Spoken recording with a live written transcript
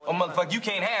motherfucker, you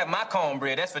can't have my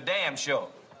cornbread. That's for damn sure.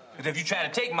 Because if you try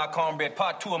to take my cornbread,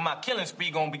 part 2 of my killing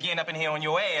spree gonna begin up in here on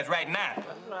your ass right now.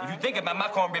 If you think about my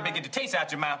cornbread, get the taste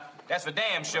out your mouth. That's for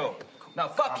damn sure. Now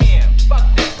fuck him, fuck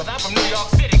that, because I'm from New York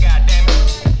City,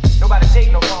 goddammit. Nobody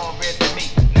take no cornbread from me.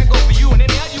 That goes for you and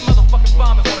any other you motherfucking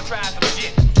farmers wanna try some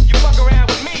shit. You fuck around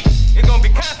with me, it's gonna be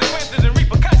consequences and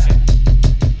repercussions.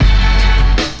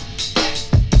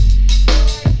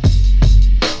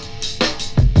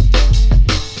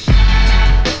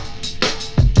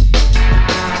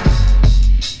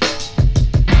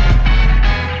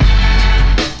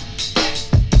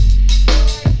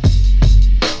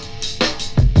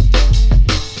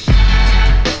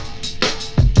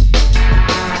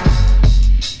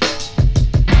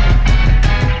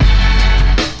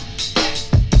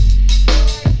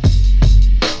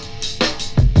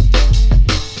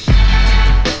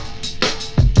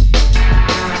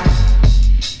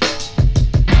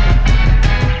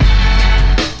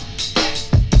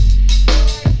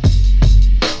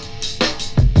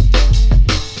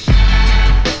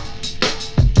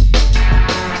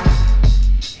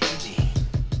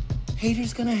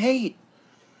 Haters gonna hate.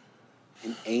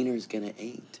 And ain'ters gonna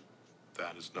ain't.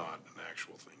 That is not an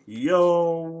actual thing.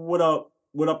 Yo, what up?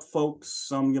 What up,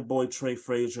 folks? I'm your boy Trey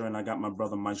Frazier, and I got my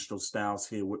brother Maestro Styles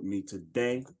here with me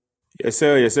today. Yes,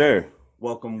 sir. Yes, sir.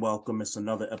 Welcome, welcome. It's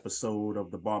another episode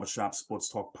of the Barbershop Sports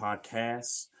Talk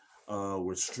Podcast.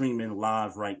 We're streaming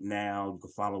live right now. You can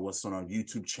follow us on our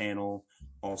YouTube channel,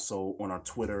 also on our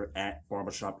Twitter at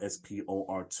Barbershop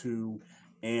SPOR2.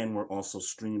 And we're also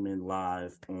streaming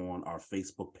live on our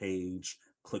Facebook page.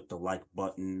 Click the like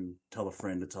button, tell a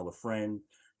friend to tell a friend.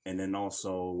 And then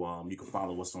also you can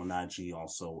follow us on IG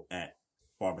also at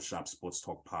Barbershop Sports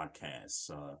Talk Podcast.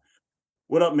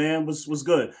 What up, man? What's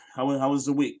good? How was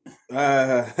the week?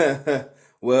 Well,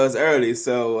 it's early,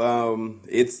 so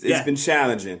it's been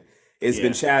challenging. It's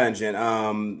been challenging.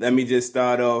 Let me just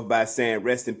start off by saying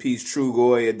rest in peace,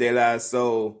 Trugoy De La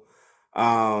Soul.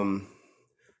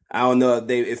 I don't know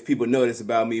if people know this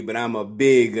about me, but I'm a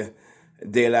big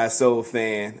De La Soul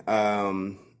fan.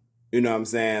 You know what I'm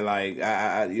saying? Like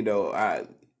I ain't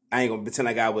gonna pretend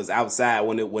like I was outside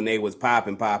when they was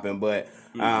popping, but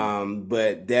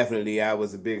but definitely I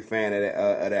was a big fan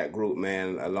of that group,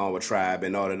 man, along with Tribe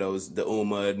and all of those, the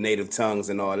Uma, Native Tongues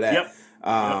and all that. Yep.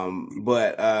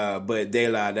 But De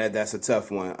La, that's a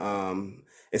tough one.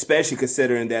 Especially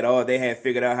considering that they had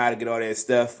figured out how to get all that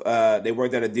stuff. They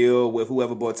worked out a deal with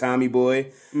whoever bought Tommy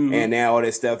Boy, and now all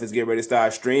that stuff is getting ready to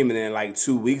start streaming in like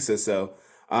 2 weeks or so.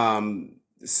 I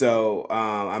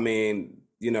mean,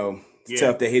 it's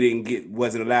tough that he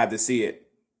wasn't allowed to see it.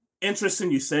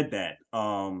 Interesting you said that.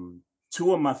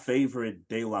 Two of my favorite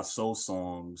De La Soul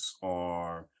songs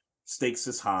are "Stakes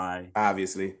Is High,"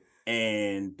 obviously,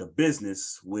 and "The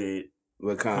Business" with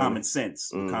Common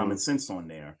Sense. Common Sense on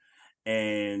there.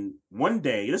 And one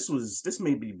day, this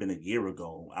maybe been a year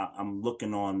ago, I'm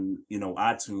looking on,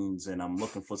 iTunes, and I'm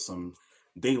looking for some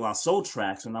De La Soul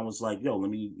tracks. And I was like, yo, let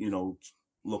me,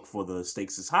 look for the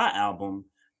Stakes Is High album.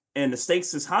 And the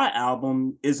Stakes Is High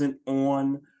album isn't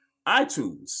on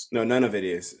iTunes. No, none of it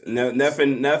is. No,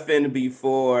 nothing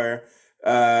before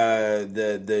nothing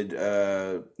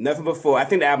before. I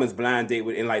think the album's Blind Date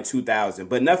in like 2000,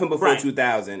 but nothing before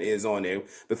 2000 is on there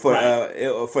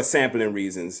for sampling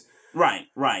reasons. Right.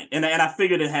 And I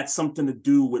figured it had something to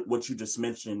do with what you just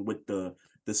mentioned with the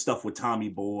stuff with Tommy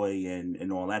Boy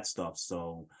and all that stuff.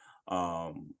 So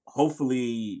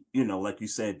hopefully, like you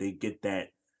said, they get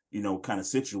that, kind of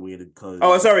situated.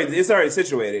 It's already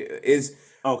situated. It's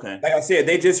okay. Like I said,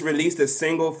 they just released a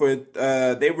single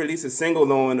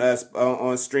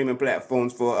on streaming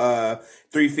platforms for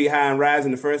 3 Feet High and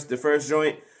Rising, the first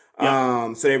joint.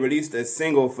 Yep. So they released a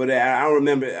single for that. I don't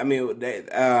remember. I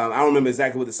don't remember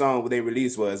exactly what the song they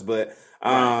released was, but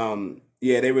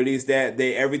they released that.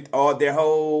 Their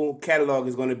whole catalog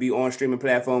is going to be on streaming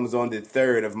platforms on the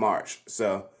 3rd of March.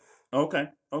 So okay.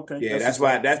 Yeah, that's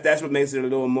what makes it a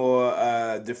little more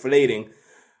deflating,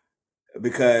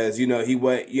 because he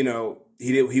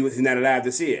was not allowed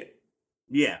to see it.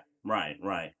 Yeah,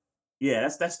 right. Yeah,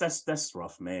 that's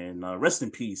rough, man. Rest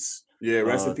in peace. Yeah,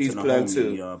 rest in peace, Plug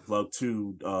 2. Plug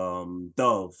 2,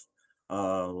 Dove.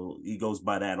 He goes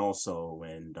by that also.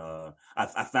 And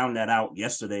I found that out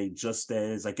yesterday, just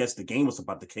as I guess the game was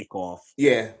about to kick off.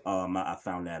 Yeah. I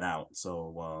found that out.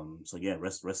 So yeah,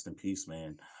 rest in peace,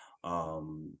 man.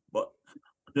 But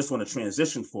I just want to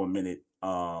transition for a minute.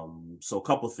 So a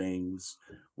couple things.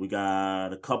 We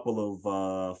got a couple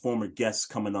of former guests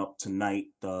coming up tonight.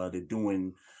 They're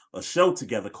doing a show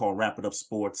together called Wrap It Up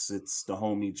Sports. It's the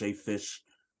homie Jay Fish,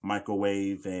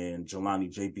 Microwave, and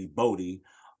Jelani JB Bodie.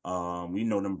 We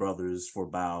know them brothers for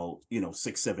about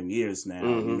 6-7 years now.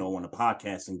 Mhm. On a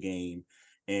podcasting game,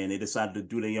 and they decided to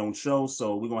do their own show.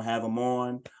 So we're gonna have them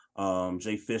on.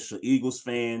 Jay Fisher, Eagles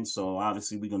fan, so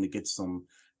obviously we're gonna get some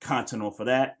content off of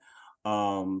that.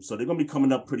 So they're gonna be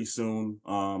coming up pretty soon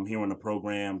here on the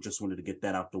program. Just wanted to get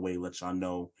that out the way, let y'all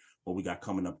know what we got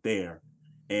coming up there.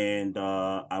 And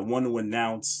I want to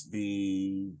announce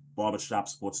the Barbershop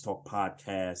Sports Talk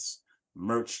Podcast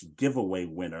merch giveaway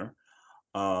winner.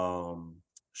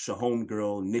 Shahome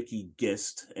girl Nikki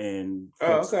Gist, and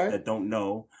folks that don't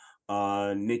know,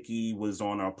 Nikki was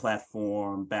on our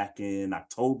platform back in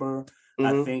October.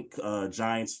 I think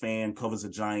Giants fan, covers the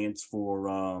Giants for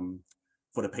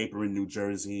the paper in New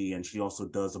Jersey, and she also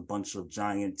does a bunch of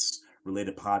Giants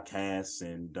related podcasts,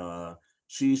 and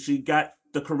she got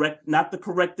not the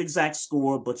correct exact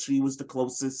score, but she was the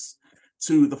closest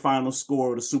to the final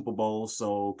score of the Super Bowl.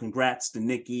 So congrats to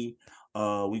Nikki.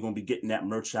 We're gonna be getting that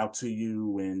merch out to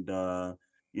you, and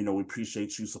we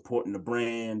appreciate you supporting the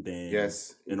brand and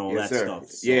all that stuff.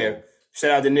 So, yeah,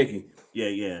 shout out to Nikki.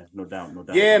 Yeah, no doubt.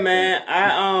 Yeah, man.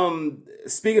 I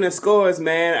speaking of scores,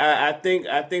 man, I think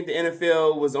the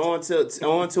NFL was on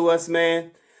to us,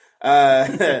 man.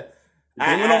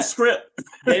 They went off script.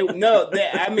 They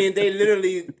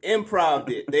literally improv'd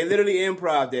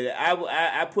it.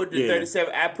 I put the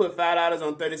 37. I put $5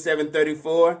 on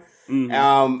 37-34.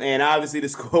 And obviously the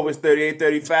score was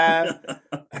 38-35.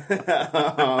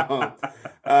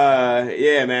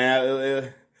 Yeah,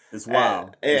 man. It's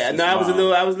wild. I was a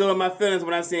little in my feelings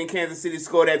when I seen Kansas City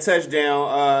score that touchdown.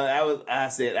 I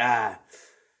said,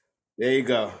 there you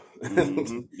go.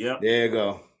 Yep. There you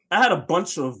go. I had a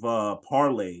bunch of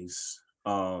parlays.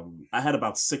 I had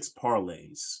about 6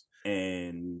 parlays,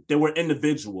 and they were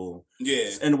individual.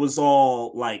 Yeah. And it was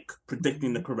all like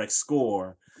predicting the correct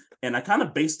score. And I kind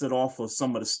of based it off of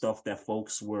some of the stuff that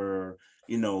folks were,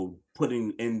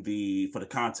 putting in for the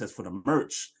contest for the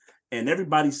merch. And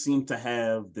everybody seemed to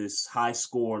have this high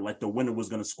score, like the winner was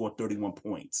going to score 31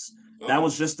 points. Oh. That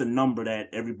was just the number that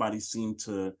everybody seemed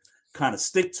to kind of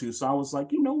stick to. So I was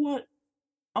like, you know what?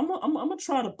 I'm gonna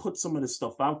try to put some of this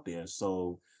stuff out there.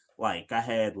 So like I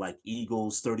had like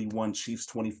Eagles 31, Chiefs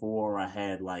 24. I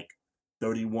had like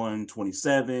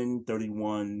 31-27,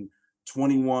 31-21,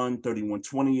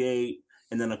 31-28.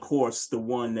 And then of course the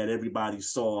one that everybody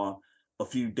saw a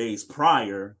few days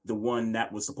prior, the one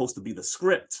that was supposed to be the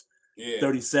script,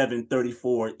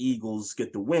 37-34, Eagles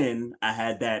get the win. I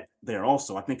had that there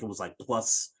also. I think it was like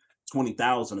plus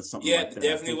 20,000 or something like that.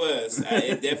 Yeah, it definitely was.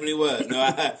 It definitely was. No,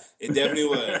 it definitely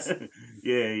was.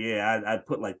 Yeah. I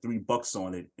put like $3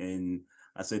 on it, and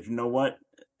I said, you know what?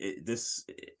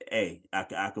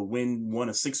 I could win one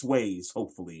of 6 ways,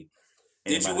 hopefully.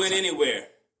 And did you win anywhere?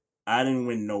 I didn't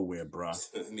win nowhere, bro.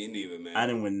 Me neither, man. I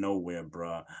didn't win nowhere,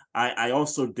 bro. I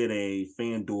also did a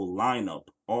FanDuel lineup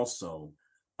also.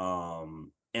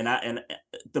 And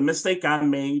the mistake I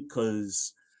made,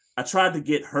 because I tried to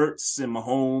get Hurts and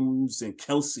Mahomes and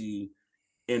Kelsey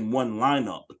in one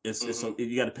lineup.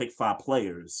 You got to pick 5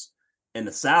 players, and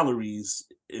the salaries,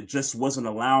 it just wasn't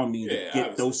allowing me to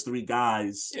get those 3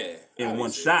 guys in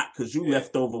one shot, because you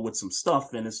left over with some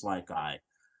stuff, and it's like, all right,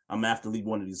 I'm gonna have to leave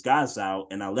one of these guys out,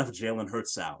 and I left Jalen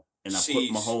Hurts out, and I put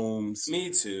Mahomes.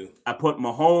 Me too. I put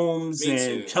Mahomes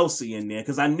and Kelsey in there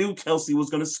because I knew Kelsey was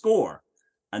gonna score.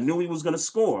 I knew he was gonna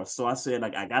score, so I said,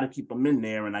 like, I got to keep him in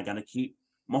there, and I got to keep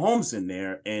Mahomes in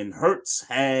there. And Hurts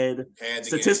had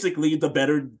statistically the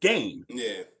better game.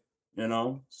 Yeah.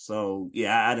 So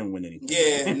yeah, I didn't win anything.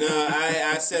 Yeah, no,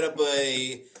 I set up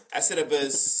a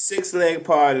 6-leg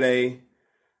parlay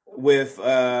with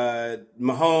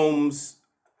Mahomes,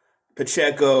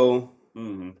 Pacheco,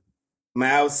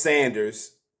 Miles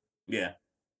Sanders, AJ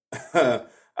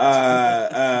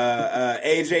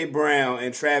Brown,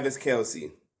 and Travis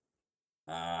Kelce.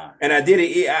 And I did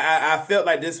it. I felt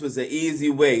like this was an easy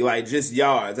way, like just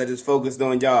yards. I just focused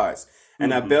on yards,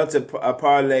 and I built a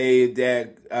parlay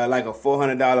that like a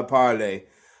 $400 parlay.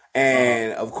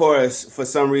 And of course, for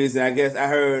some reason, I guess I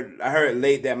heard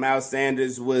late that Miles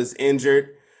Sanders was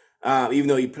injured. Even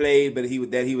though he played, but he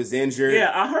was injured.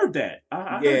 Yeah, I heard that.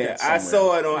 I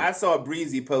saw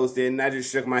Breezy posted, and I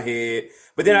just shook my head.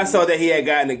 But then I saw that he had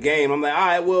gotten the game. I'm like, all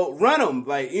right, well, run him,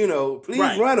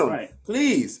 please run him,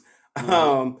 please.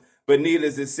 But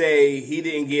needless to say, he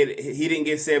didn't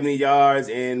get 70 yards,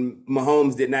 and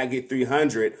Mahomes did not get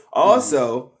 300.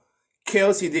 Also,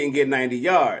 Kelsey didn't get 90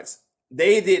 yards.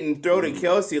 They didn't throw to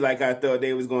Kelsey like I thought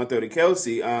they was going to throw to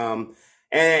Kelsey. And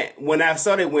when I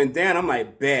saw they went down, I'm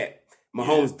like, bet.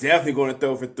 Mahomes definitely going to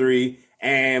throw for 3.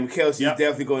 And Kelsey's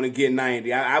definitely going to get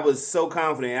 90. I was so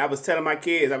confident. I was telling my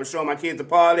kids, I was showing my kids the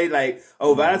parlay, like,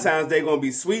 Valentine's Day going to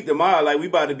be sweet tomorrow. Like, we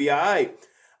about to be all right.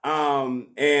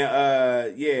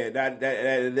 That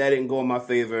didn't go in my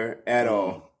favor at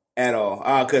all. At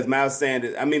all. Because Miles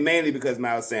Sanders, mainly because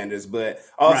Miles Sanders, but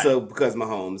also because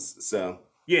Mahomes. So.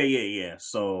 Yeah.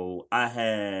 So I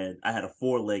had a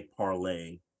 4-leg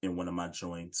parlay in one of my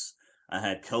joints. I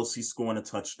had Kelsey scoring a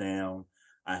touchdown.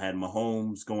 I had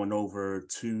Mahomes going over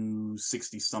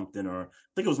 260 something, or I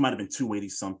think it might have been 280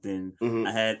 something. Mm-hmm.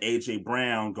 I had AJ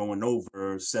Brown going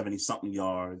over 70 something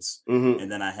yards. Mm-hmm.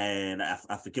 And then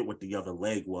I forget what the other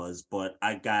leg was, but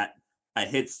I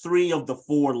hit 3 of the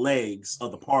 4 legs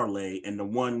of the parlay, and the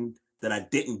one that I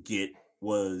didn't get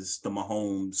was the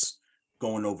Mahomes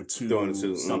going over 2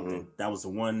 something. Mm-hmm. That was the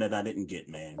one that I didn't get,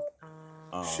 man.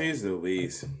 Jeez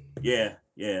Louise. Yeah.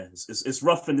 It's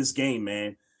rough in this game,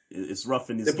 man. It's rough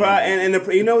in this game.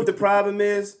 You know what the problem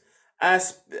is?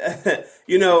 It's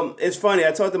funny.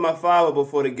 I talked to my father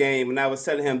before the game, and I was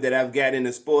telling him that I've gotten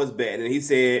into sports betting, and he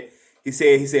said,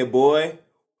 boy,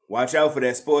 watch out for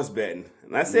that sports betting.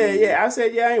 And I said, I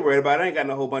ain't worried about it. I ain't got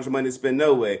no whole bunch of money to spend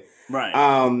no way. Right.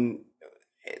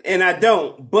 And I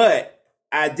don't, but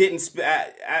I didn't.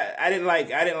 I didn't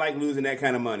like losing that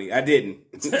kind of money. I didn't.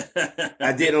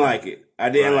 I didn't like it. I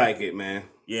didn't like it, man.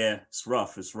 Yeah, it's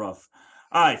rough.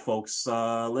 All right, folks.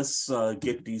 Let's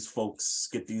get these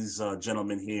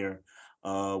gentlemen here.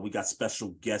 We got special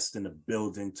guests in the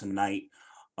building tonight.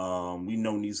 We've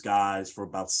known these guys for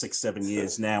about 6-7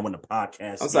 years now in the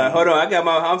podcast. I'm sorry. Hold on.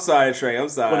 I'm sorry, Trey. I'm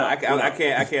sorry. I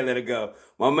can't let it go.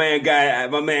 My man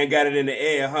got it in the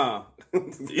air, huh? my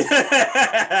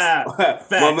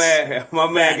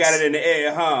man got it in the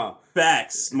air, huh?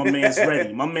 Facts. My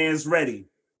man's ready.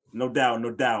 No doubt.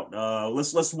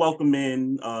 Let's welcome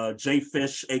in Jay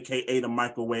Fish, aka the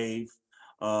Microwave,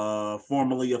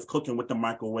 formerly of Cooking with the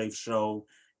Microwave Show,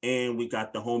 and we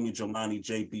got the homie Jelani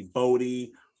JB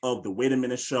Bodie of the Wait a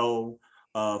Minute Show.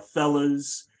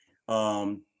 Fellas,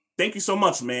 thank you so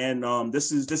much, man.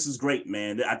 This is great,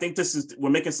 man. I think we're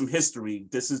making some history.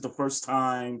 This is the first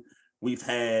time we've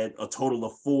had a total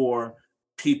of 4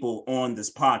 people on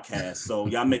this podcast, so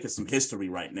y'all making some history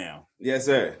right now. Yes,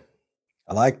 sir.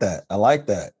 I like that.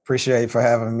 Appreciate you for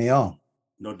having me on.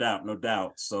 No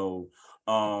doubt. So,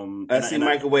 I see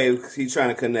Microwave. He's trying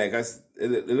to connect.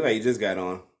 It look like he just got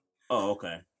on. Oh,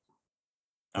 okay.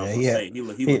 I was gonna say he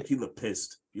looked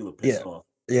pissed. He looked pissed off.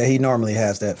 Yeah, he normally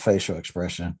has that facial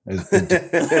expression. Yeah.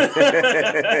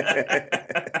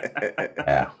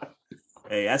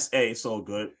 Hey, it's all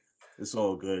good. It's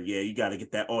all good. Yeah, you got to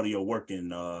get that audio working,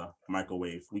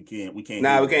 Microwave. We can't. We can't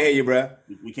hear you, bro.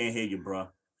 We can't hear you, bro.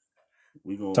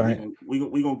 We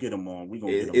gonna get him on.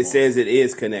 It says it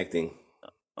is connecting.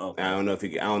 Okay. I don't know if you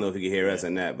can hear us or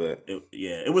not, but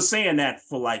it was saying that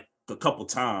for like a couple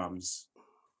times,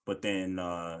 but then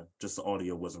just the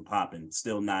audio wasn't popping. We're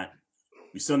still not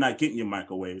getting your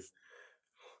Microwave.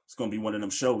 It's gonna be one of them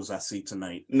shows I see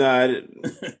tonight. No,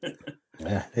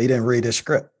 yeah, he didn't read the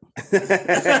script.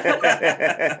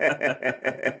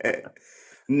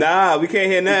 Nah, we can't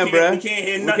hear nothing, bro. We can't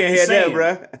hear nothing. We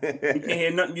can't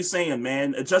hear nothing you're saying,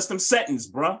 man. Adjust them settings,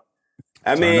 bro.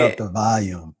 Turn up the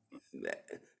volume.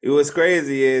 It was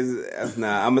crazy is I'm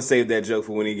gonna save that joke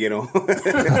for when he get on.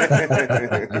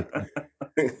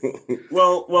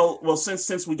 well,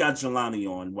 since we got Jelani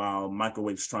on while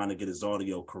Microwave's trying to get his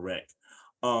audio correct,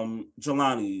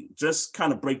 Jelani, just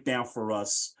kind of break down for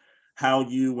us how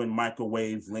you and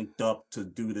Microwave linked up to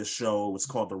do this show. It's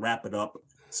called the Wrap It Up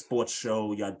Sports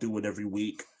Show. Y'all do it every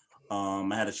week. I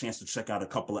had a chance to check out a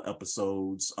couple of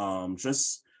episodes.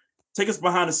 Just take us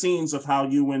behind the scenes of how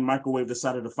you and Microwave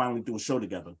decided to finally do a show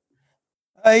together.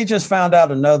 He just found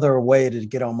out another way to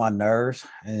get on my nerves,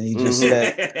 and he just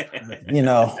said,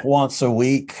 once a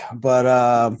week. But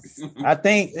I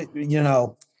think,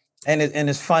 and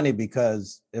it's funny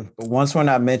because once when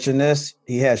I mention this,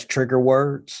 he has trigger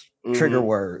words. And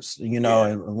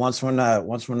once when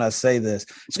I say this,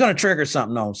 it's going to trigger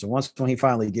something on him. So once when he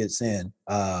finally gets in,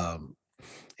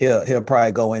 he'll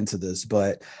probably go into this.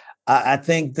 But I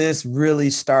think this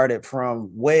really started from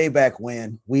way back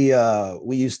when I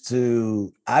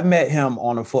met him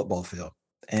on a football field,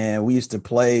 and we used to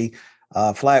play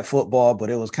flag football, but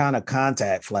it was kind of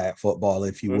contact flag football,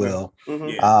 if you will,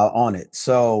 on it.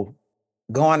 So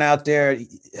going out there,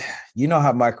 you know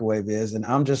how Microwave is, and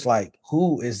I'm just like,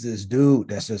 who is this dude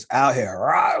that's just out here,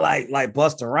 like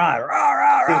Busta Rhymes,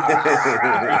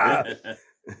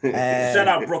 and shout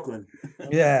out Brooklyn.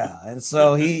 Yeah, and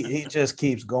so he just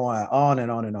keeps going on and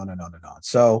on and on and on and on.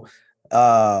 So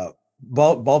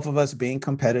both of us being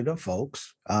competitive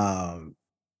folks,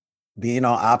 being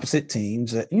on opposite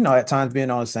teams, at times being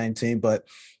on the same team, but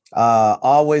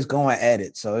always going at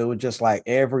it. So it was just like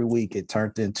every week it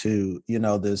turned into,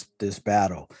 this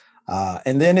battle.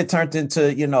 And then it turned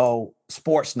into,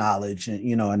 sports knowledge and,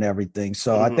 and everything.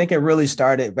 So I think it really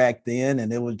started back then.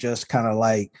 And it was just kind of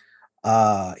like,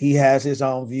 he has his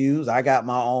own views. I got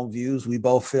my own views. We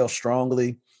both feel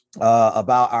strongly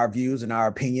about our views and our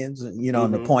opinions, and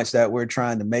and the points that we're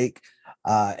trying to make.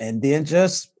 And then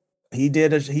he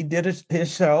did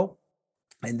his show.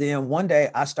 And then one day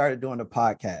I started doing a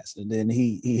podcast, and then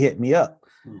he hit me up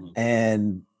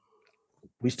and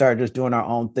we started just doing our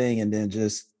own thing. And then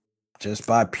just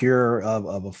by pure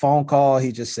of a phone call,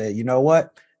 he just said, you know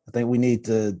what, I think we need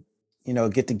to,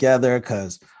 get together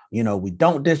because, we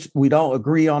don't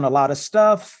agree on a lot of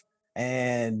stuff,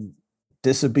 and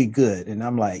this would be good. And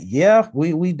I'm like, yeah,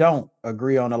 we don't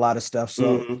agree on a lot of stuff.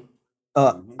 So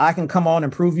I can come on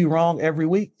and prove you wrong every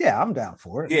week. Yeah, I'm down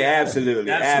for it. Yeah,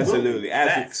 absolutely.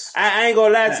 I ain't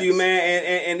gonna lie to you, man.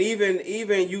 And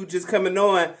even you just coming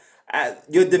on,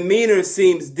 your demeanor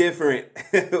seems different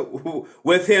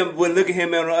with him. When looking at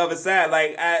him on the other side,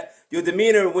 like your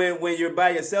demeanor when you're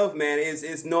by yourself, man,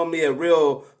 is normally a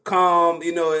real calm.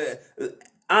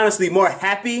 Honestly, more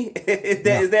happy.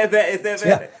 Is that?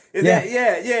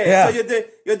 Yeah. So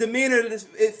your demeanor,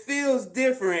 it feels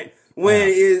different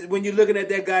when you're looking at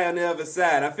that guy on the other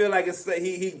side. I feel like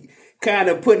he kind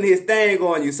of putting his thing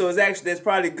on you. So that's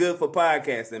probably good for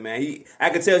podcasting, man. I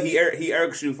can tell he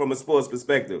irks you from a sports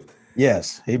perspective.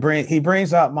 Yes, he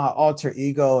brings out my alter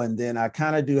ego, and then I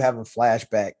kind of do have a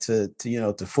flashback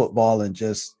to football and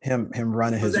just him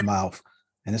running his mouth,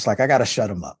 and it's like I got to shut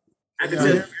him up. I can tell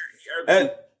he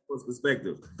irks sports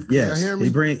perspective. Yes, he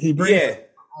brings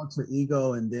alter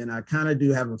ego, and then I kind of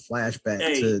do have a flashback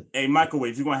to. Hey,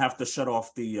 Microwave, you're gonna have to shut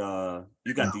off the.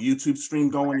 You got the YouTube stream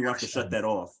going. You have to shut that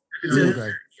off.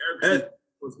 Okay.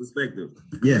 Sports perspective.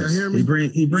 Yes, he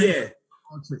brings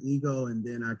alter ego, and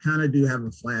then I kind of do have a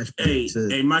flashback to.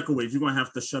 Hey, Microwave, you're gonna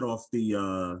have to shut off the.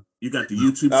 You got the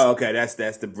YouTube. Oh, okay, that's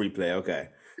the replay. Okay.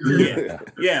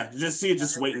 Yeah.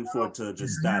 Just waiting for it to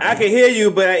just die. I can hear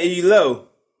you, but you low.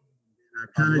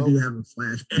 I kind of do have a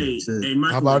flashback to. Hey,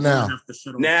 Microwave, how about now?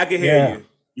 Now I can hear you.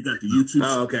 You got the YouTube.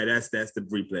 Oh, okay, that's the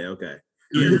replay. Okay.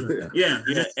 Yeah.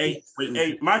 Hey,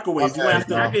 Microwave, you have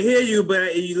to. I can hear you,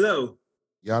 but you low.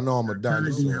 Y'all know I'm a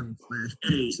dinosaur.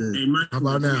 Hey, how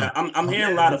about now? I'm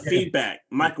hearing a lot of feedback.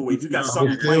 Microwave, you got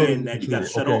something playing that you got to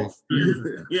shut off.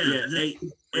 Yeah. Hey.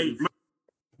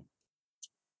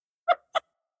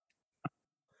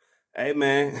 Hey,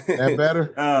 man. That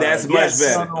better? That's much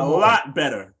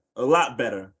better. A lot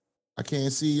better. I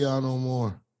can't see y'all no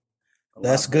more.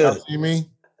 That's good. You see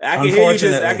me? I can hear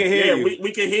you. I can hear you.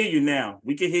 We can hear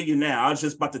you now. I was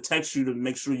just about to text you to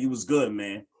make sure you was good,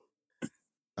 man.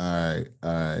 All right.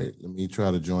 Let me try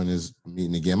to join this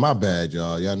meeting again. My bad,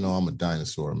 y'all. Y'all know I'm a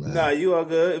dinosaur, man. No, you are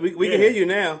good. We can hear you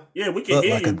now. Yeah, we can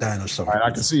hear like you. A dinosaur. All right,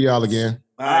 I can see y'all again.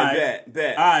 All right,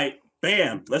 bet. All right,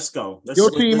 bam. Let's go.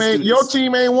 Your team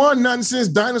ain't won nothing since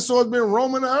dinosaurs been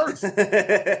roaming the earth.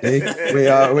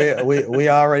 we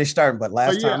already started, but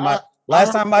last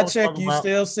time I checked, you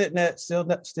still sitting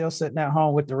at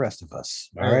home with the rest of us.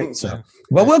 All right. So,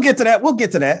 but we'll get to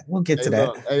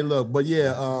that. Hey, look, but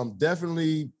yeah,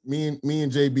 definitely me and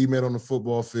JB met on the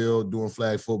football field doing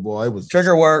flag football. It was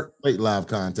trigger word, late live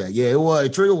contact. Yeah, it was a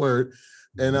trigger word.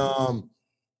 And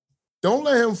don't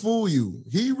let him fool you.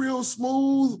 He real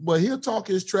smooth, but he'll talk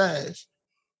his trash.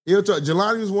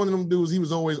 Jelani was one of them dudes. He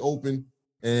was always open.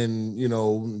 And,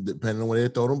 depending on where they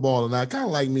throw the ball, and I kind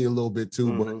of like me a little bit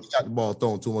too, but he got the ball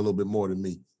thrown to him a little bit more than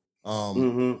me.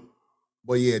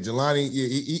 But yeah, Jelani,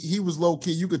 he was low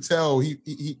key. You could tell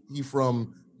he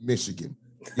from Michigan.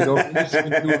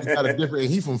 Michigan dudes got a different.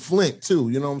 And he from Flint too.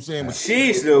 You know what I'm saying? But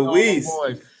Sheesh, Louise,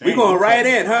 we going right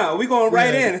in, huh? We going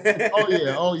right in.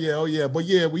 Oh yeah. But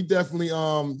yeah, we definitely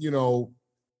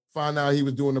found out he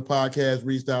was doing the podcast.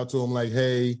 Reached out to him like,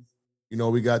 hey.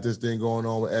 We got this thing going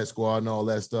on with Ed Squad and all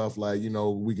that stuff. Like,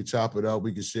 we could chop it up.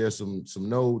 We could share some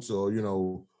notes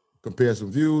or, compare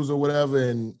some views or whatever.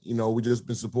 And, we just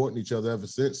been supporting each other ever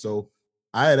since. So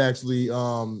I had actually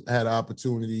had an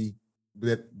opportunity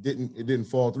that didn't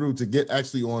fall through to get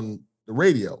actually on the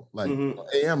radio, like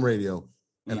AM radio.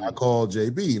 And I called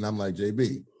JB and I'm like,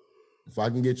 JB, if I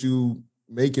can get you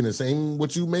making the same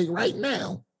what you make right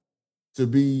now to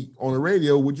be on the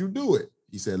radio, would you do it?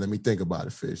 He said, let me think about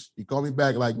it, Fish. He called me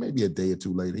back like maybe a day or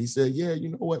two later. He said, yeah, you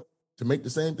know what? To make the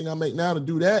same thing I make now, to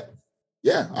do that,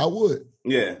 yeah, I would.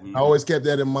 Yeah. I always kept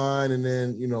that in mind. And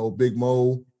then, Big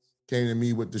Mo came to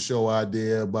me with the show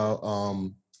idea about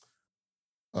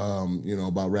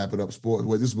about wrapping up sports.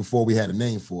 Well, this is before we had a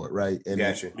name for it, right? And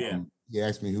Gotcha. he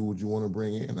asked me, who would you want to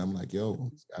bring in? And I'm like, yo,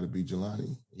 it's got to be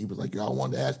Jelani. He was like, yo, I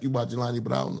wanted to ask you about Jelani,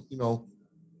 but I don't,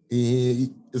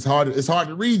 it's hard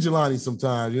to read Jelani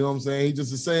sometimes. You know what I'm saying? He's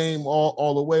just the same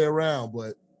all the way around.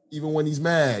 But even when he's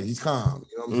mad, he's calm.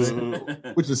 You know what I'm saying?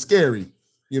 Which is scary.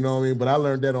 You know what I mean? But I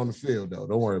learned that on the field, though.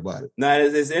 Don't worry about it. No,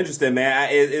 it's interesting,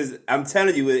 man. I'm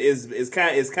telling you, it's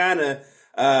kind of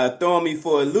throwing me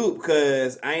for a loop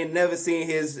because I ain't never seen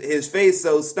his face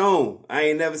so stone. I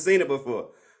ain't never seen it before.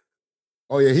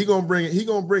 Oh yeah, he gonna bring it. He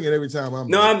gonna bring it every time I'm.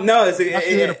 No, I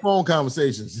hear the phone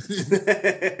conversations.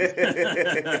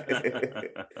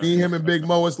 Me, him, and Big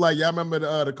Mo. It's like y'all remember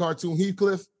the cartoon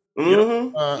Heathcliff.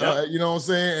 Mm-hmm. You know what I'm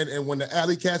saying? And when the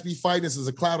alley cats be fighting, this is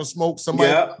a cloud of smoke.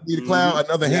 Somebody be the cloud,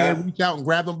 another hand reach out and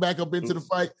grab them back up into the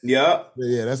fight. Yeah,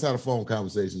 that's how the phone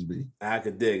conversations be. I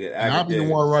could dig it. I'll be the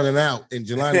one running out, and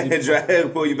Jelani try to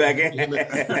pull you back in. him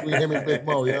and Big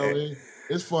Mo. You know what I mean?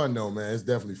 It's fun though, man. It's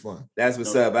definitely fun. That's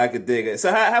what's up. I could dig it.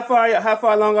 So how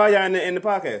far along are y'all in the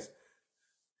podcast?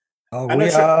 We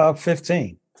are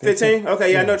 15. 15?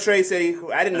 Okay, yeah, I know Trey said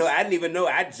I didn't even know.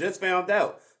 I just found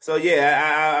out. So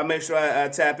yeah, I make sure I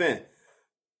tap in.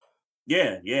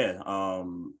 Yeah.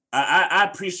 I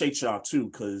appreciate y'all too,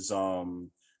 because for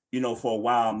a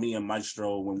while, me and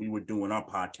Maestro, when we were doing our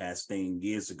podcast thing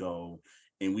years ago,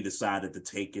 and we decided to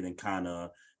take it and kind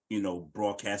of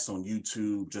broadcast on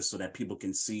YouTube just so that people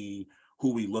can see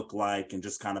who we look like and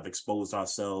just kind of expose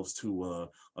ourselves to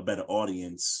a better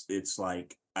audience. It's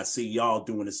like I see y'all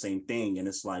doing the same thing, and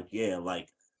it's like, yeah, like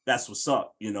that's what's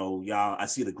up. Y'all, I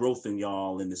see the growth in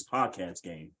y'all in this podcast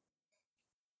game.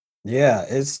 Yeah,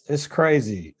 it's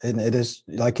crazy. And it is,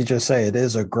 like you just say, it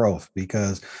is a growth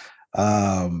because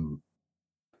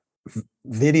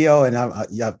video, and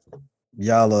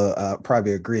y'all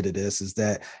probably agree to this, is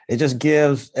that it just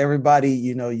gives everybody,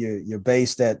 your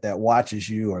base that watches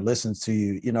you or listens to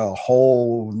you, a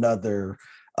whole nother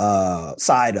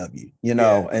side of you,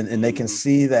 and they can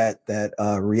see that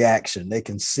reaction. They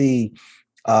can see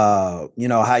how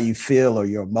you feel or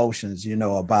your emotions,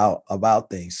 about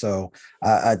things. So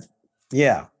it's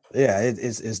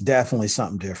definitely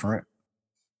something different.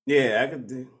 Yeah, I could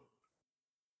do.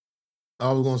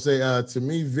 I was gonna say, to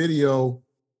me, video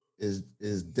is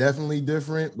definitely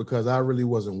different because I really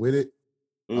wasn't with it.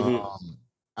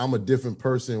 I'm a different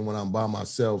person when I'm by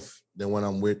myself than when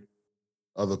I'm with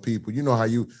other people. You know how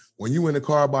when you in the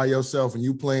car by yourself and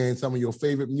you playing some of your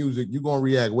favorite music, you're gonna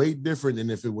react way different than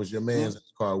if it was your man's in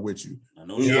the car with you. I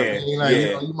know.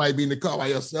 You might be in the car by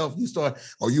yourself.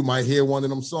 Or you might hear one of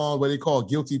them songs where they call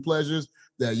guilty pleasures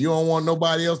that you don't want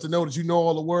nobody else to know that you know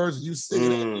all the words. You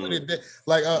singing it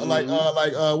like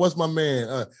what's my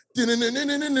man?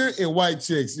 In White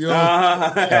Chicks,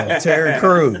 Terry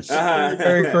Crews.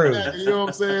 Terry Crews. You know what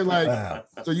I'm saying? Like,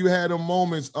 so you had them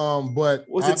moments. But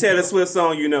what's the Taylor Swift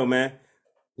song man?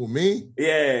 For me?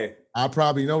 Yeah. I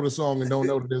probably know the song and don't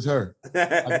know that it's her. I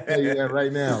can tell you that right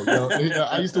now.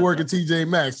 I used to work at TJ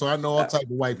Maxx, so I know all type of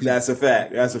white people. That's a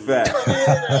fact. Yeah,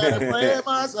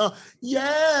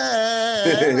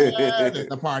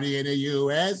 the party in the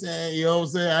USA. You know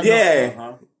what I'm saying?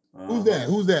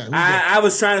 Who's that? I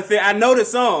was trying to figure. I know the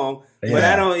song, but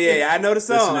I don't. Yeah, I know the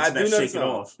song. I do know the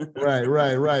song.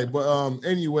 Right. But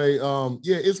anyway,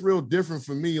 it's real different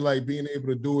for me, like being able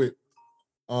to do it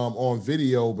on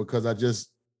video, because I just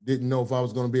didn't know if I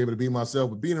was going to be able to be myself.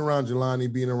 But being around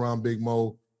Jelani, being around Big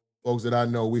Mo, folks that I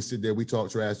know, we sit there, we talk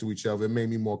trash to each other. It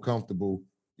made me more comfortable.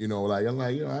 I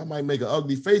might make an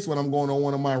ugly face when I'm going on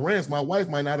one of my rants. My wife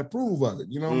might not approve of it.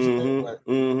 You know what I'm saying?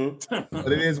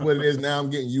 But it is what it is. Now I'm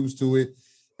getting used to it.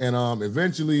 And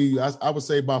eventually, I would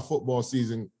say by football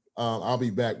season, I'll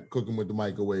be back cooking with the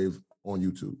microwave on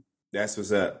YouTube. That's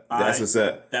what's up. What's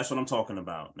up. That's what I'm talking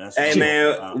about.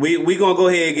 Man, we gonna go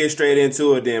ahead and get straight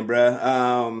into it then,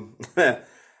 bro.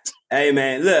 Hey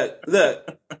man, look.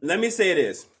 Let me say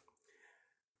this.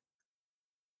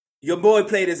 Your boy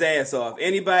played his ass off.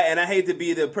 Anybody, and I hate to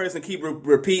be the person keep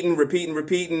repeating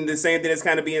the same thing that's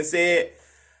kind of being said.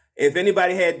 If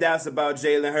anybody had doubts about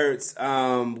Jalen Hurts,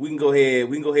 we can go ahead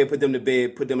and put them to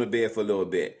bed for a little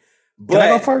bit. But, can I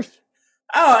go first?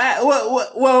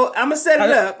 Well, I'm gonna set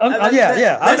it up.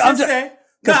 I'm just saying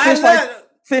because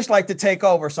Fish like to take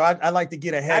over, so I like to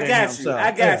get ahead. I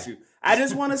got you. I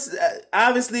just want to,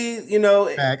 obviously, and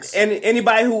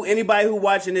anybody who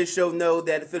watching this show know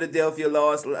that Philadelphia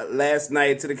lost last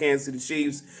night to the Kansas City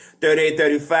Chiefs,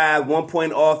 38-35, 1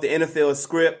 point off the NFL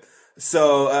script.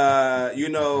 So, I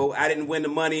didn't win the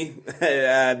money.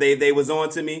 They was on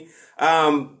to me.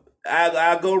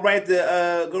 I go right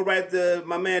to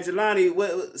my man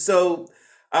Jelani. So,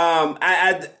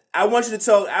 I want you to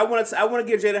talk. I want to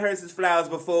give Jalen Hurts his flowers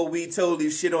before we totally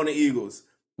shit on the Eagles.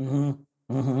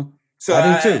 So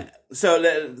I do too.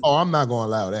 Oh, I'm not gonna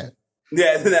allow that.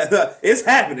 Yeah, it's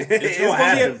happening. It's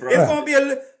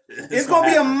gonna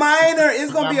be a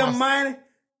minor.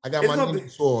 I got my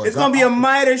ninja sword. It's gonna be a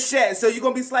minor shit. So you're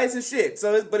gonna be slicing shit.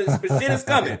 But shit is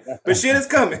coming. But shit is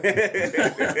coming.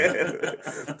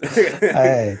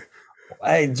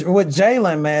 Hey, with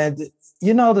Jalen, man,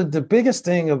 you know the biggest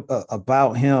thing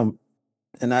about him,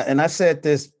 and I said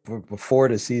this before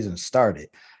the season started.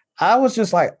 I was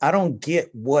just like, I don't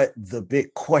get what the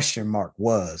big question mark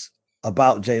was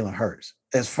about Jalen Hurts.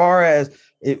 As far as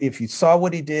if you saw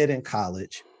what he did in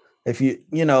college, if you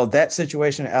that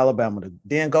situation in Alabama, to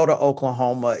then go to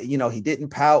Oklahoma, he didn't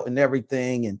pout and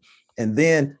everything. And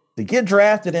then to get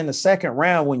drafted in the second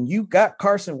round when you got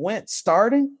Carson Wentz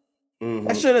starting,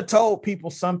 I should have told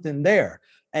people something there.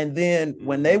 And then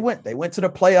when they went to the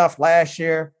playoff last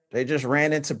year, they just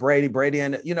ran into Brady,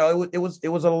 and it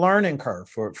was a learning curve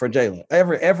for Jalen.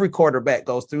 Every quarterback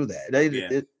goes through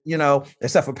that.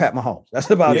 Except for Pat Mahomes. That's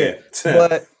about it.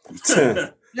 But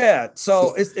yeah,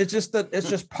 so it's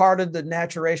just part of the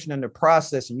maturation and the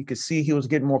process, and you could see he was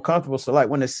getting more comfortable. So like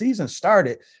when the season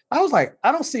started, I was like,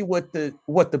 I don't see what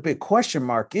the big question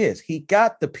mark is. He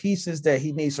got the pieces that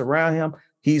he needs around him.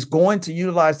 He's going to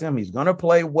utilize them. He's going to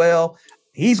play well.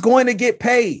 He's going to get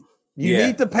paid. You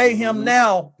need to pay him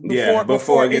now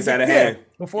before it gets out of hand.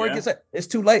 Before it gets out. It's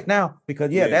too late now because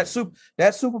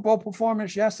that Super Bowl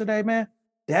performance yesterday, man,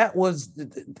 that was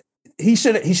he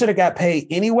should have got paid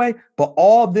anyway. But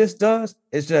all this does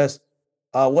is just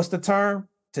what's the term?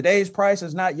 Today's price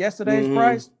is not yesterday's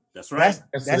price. That's right.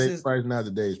 Yesterday's price, not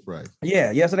today's price.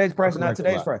 Yeah, yesterday's price, not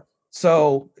today's price.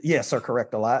 So yes, sir,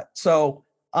 correct a lot. So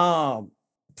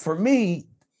for me,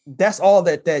 that's all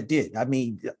that did. I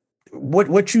mean,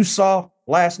 what you saw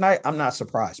last night, I'm not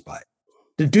surprised by it.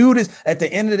 The dude is, at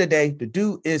the end of the day, the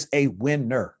dude is a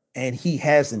winner, and he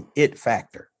has an it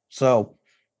factor. So,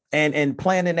 and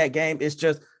playing in that game, it's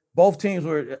just both teams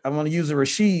were. I'm going to use a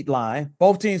Rashid line.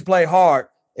 Both teams play hard.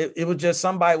 It was just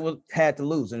somebody had to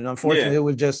lose, and unfortunately, it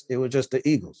was just the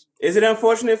Eagles. Is it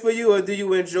unfortunate for you, or do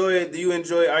you enjoy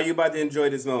it? Are you about to enjoy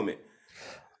this moment?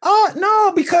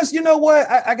 No, because you know what,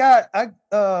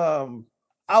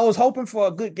 I was hoping for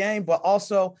a good game, but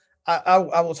also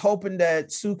I was hoping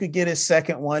that Sue could get his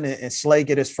second one and Slay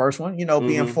get his first one,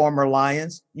 being former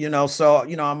Lions, so,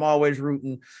 I'm always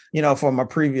rooting, for my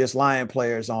previous Lion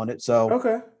players on it. So,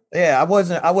 okay. Yeah, I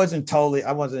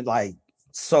wasn't like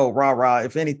so rah.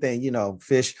 If anything,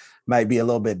 Fish might be a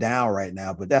little bit down right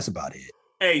now, but that's about it.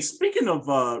 Hey, speaking of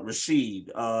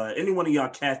Rashid, any one of y'all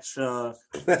catch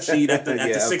Rashid at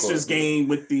the Sixers game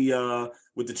with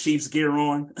the Chiefs gear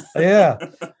on? Yeah.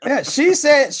 She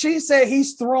said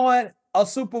he's throwing a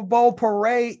Super Bowl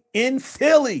parade in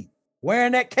Philly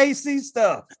wearing that KC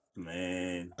stuff.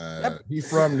 Man, he's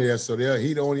from there, so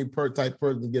he the only type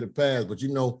person to get a pass. But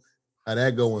how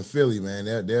that go in Philly, man.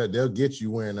 They'll get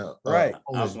you wearing a right.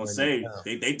 I was gonna say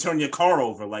they turn your car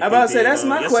over like. I'm about to say that's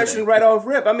my yesterday. question right off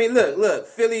rip. I mean, look,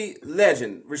 Philly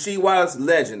legend, Rasheed Wallace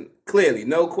legend, clearly,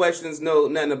 no questions,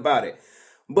 nothing about it.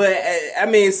 But I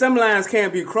mean, some lines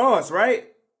can't be crossed, right?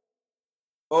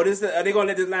 Or are they gonna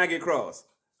let this line get crossed?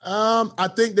 I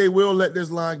think they will let this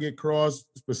line get crossed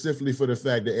specifically for the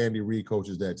fact that Andy Reid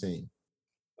coaches that team.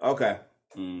 Okay.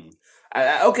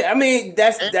 Okay, I mean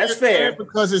that's fair. And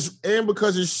because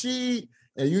it's she,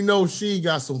 and she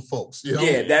got some folks.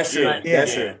 Yeah, that's true.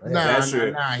 That's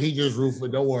true. Nah, he just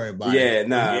roofing. Don't worry about it.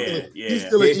 Yeah. He's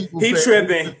still an equal he fan.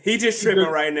 tripping. He just tripping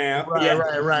right now.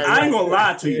 Right. I ain't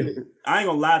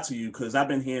gonna lie to you because I've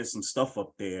been hearing some stuff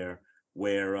up there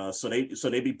where so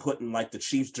they be putting like the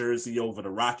Chiefs jersey over the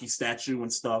Rocky statue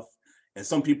and stuff, and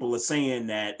some people are saying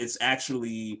that it's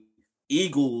actually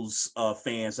Eagles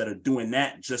fans that are doing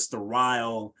that just to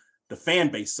rile the fan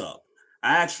base up.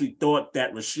 I actually thought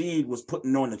that Rashid was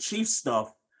putting on the Chiefs stuff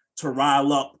to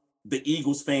rile up the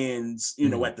Eagles fans,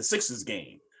 at the Sixers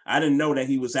game. I didn't know that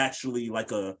he was actually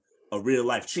like a real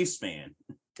life Chiefs fan.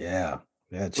 Yeah,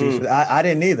 Chiefs. I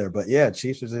didn't either, but yeah,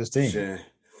 Chiefs is his team. Sure.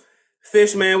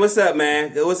 Fish, man, what's up,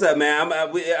 man?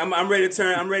 I'm ready to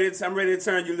turn. I'm ready to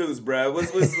turn you loose, bro.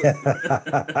 What's... All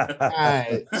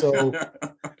right, so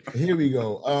here we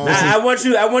go. I want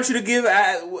you to give.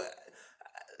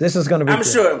 This is going to be.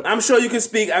 I'm sure you can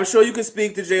speak. I'm sure you can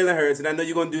speak to Jalen Hurts, and I know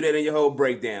you're going to do that in your whole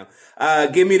breakdown.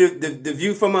 Give me the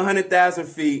view from 100,000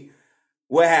 feet.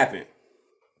 What happened?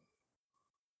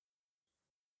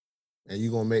 And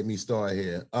you're going to make me start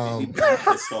here. He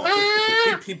pissed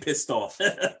off. He pissed off.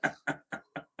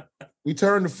 We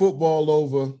turned the football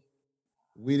over.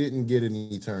 We didn't get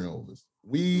any turnovers.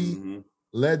 We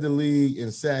led the league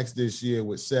in sacks this year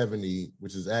with 70,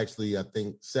 which is actually, I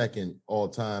think, second all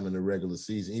time in the regular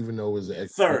season, even though it was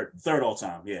third all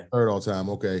time. Yeah. Third all time.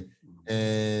 Okay.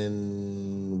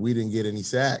 And we didn't get any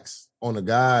sacks on a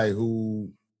guy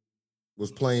who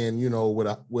was playing, with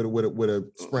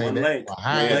a sprained leg, a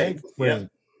high leg sprain.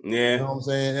 Yeah. You know what I'm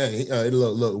saying? Hey,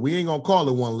 look, we ain't gonna call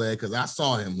it one leg because I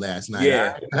saw him last night.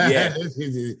 Yeah.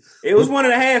 It was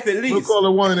 1.5 at least. We'll call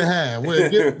it 1.5. Well,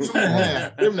 give him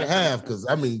 2.5. Give him a half because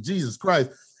Jesus Christ.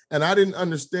 And I didn't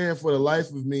understand for the life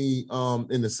of me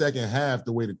in the second half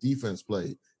the way the defense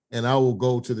played. And I will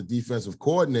go to the defensive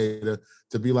coordinator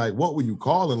to be like, what were you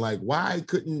calling? Like, why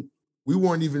couldn't we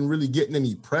weren't even really getting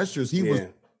any pressures? He was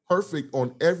perfect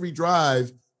on every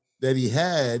drive that he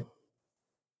had.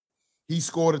 He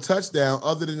scored a touchdown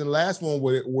other than the last one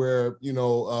where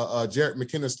Jerick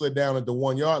McKinnon slid down at the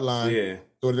 1 yard line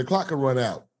so the clock could run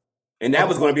out. And that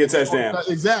was going to be a touchdown.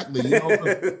 Exactly.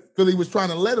 Philly was trying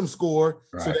to let him score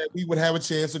so that we would have a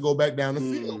chance to go back down the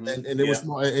field. And it was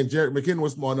smart. And Jerick McKinnon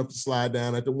was smart enough to slide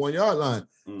down at the 1 yard line.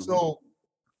 So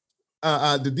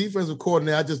the defensive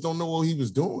coordinator, I just don't know what he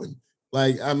was doing.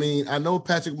 Like, I mean, I know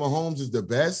Patrick Mahomes is the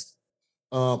best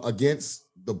against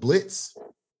the blitz,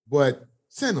 but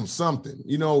send him something.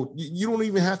 You don't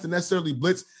even have to necessarily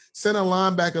blitz. Send a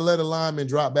linebacker, let a lineman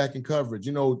drop back in coverage.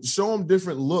 Show him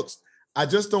different looks. I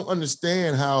just don't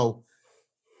understand how.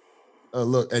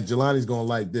 Look, and Jelani's gonna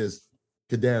like this.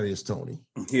 Kadarius Toney.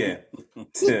 Yeah.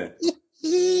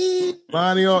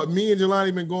 Lonnie, me and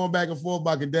Jelani been going back and forth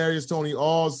about Kadarius Toney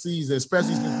all season,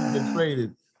 especially since he's been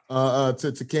traded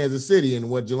to Kansas City. And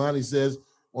what Jelani says,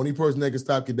 only person that can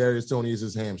stop Kadarius Toney is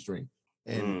his hamstring.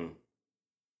 And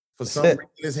for some reason,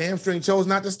 his hamstring chose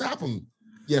not to stop him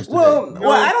yesterday.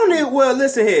 I don't need. Well,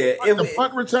 listen here. The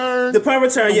punt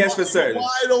return, yes, for certain.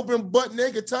 Wide open, butt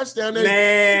naked touchdown.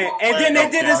 Man, and then they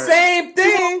did the same thing.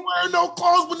 He wasn't wearing no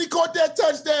clothes when he caught that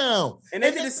touchdown. And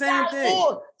they did the same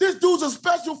thing. This dude's a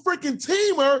special freaking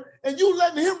teamer, and you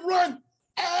letting him run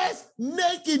ass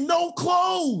naked, no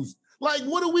clothes. Like,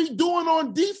 what are we doing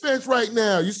on defense right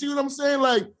now? You see what I'm saying?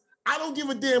 Like, I don't give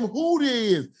a damn who it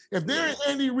is. If they're in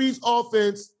Andy Reid's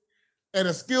offense at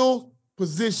a skill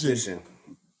position,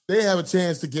 they have a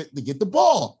chance to get the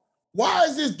ball. Why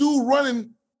is this dude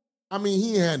running? I mean,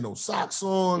 he ain't had no socks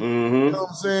on. You know what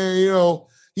I'm saying?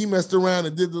 He messed around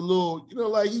and did the little,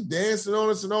 like he dancing on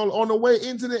us and all on the way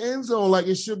into the end zone. Like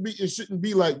it shouldn't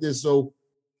be like this. So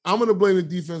I'm gonna blame the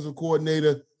defensive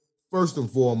coordinator first and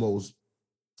foremost.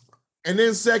 And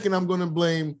then second, I'm gonna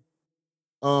blame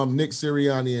Nick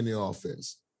Sirianni in the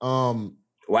offense.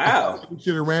 Wow. We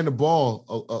should have ran the ball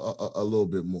a little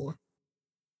bit more.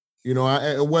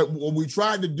 What we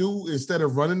tried to do instead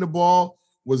of running the ball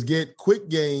was get quick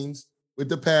gains with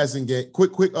the passing game,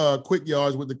 quick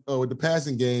yards with the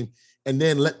passing game, and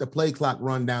then let the play clock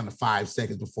run down to 5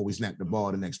 seconds before we snap the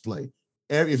ball the next play.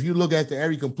 If you look at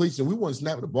every completion, we wouldn't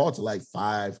snap the ball to like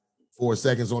 4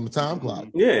 seconds on the time clock.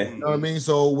 Yeah. You know what I mean?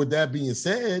 So with that being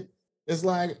said, it's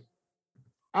like,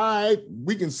 all right,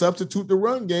 we can substitute the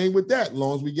run game with that as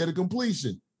long as we get a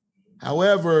completion.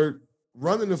 However,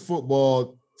 running the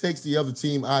football takes the other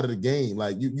team out of the game.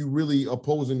 Like you really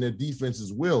opposing their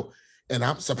defense's will. And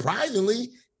I'm surprisingly,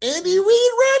 Andy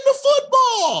Reid ran the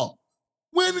football.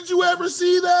 When did you ever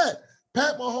see that?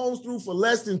 Pat Mahomes threw for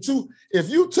less than 2. If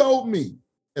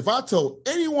I told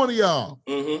any one of y'all,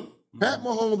 Pat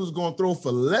Mahomes was going to throw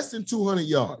for less than 200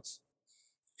 yards.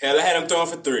 Hell, I had him throwing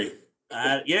for 3.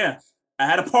 I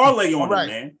had a parlay on him,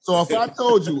 man. So if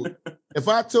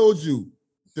I told you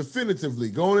definitively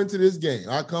going into this game,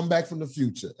 I come back from the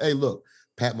future. Hey, look,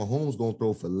 Pat Mahomes going to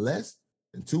throw for less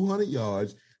than 200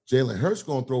 yards. Jalen Hurts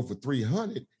going to throw for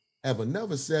 300, have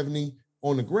another 70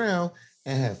 on the ground,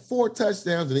 and have 4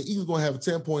 touchdowns, and the Eagles going to have a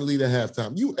 10-point lead at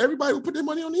halftime. Everybody will put their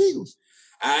money on the Eagles.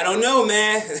 I don't know,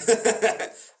 man.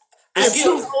 I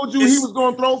told you he was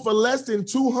going to throw for less than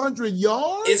 200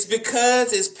 yards. It's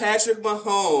because it's Patrick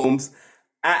Mahomes.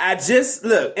 I just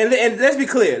look and let's be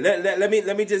clear. Let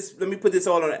me put this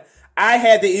all on it. I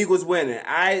had the Eagles winning.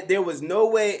 There was no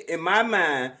way in my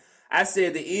mind. I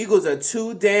said the Eagles are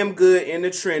too damn good in the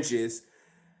trenches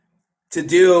to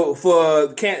deal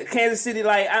for Kansas City.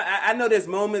 Like I know there's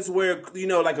moments where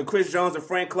like a Chris Jones or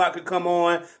Frank Clark could come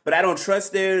on, but I don't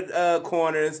trust their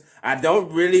corners. I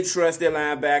don't really trust their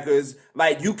linebackers.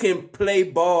 Like you can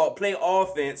play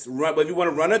offense, run, but if you want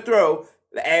to run or throw,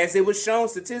 as it was shown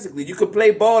statistically, you could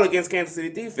play ball against Kansas City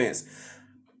defense.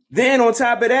 Then on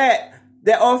top of that,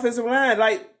 that offensive line,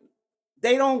 like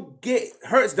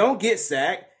Hurts don't get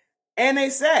sacked, and they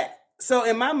sack. So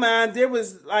in my mind, there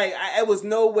was it was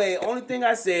no way. Only thing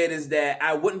I said is that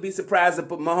I wouldn't be surprised if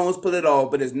Mahomes pull it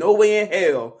off, but there's no way in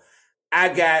hell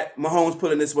I got Mahomes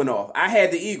pulling this one off. I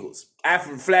had the Eagles. I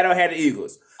flat out had the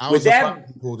Eagles. I was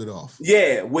surprised he pulled it off.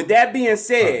 Yeah. With that being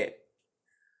said,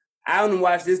 I didn't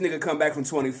watch this nigga come back from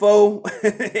 24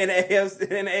 in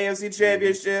the AFC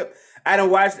Championship. I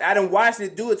didn't watch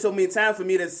it do it so many times for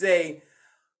me to say,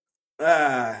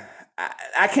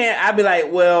 I can't. I'd be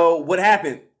like, well, what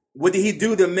happened? What did he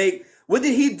do to make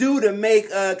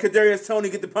Kadarius Toney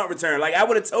get the punt return? Like, I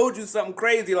would have told you something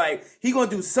crazy. Like, he gonna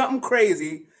do something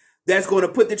crazy that's going to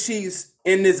put the Chiefs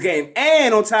in this game.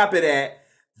 And on top of that,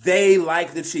 they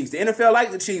like the Chiefs. The NFL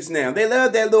like the Chiefs now. They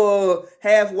love that little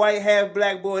half white, half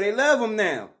black boy. They love him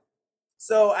now.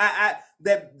 So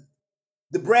the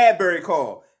Bradbury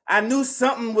call. I knew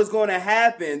something was going to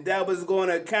happen that was going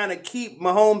to kind of keep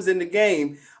Mahomes in the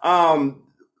game.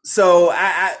 So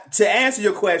I to answer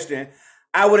your question,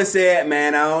 I would have said,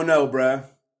 man, I don't know, bro.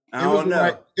 I don't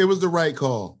know. It was the right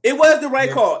call. It was the right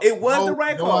call. It was the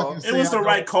right call. It was the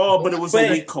right call, but it was a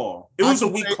weak call. It was a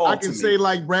weak call. I can say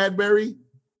like Bradbury,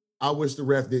 I wish the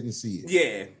ref didn't see it.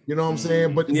 Yeah. You know what I'm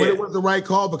saying? But it was the right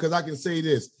call because I can say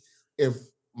this. If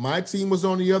my team was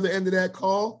on the other end of that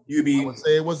call, I would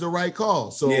say it was the right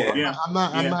call. So I'm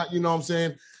not, you know what I'm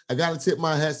saying? I got to tip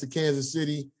my hats to Kansas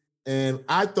City. And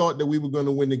I thought that we were going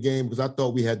to win the game because I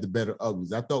thought we had the better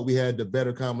uglies. I thought we had the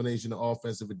better combination of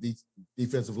offensive and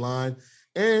defensive line.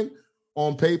 And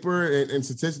on paper and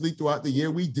statistically throughout the year,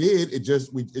 we did. It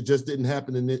just didn't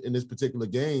happen in this particular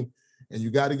game. And you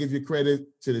got to give your credit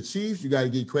to the Chiefs. You got to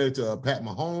give credit to Pat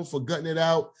Mahomes for gutting it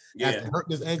out after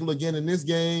hurting his ankle again in this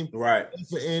game. Right. And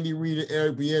for Andy Reid and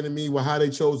Eric Bieniemy with how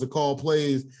they chose to call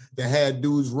plays that had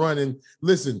dudes running.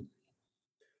 Listen.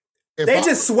 They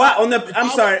just swat on the. If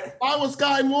I was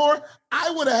Sky Moore, I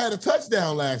would have had a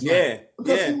touchdown last night.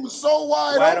 Because he was so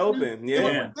wide open. Yeah. It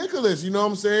was ridiculous. You know what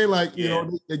I'm saying? Like, you know,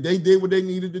 they did what they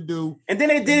needed to do. And then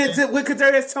they did it with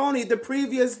Kadarius Toney, the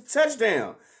previous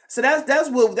touchdown. So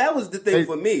that was the thing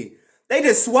for me. They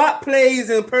just swap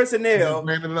plays and personnel.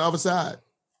 Ran to the other side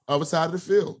of the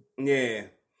field. Yeah.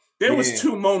 There was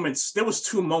two moments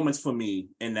for me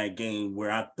in that game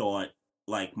where I thought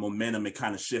like momentum had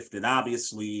kind of shifted.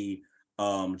 Obviously,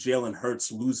 Jalen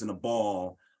Hurts losing the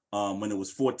ball when it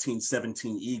was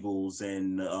 14-17 Eagles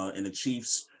and the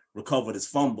Chiefs recovered his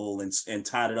fumble and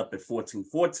tied it up at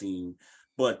 14-14.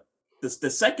 But the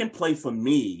second play for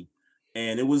me,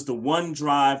 and it was the one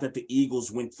drive that the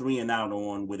Eagles went 3-and-out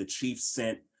on where the Chiefs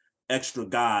sent extra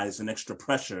guys and extra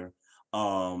pressure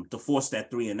to force that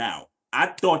 3-and-out. I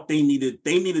thought they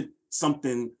needed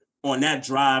something on that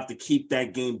drive to keep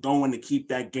that game going, to keep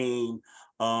that game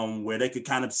where they could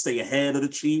kind of stay ahead of the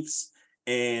Chiefs.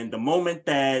 And the moment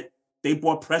that they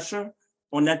brought pressure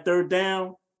on that third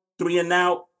down,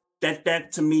 3-and-out,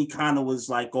 that to me kind of was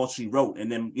like all she wrote. And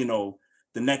then, you know,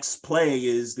 the next play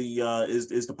is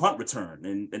the punt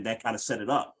return, and that kind of set it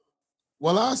up.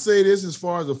 Well, I'll say this as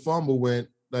far as the fumble went,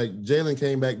 like Jalen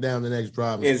came back down the next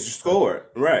drive and scored.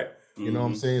 Right. You know what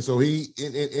I'm saying? So he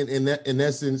in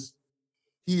essence,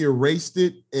 he erased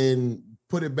it and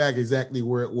put it back exactly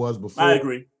where it was before. I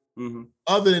agree. Mm-hmm.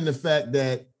 Other than the fact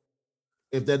that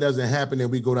if that doesn't happen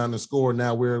and we go down the score,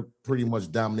 now we're pretty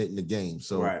much dominating the game.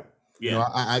 So right. You know,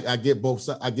 I get both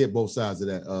sides of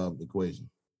that equation.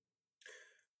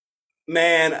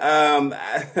 Man,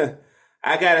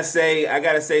 I gotta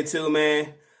say too,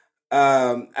 man.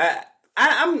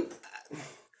 I'm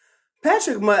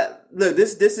Patrick. Look,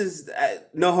 this is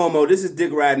no homo. This is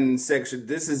dick riding section.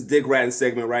 This is dick riding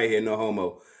segment right here. No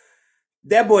homo.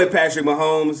 That boy Patrick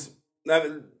Mahomes.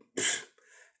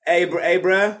 Hey,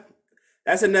 bruh,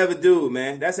 that's another dude,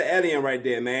 man. That's an alien right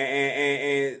there, man.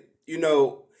 And you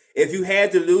know, if you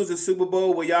had to lose the Super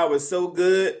Bowl where y'all was so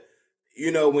good,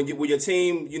 you know, when your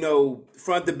team, you know,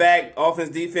 front to back, offense,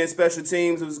 defense, special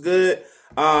teams was good.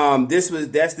 That's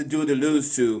the dude to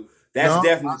lose to. That's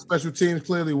definitely special teams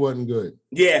clearly wasn't good.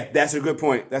 Yeah, that's a good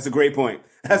point. That's a great point.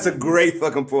 That's a great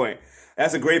fucking point.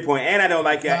 That's a great point. And I don't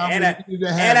like that. And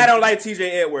I don't like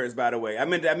TJ Edwards, by the way. I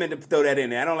meant to throw that in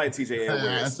there. I don't like TJ Edwards.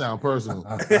 That sounds personal.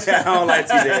 I don't like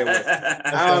TJ Edwards.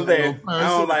 I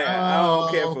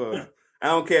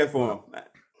don't care for him.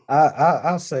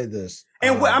 I'll say this.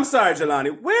 And I'm sorry,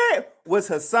 Jelani. Where was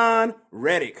Hassan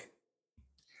Reddick?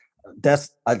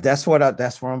 That's where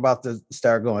I'm about to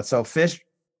start going. So Fish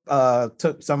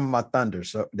took some of my thunder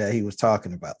that he was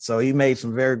talking about. So he made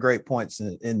some very great points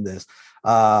in this.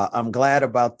 I'm glad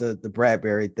about the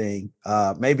Bradbury thing.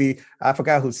 Maybe I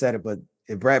forgot who said it, but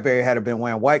if Bradbury had been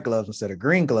wearing white gloves instead of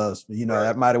green gloves, you know,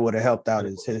 that might have would have helped out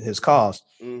his cause.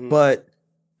 Mm-hmm. But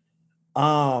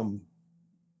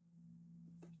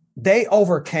they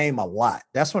overcame a lot.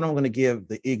 That's what I'm going to give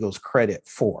the Eagles credit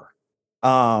for.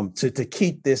 to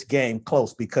keep this game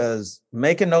close, because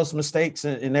making those mistakes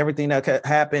and everything that could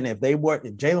happen, if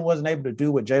Jalen wasn't able to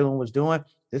do what Jalen was doing,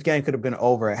 this game could have been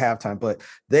over at halftime. But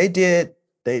they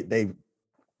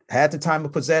had the time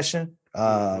of possession.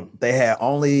 They had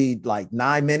only like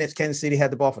 9 minutes. Kansas City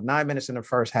had the ball for 9 minutes in the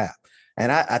first half.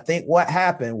 And I think what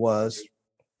happened was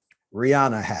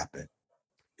Rihanna happened.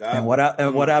 And what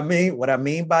I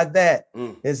mean by that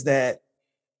is that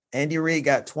Andy Reid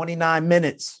got 29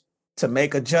 minutes to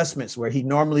make adjustments where he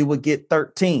normally would get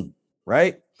 13,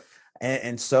 right?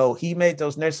 And so he made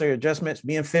those necessary adjustments.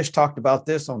 Me and Fish talked about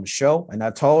this on the show, and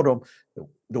I told him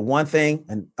the one thing,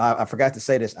 and I forgot to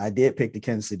say this, I did pick the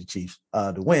Kansas City Chiefs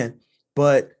to win,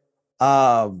 but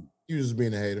you just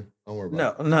being a hater. Don't worry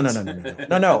about it.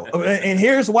 No. And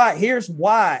here's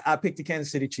why I picked the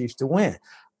Kansas City Chiefs to win.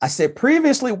 I said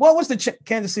previously, what was the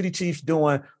Kansas City Chiefs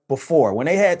doing before when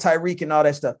they had Tyreek and all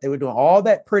that stuff? They were doing all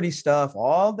that pretty stuff,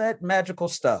 all that magical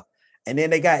stuff. And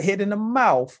then they got hit in the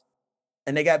mouth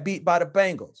and they got beat by the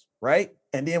Bengals, right?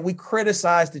 And then we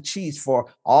criticized the Chiefs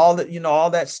for all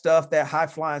that stuff, that high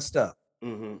flying stuff.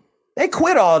 Mm-hmm. They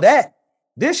quit all that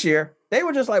this year. They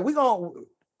were just like,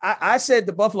 I said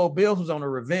the Buffalo Bills was on a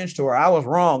revenge tour. I was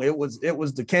wrong. It was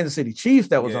the Kansas City Chiefs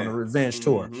that was on a revenge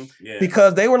tour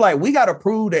because they were like, we got to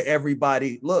prove to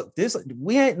everybody, look,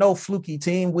 we ain't no fluky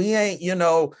team. We ain't,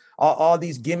 all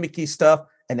these gimmicky stuff.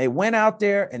 And they went out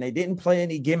there and they didn't play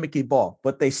any gimmicky ball,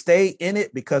 but they stayed in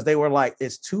it because they were like,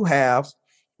 it's two halves.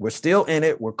 We're still in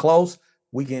it. We're close.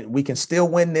 We can still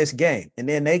win this game. And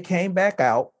then they came back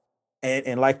out.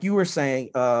 And like you were saying,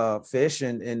 Fish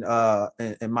and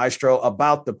Maestro,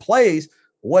 about the plays,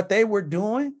 what they were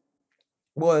doing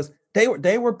was they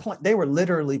were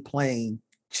literally playing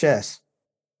chess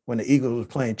when the Eagles was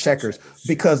playing checkers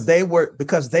because they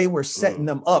were setting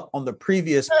them up on the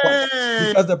previous play.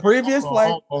 Because the previous play.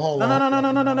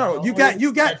 No. You got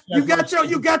your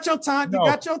time.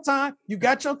 You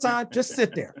got your time. Just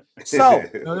sit there. So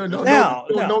now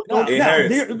it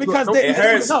hurts because it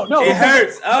hurts. It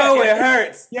hurts. Oh, it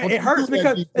hurts. Yeah, it hurts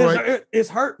because it's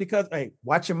hurt because hey,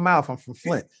 watch your mouth. I'm from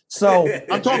Flint. So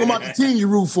I'm talking about the team you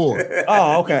root for.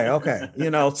 Oh, okay.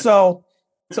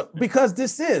 So because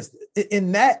this is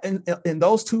in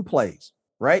those two plays,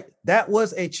 right? That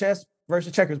was a chess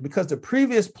versus checkers because the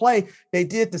previous play, they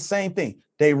did the same thing.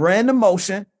 They ran the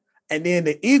motion, and then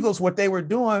the Eagles, what they were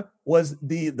doing was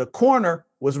the corner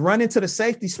was running to the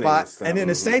safety spot, and then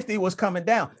the safety was coming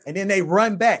down, and then they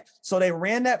run back. So they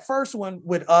ran that first one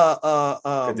with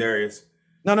Kadarius.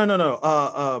 No.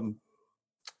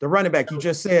 The running back you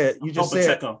just said. Who's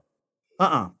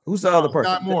the other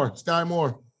person? Sky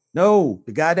Moore. No,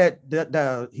 the guy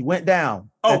that he went down.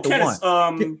 Oh, Kenneth,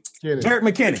 Jerick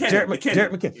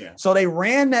McKinnon. Yeah. So they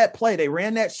ran that play. They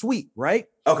ran that sweep, right?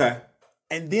 Okay.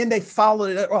 And then they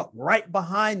followed it up right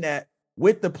behind that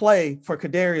with the play for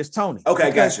Kadarius Toney.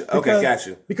 Okay, got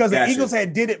you. Because the Eagles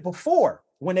had did it before.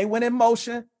 When they went in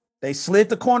motion, they slid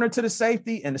the corner to the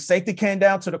safety, and the safety came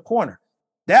down to the corner.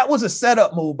 That was a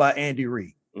setup move by Andy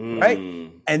Reid, right?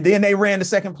 And then they ran the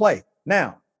second play.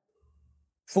 Now,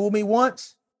 fool me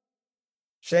once,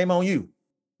 shame on you.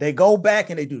 They go back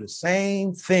and they do the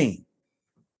same thing.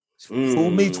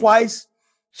 Fool me twice,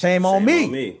 shame on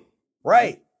me.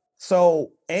 Right.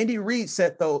 So Andy Reid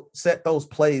set those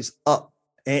plays up,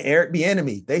 and Eric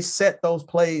Bieniemy, they set those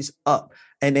plays up,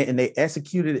 and they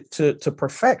executed it to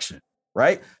perfection,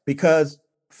 right? Because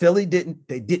Philly didn't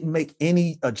make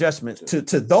any adjustments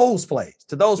to those plays,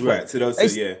 Right, to those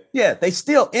two, Yeah, they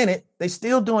still in it. They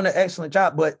still doing an excellent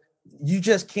job, but you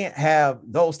just can't have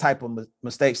those type of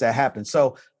mistakes that happen.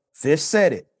 So Fish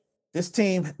said it. This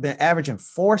team been averaging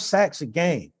 4 sacks a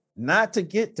game, not to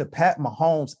get to Pat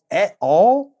Mahomes at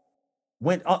all.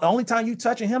 When the only time you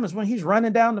touching him is when he's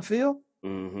running down the field.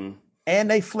 Mm-hmm. And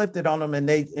they flipped it on him, and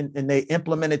they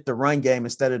implemented the run game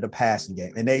instead of the passing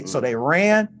game. And so they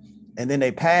ran and then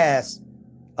they passed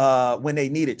when they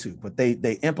needed to, but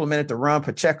they implemented the run.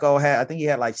 Pacheco I think he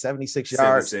had like 76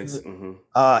 yards and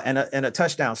a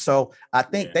touchdown. So I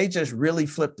think they just really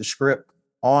flipped the script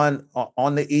on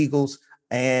the Eagles.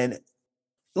 And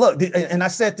look, and I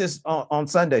said this on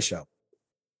Sunday show,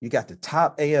 you got the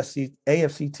top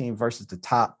AFC team versus the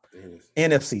top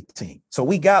NFC team. So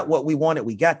we got what we wanted.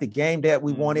 We got the game that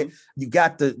we wanted. You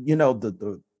got the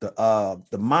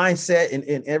mindset and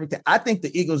everything. I think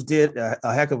the Eagles did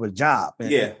a heck of a job.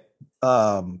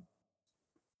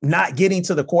 Not getting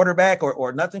to the quarterback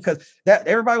or nothing, because that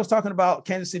everybody was talking about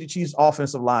Kansas City Chiefs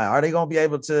offensive line. Are they going to be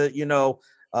able to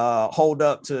hold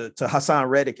up to Hassan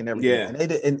Reddick and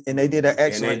everything? And they did an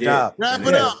excellent job. Wrap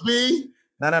it up, B.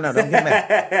 No, don't get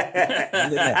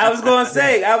mad. I was gonna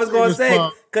say,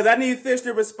 because I need Fish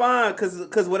to respond,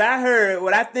 because what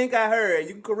I think I heard,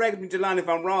 you can correct me, Jelani, if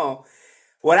I'm wrong.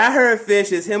 What I heard,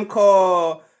 Fish, is him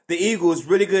call the Eagles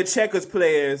really good checkers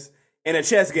players in a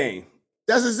chess game.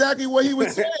 That's exactly what he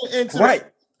was saying. And right.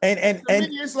 And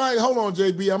it's like, hold on,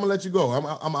 JB, I'm gonna let you go.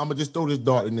 I'm gonna just throw this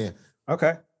dart in there.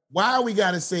 Okay. Why we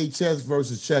gotta say chess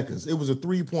versus checkers? It was a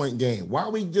 3-point game. Why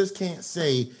we just can't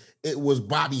say it was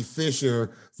Bobby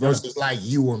Fischer versus like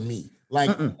you or me?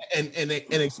 Like an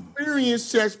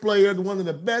experienced chess player, one of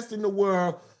the best in the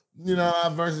world,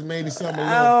 versus maybe something.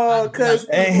 I can answer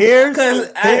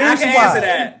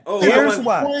that. Here's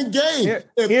why.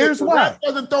 If why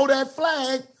doesn't throw that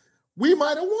flag, we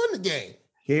might have won the game.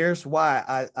 Here's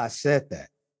why I said that,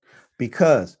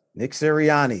 because Nick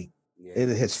Sirianni, it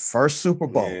is his first Super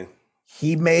Bowl. Yeah.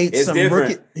 He made some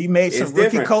rookie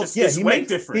coach. Yeah,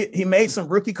 he made some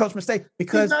rookie coach mistakes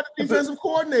because he's not a defensive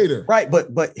coordinator. Right,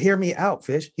 but hear me out,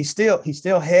 Fish. He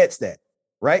still heads that,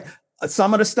 right?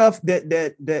 Some of the stuff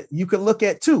that you could look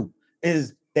at too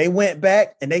is they went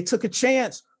back and they took a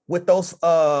chance with those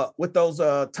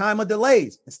time of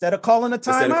delays instead of calling a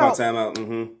timeout.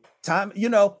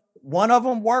 Mm-hmm. One of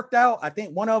them worked out. I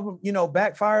think one of them,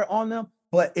 backfired on them.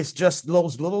 But it's just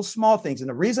those little small things. And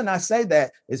the reason I say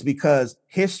that is because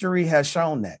history has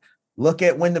shown that. Look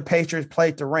at when the Patriots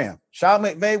played the Rams. Sean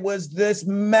McVay was this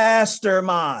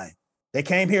mastermind. They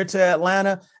came here to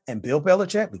Atlanta, and Bill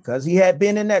Belichick, because he had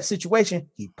been in that situation,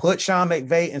 he put Sean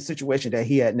McVay in a situation that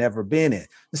he had never been in.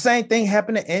 The same thing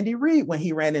happened to Andy Reid when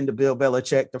he ran into Bill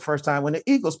Belichick the first time when the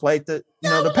Eagles played the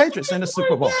Patriots in the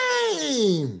Super Bowl.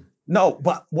 No,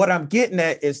 but what I'm getting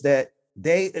at is that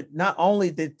they not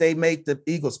only did they make the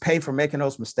Eagles pay for making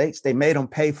those mistakes, they made them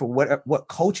pay for what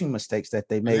coaching mistakes that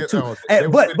they made too.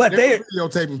 But they were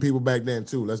videotaping people back then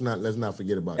too. Let's not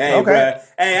forget about that. Okay. Bro.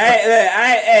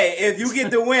 Hey, if you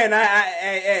get the win,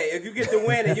 if you get the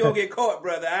win and you don't get caught,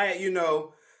 brother,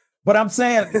 But I'm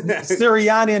saying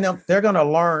Sirianni and them, they're going to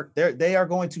learn. They are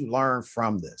going to learn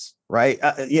from this, right?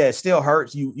 It still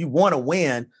hurts. You want to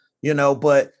win,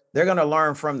 but they're going to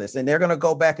learn from this, and they're going to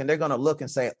go back and they're going to look and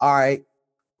say, all right,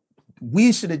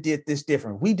 we should have did this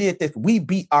different. We did this. We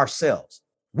beat ourselves.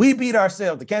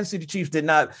 The Kansas City Chiefs did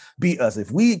not beat us. If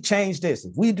we change this,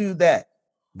 if we do that,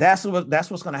 that's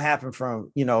what's going to happen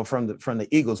from the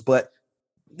Eagles. But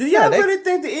do y'all really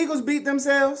think the Eagles beat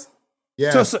themselves?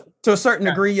 Yeah, to a certain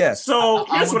degree, yes. So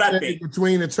here's what I think.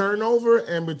 Between the turnover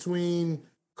and between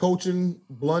coaching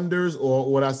blunders, or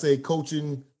what I say,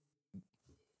 coaching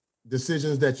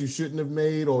decisions that you shouldn't have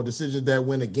made, or decisions that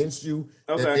went against you,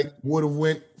 that they would have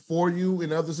went for you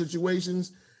in other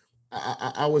situations,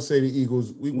 I would say the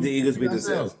Eagles. The Eagles beat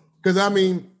themselves. Because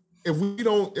if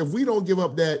we don't give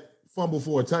up that fumble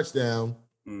for a touchdown,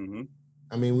 we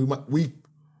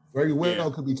very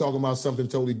well could be talking about something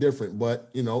totally different. But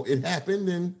it happened,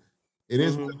 and it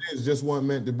is what it is. Just wasn't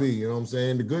meant to be. You know what I'm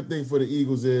saying? The good thing for the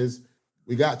Eagles is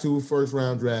we got 2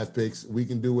 first-round draft picks. We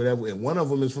can do whatever. And one of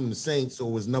them is from the Saints, so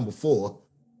it was number 4.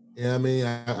 You know what I mean?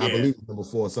 I believe it's number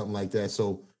 4 or something like that.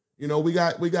 So, we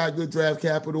got good draft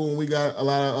capital, and we got a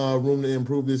lot of room to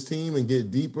improve this team and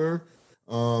get deeper.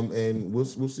 And we'll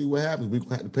see what happens. We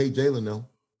have to pay Jalen, though.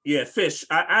 Yeah, Fish,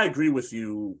 I agree with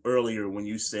you earlier when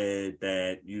you said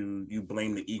that you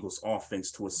blame the Eagles'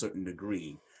 offense to a certain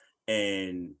degree.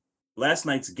 And last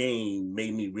night's game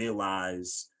made me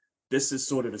realize this is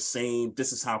sort of the same.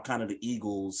 This is how kind of the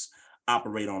Eagles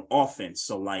operate on offense.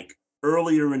 So like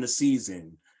earlier in the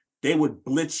season, they would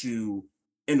blitz you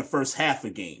in the first half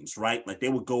of games, right? Like they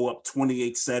would go up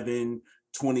 28-7,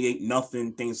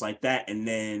 28-0, things like that. And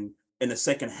then in the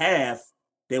second half,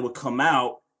 they would come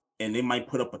out and they might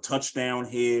put up a touchdown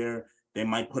here. They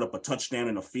might put up a touchdown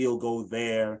and a field goal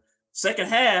there. Second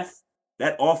half,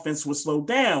 that offense would slow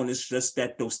down. It's just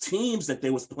that those teams that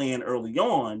they was playing early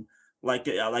on, like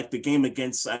the game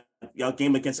against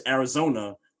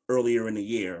Arizona earlier in the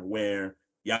year, where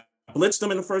y'all blitzed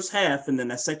them in the first half, and then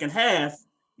that second half,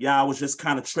 y'all was just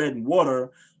kind of treading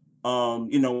water,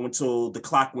 until the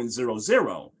clock went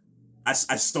 0-0. I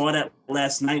saw that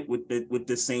last night with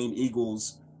the same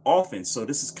Eagles offense. So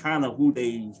this is kind of who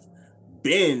they've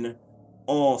been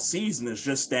all season. It's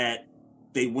just that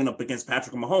they went up against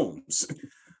Patrick Mahomes.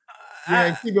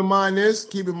 Yeah, keep in mind this.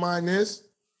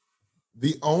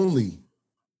 The only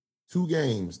 2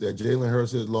 games that Jalen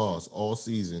Hurts has lost all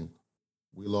season,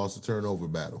 we lost a turnover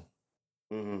battle.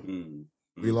 Mm-hmm.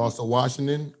 We lost to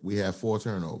Washington. We had 4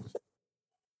 turnovers.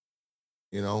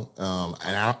 And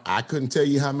I couldn't tell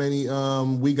you how many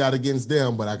we got against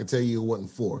them, but I could tell you it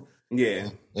wasn't 4. Yeah.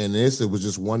 And it was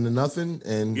just 1-0,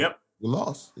 and yep. we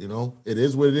lost. It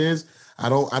is what it is. I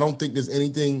don't think there's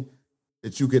anything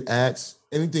that you could ask,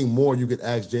 anything more you could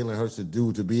ask Jalen Hurts to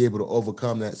do to be able to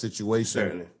overcome that situation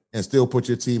Certainly. and still put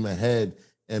your team ahead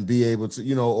and be able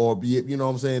to, or be, what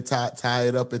I'm saying, tie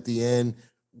it up at the end.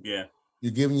 Yeah.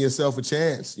 You're giving yourself a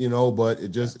chance, but it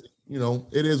just,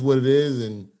 it is what it is.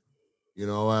 And,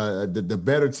 the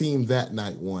better team that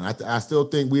night won. I still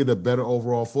think we're the better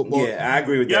overall football. Yeah, I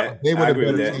agree with that. They were the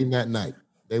better team that night.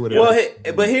 They were.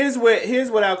 But here's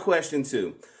what I'll question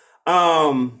too.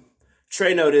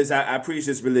 Trey noticed, I preach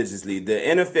this religiously. The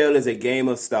NFL is a game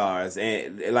of stars,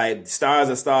 and like stars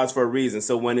are stars for a reason.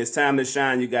 So when it's time to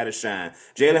shine, you got to shine.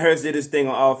 Jalen Hurts did his thing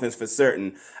on offense for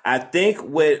certain. I think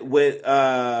what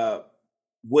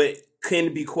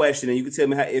can be questioned, and you can tell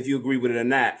me if you agree with it or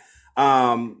not.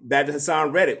 Back to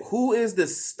Haason Reddick, who is the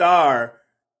star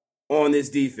on this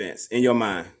defense in your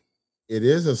mind? It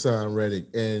is Haason Reddick,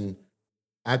 and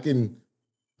I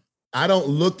don't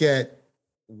look at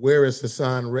where was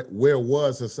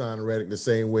Haason Reddick the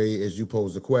same way as you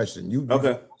pose the question. You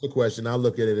pose the question, I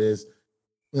look at it as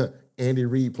Andy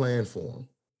Reid playing for him.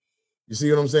 You see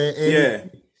what I'm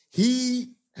saying?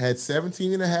 He had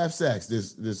 17 and a half sacks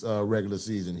this regular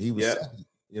season. He was second.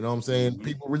 You know what I'm saying? Mm-hmm.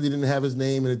 People really didn't have his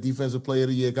name in the Defensive Player of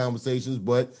the Year conversations,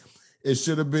 but it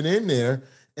should have been in there.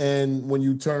 And when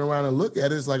you turn around and look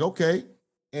at it, it's like, okay,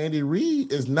 Andy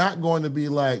Reid is not going to be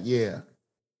like,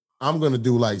 I'm going to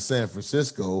do like San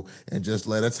Francisco and just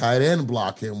let a tight end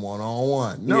block him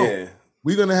one-on-one. No,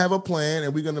 we're going to have a plan,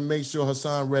 and we're going to make sure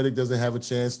Haason Reddick doesn't have a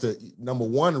chance to, number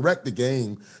one, wreck the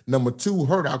game. Number two,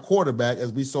 hurt our quarterback,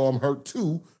 as we saw him hurt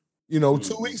 2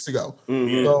 weeks ago.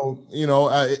 Mm-hmm. So,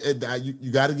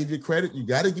 you got to give your credit. You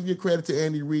got to give your credit to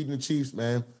Andy Reid and the Chiefs,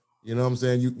 man. You know what I'm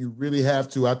saying? You really have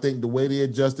to. I think the way they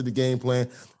adjusted the game plan,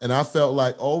 and I felt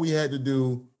like all we had to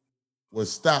do was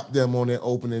stop them on their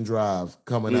opening drive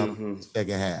coming up in the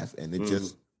second half. And it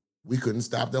just, we couldn't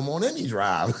stop them on any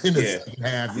drive in the second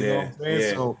half. You know what I'm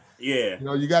saying? So,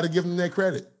 you got to give them their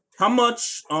credit. How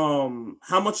much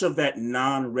of that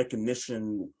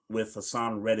non-recognition with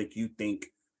Haason Reddick you think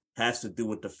has to do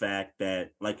with the fact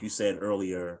that, like you said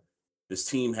earlier, this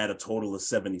team had a total of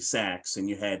 70 sacks, and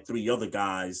you had 3 other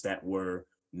guys that were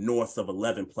north of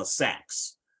 11 plus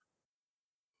sacks?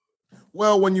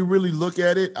 Well, when you really look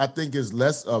at it, I think it's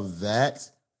less of that.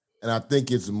 And I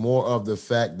think it's more of the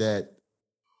fact that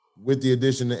with the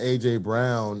addition of A.J.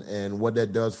 Brown and what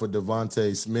that does for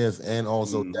Devontae Smith and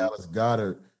also Dallas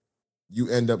Goedert, you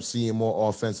end up seeing more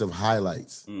offensive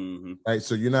highlights, right?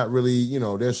 So you're not really,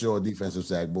 there's your defensive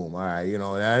sack, boom. All right,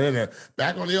 and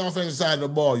back on the offensive side of the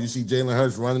ball, you see Jalen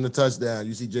Hurts running the touchdown.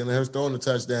 You see Jalen Hurts throwing the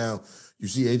touchdown. You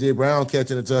see A.J. Brown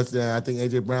catching a touchdown. I think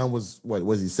A.J. Brown was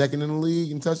he second in the league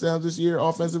in touchdowns this year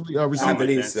offensively? I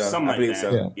believe so. I believe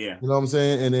so. Yeah. You know what I'm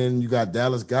saying? And then you got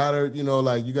Dallas Goedert,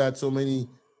 you got so many,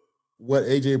 what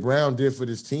A.J. Brown did for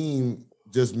this team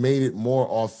just made it more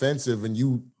offensive, and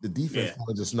the defense kind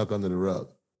of just snuck under the rug.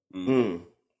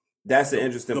 That's an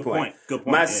interesting point. Good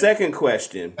point. My second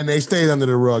question. And they stayed under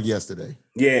the rug yesterday.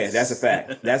 Yeah, that's a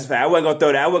fact. That's a fact. I wasn't going to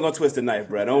throw that. I wasn't going to twist the knife,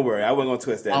 bro. Don't worry. I wasn't going to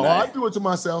twist that knife. I do it to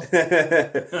myself.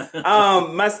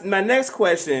 My next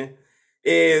question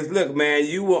is, look, man,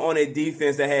 you were on a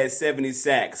defense that had 70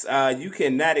 sacks. You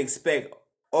cannot expect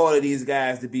all of these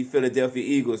guys to be Philadelphia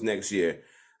Eagles next year.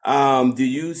 Do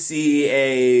you see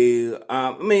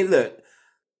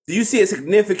do you see a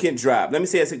significant drop? Let me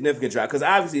say a significant drop, because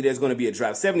obviously there's going to be a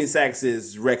drop. 70 sacks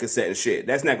is record-setting shit.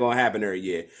 That's not going to happen every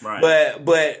year. Right.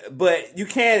 But you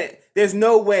can't. There's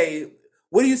no way.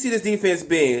 What do you see this defense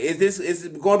being? Is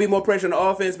going to be more pressure on the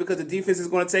offense because the defense is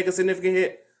going to take a significant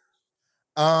hit?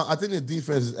 I think the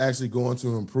defense is actually going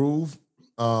to improve.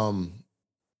 In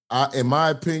my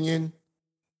opinion.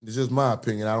 It's just my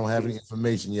opinion. I don't have any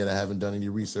information yet. I haven't done any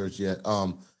research yet.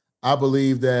 I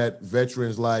believe that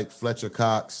veterans like Fletcher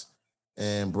Cox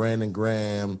and Brandon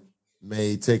Graham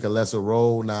may take a lesser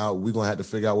role. Now, we're going to have to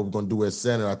figure out what we're going to do at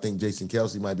center. I think Jason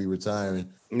Kelce might be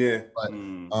retiring. Yeah. But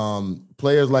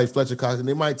players like Fletcher Cox, and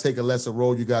they might take a lesser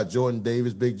role. You got Jordan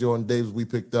Davis, big Jordan Davis we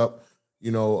picked up.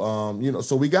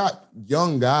 So we got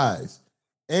young guys.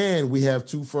 And we have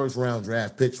 2 first-round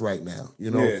draft picks right now.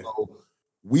 So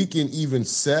we can even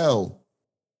sell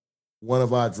one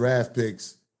of our draft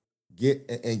picks,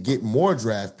 get more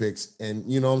draft picks.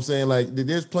 And you know what I'm saying? Like,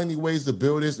 there's plenty of ways to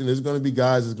build this, and there's going to be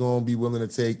guys that's going to be willing to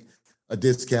take a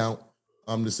discount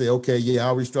to say, okay,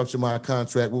 I'll restructure my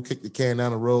contract. We'll kick the can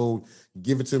down the road,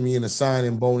 give it to me in a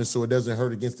signing bonus so it doesn't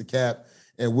hurt against the cap,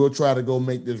 and we'll try to go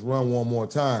make this run one more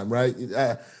time, right?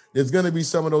 There's going to be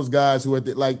some of those guys who are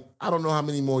like, I don't know how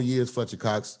many more years Fletcher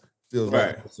Cox feels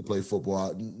like to play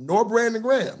football, nor Brandon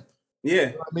Graham. Yeah. You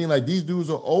know what I mean, like these dudes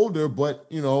are older, but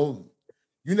you know,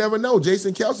 you never know.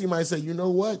 Jason Kelsey might say, you know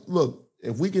what? Look,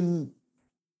 if we can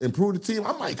improve the team,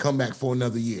 I might come back for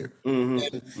another year. And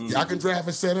y'all can draft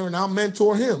a center, and I'll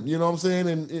mentor him. You know what I'm saying,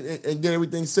 and get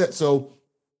everything set. So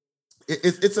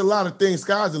it's a lot of things.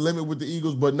 Sky's the limit with the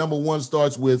Eagles, but number one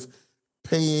starts with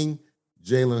paying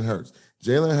Jalen Hurts.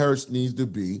 Jalen Hurts needs to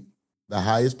be the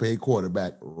highest paid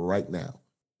quarterback right now.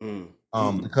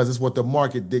 Because it's what the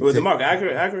market dictates. With the market, I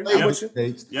agree. I'm with you.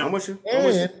 I'm with you.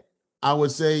 And I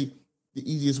would say the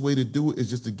easiest way to do it is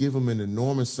just to give him an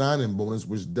enormous signing bonus,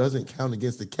 which doesn't count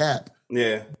against the cap.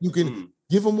 Yeah. You can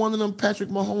give him one of them Patrick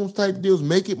Mahomes type deals,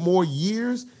 make it more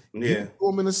years, give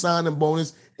him in a signing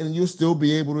bonus, and you'll still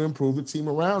be able to improve the team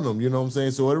around them. You know what I'm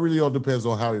saying? So it really all depends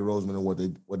on Howie Roseman and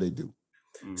what they do.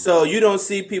 So you don't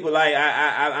see people like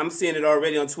I'm seeing it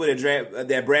already on Twitter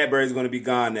that Bradbury is going to be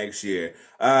gone next year.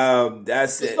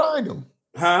 That's He signed him.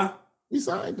 Huh? He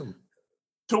signed him.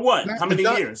 To what? How many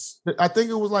years? I think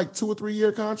it was like 2 or 3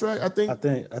 year contract. I think I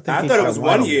thought it was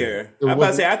 1 year. I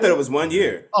thought it was 1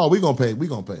 year. Oh, we're gonna pay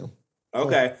him.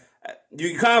 Okay.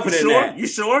 You confident in that? You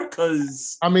sure?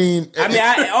 Because I mean, Fish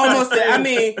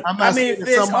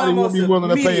somebody will be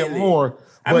willing to pay him more.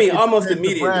 Almost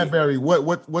immediately. Bradbury,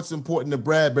 what's important to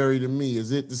Bradbury to me?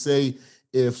 Is it to say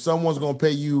if someone's gonna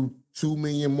pay you $2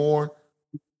 million more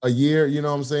a year, you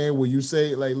know what I'm saying? Will you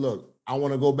say like, look, I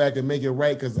want to go back and make it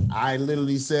right because I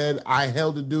literally said I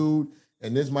held the dude,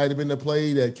 and this might have been the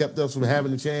play that kept us from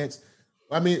having a chance.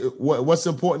 I mean, what's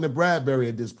important to Bradbury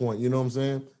at this point? You know what I'm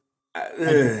saying?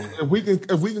 If we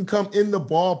can come in the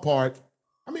ballpark,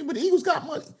 I mean, but the Eagles got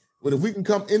money. But if we can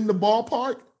come in the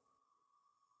ballpark,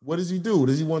 what does he do?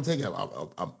 Does he want to take a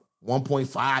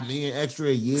 1.5 million extra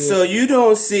a year? So you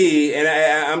don't see, and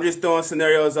I'm just throwing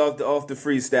scenarios off the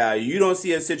freestyle. You don't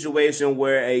see a situation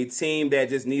where a team that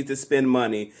just needs to spend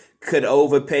money could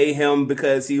overpay him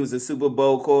because he was a Super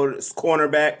Bowl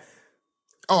cornerback,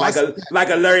 like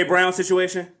a Larry Brown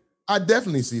situation. I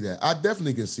definitely see that. I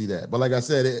definitely can see that. But like I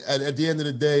said, at the end of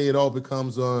the day, it all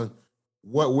becomes on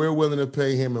what we're willing to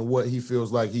pay him and what he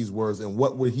feels like he's worth, and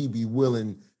what would he be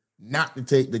willing not to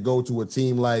take to go to a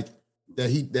team like that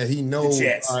he knows. The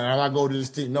Jets. I go to this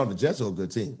team. No, the Jets are a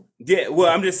good team. Yeah,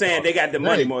 well, I'm just saying they got the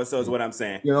money more. So is what I'm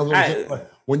saying. You know what I'm saying?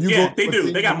 When you go, they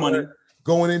do. They got money.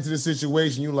 Going into the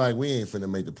situation, you like, we ain't finna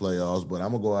make the playoffs, but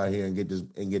I'm gonna go out here and get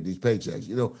these paychecks.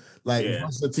 You know, like if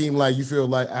it's a team like you feel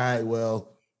like, all right, well,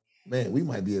 man, we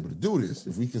might be able to do this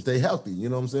if we can stay healthy. You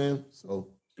know what I'm saying? So,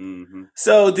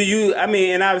 So do you? I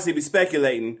mean, and obviously be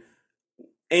speculating.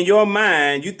 In your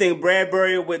mind, you think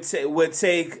Bradbury would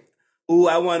take? Ooh,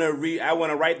 I want to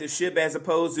right the ship as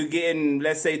opposed to getting,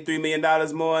 let's say, $3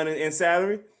 million more in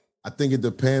salary. I think it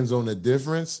depends on the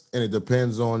difference, and it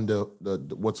depends on the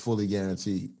what's fully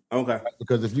guaranteed. Okay.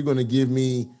 Because if you're going to give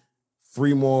me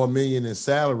 $3 million more in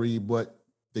salary, but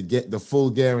to get the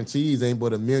full guarantees ain't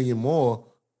but $1 million more,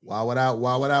 why would I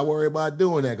worry about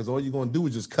doing that? Because all you're going to do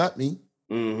is just cut me.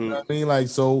 You know what I mean? Like,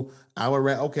 so I would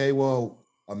okay, well,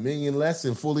 $1 million less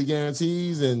in fully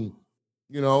guarantees, and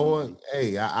you know,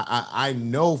 hey, I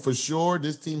know for sure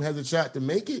this team has a shot to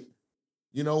make it.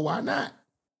 You know, why not?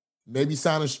 Maybe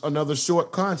sign another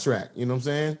short contract. You know what I'm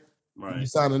saying? Right. You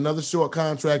sign another short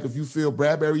contract if you feel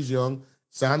Bradbury's young.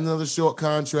 Sign another short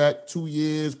contract, 2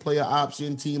 years, player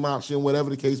option, team option, whatever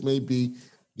the case may be.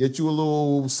 Get you a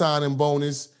little signing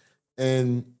bonus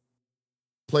and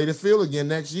play the field again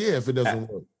next year if it doesn't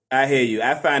work. I hear you.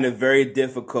 I find it very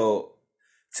difficult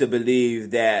to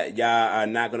believe that y'all are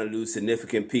not going to lose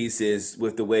significant pieces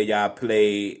with the way y'all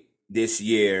play this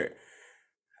year.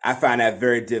 I find that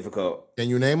very difficult. Can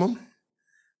you name them?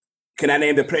 Can I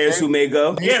name the players who may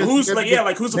go? Yeah, who's a free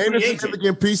agent?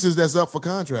 Significant pieces that's up for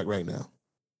contract right now.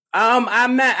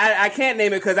 I'm not. I can't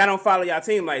name it because I don't follow y'all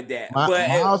team like that. But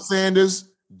Miles Sanders,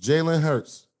 Jalen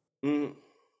Hurts, and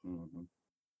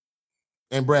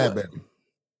Bradbury.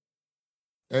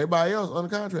 Everybody else on the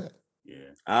contract. Yeah.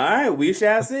 All right, we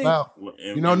shall see. Now,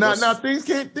 you know, now things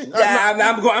can't think.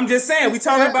 I'm just saying, we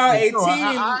talking about a team.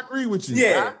 I agree with you.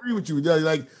 Yeah. I agree with you.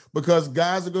 Like, because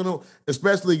guys are gonna,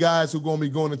 especially guys who are gonna be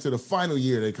going into the final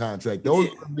year of their contract. Those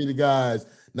are gonna be the guys.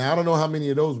 Now I don't know how many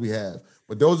of those we have,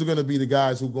 but those are gonna be the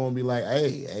guys who are gonna be like,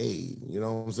 hey, you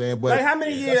know what I'm saying? But like, how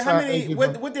many years?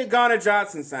 What did Garner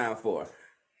Johnson sign for?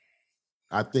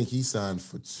 I think he signed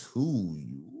for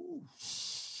 2.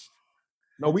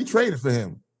 No, we traded for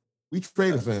him.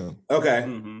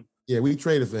 Okay. Yeah, we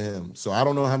traded for him. So I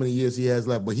don't know how many years he has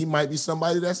left, but he might be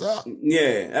somebody that's up.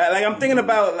 Yeah. Like I'm thinking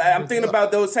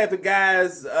about those type of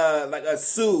guys, like a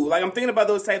Sue. Like I'm thinking about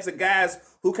those types of guys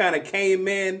who kind of came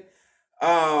in He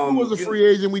was a free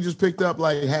agent we just picked up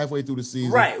like halfway through the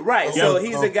season. Right. So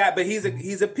he's a guy, but he's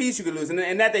a piece you could lose.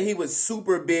 And not that he was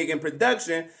super big in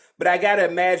production, but I got to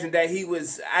imagine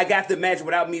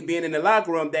without me being in the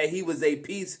locker room that he was a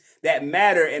piece that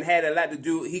mattered and had a lot to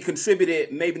do. He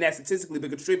contributed, maybe not statistically, but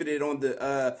contributed on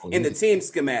the in the team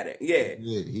schematic. Yeah,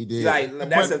 he did. Like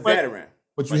that's a veteran.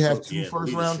 But you have two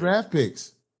first-round draft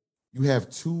picks. You have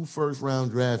 2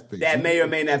 first-round draft picks. That may or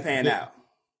may not pan out.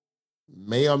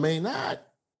 May or may not.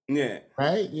 Yeah.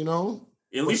 Right? You know?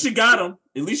 At least you got them.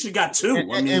 At least you got 2.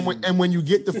 And when you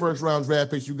get the first-round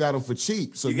draft picks, you got them for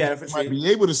cheap. So you might be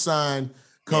able to sign,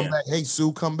 back. Hey,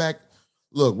 Sue, come back.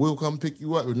 Look, we'll come pick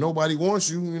you up. If nobody wants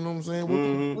you, you know what I'm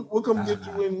saying? We'll come get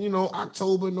you in,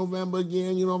 October, November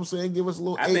again. You know what I'm saying? Give us a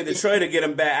little. I think Detroit will get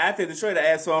him back. I think Detroit will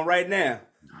ask for him right now.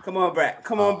 Come on back.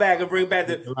 Come on back and bring back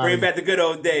the good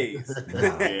old days.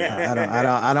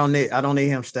 I don't need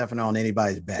him stepping on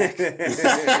anybody's back.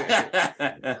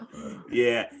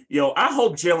 Yeah. I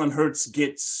hope Jalen Hurts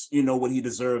gets, what he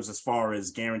deserves as far as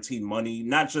guaranteed money,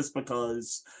 not just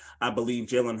because I believe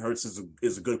Jalen Hurts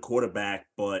is a good quarterback,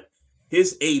 but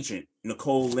his agent,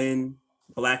 Nicole Lynn,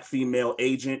 Black female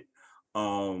agent,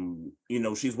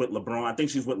 she's with LeBron. I think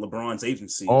she's with LeBron's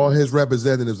agency. All his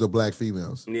representatives are Black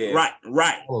females. Yeah.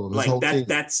 Right. Like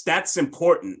that's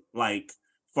important. Like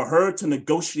for her to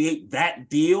negotiate that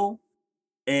deal,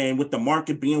 and with the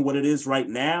market being what it is right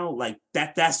now, like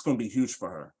that's going to be huge for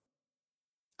her.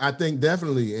 I think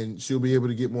definitely, and she'll be able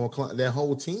to get more clients. That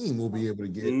whole team will be able to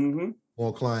get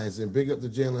more clients. And big up to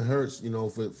Jalen Hurts,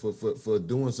 for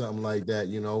doing something like that.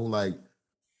 Like.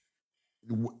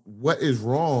 What is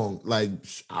wrong? Like,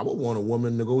 I would want a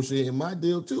woman negotiating my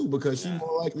deal too, because she's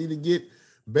more likely to get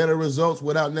better results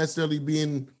without necessarily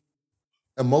being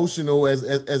emotional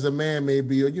as a man may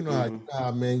be. Or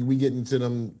how man, we get into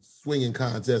them swinging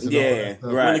contests. And all that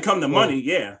stuff. Right. When it comes to money,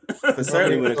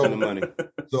 certainly when it comes to money.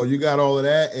 So you got all of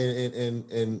that,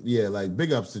 and like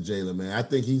big ups to Jalen, man. I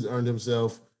think he's earned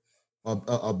himself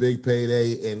a big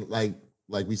payday, and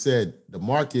like we said, the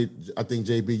market, I think,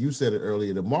 JB, you said it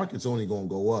earlier, the market's only going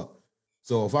to go up.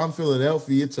 So if I'm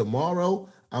Philadelphia tomorrow,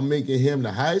 I'm making him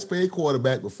the highest paid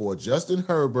quarterback before Justin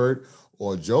Herbert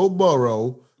or Joe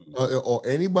Burrow or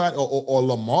anybody or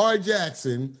Lamar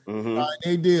Jackson sign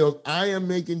a deal. I am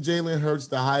making Jalen Hurts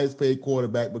the highest paid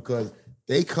quarterback because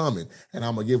they coming. And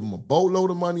I'm going to give him a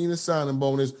boatload of money in the signing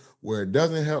bonus where it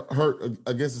doesn't hurt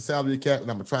against the salary cap.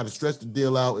 And I'm going to try to stretch the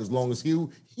deal out as long as he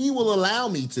will allow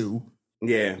me to.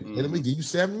 Yeah. And let me give you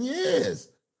 7 years.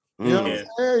 You know what I'm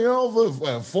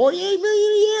saying? For 48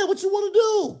 million a year, what you want to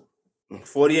do?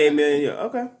 48 million.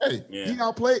 Okay. Hey, he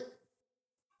outplayed.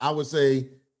 I would say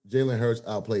Jalen Hurts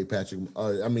outplayed Patrick.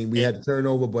 We had the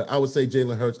turnover, but I would say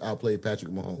Jalen Hurts outplayed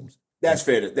Patrick Mahomes. That's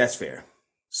fair.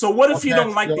 So what if you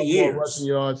don't like the years? Rushing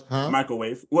yards,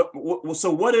 Microwave. So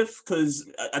what if? Because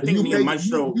I think me and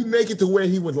Maestro, you make it to where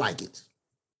he would like it.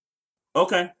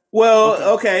 Okay.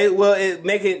 Well, okay. Well,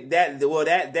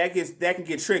 that can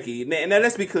get tricky. Now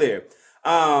let's be clear.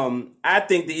 I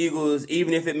think the Eagles,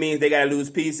 even if it means they got to lose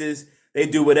pieces, they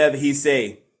do whatever he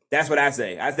say. That's what I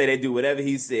say. I say they do whatever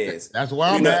he says. That's why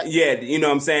I'm at. Yeah, you know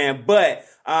what I'm saying. But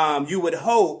you would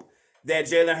hope that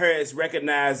Jalen Hurts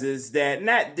recognizes that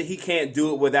not that he can't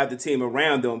do it without the team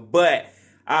around him, but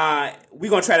we're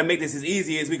gonna try to make this as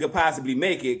easy as we could possibly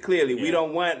make it. Clearly, we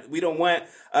don't want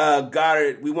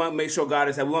Goddard. We want to make sure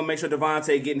Goddard's. We want to make sure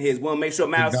Devontae getting his. We want to make sure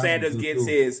Miles Sanders gets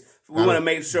his. We want to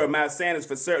make sure Miles Sanders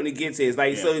for certainly gets his.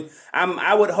 So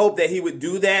I would hope that he would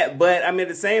do that. But I mean, at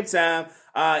the same time,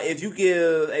 if you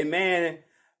give a man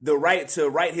the right to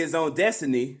write his own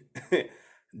destiny,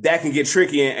 that can get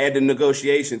tricky at the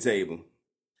negotiation table.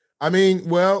 I mean,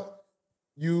 well,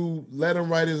 you let him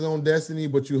write his own destiny,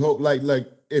 but you hope like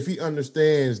if he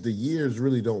understands the years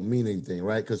really don't mean anything,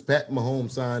 right? Because Pat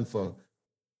Mahomes signed for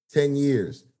 10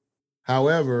 years.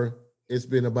 However, it's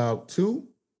been about 2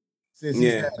 since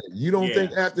he's had it. You don't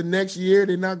think after next year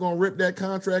they're not going to rip that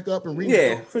contract up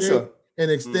and for sure,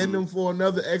 and extend them for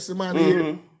another X amount of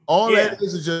years? All that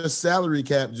is just salary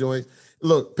cap joints.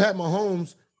 Look, Pat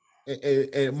Mahomes,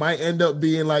 it might end up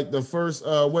being like the first.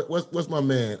 What's my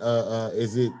man?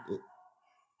 Is it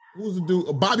who's the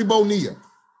dude? Bobby Bonilla.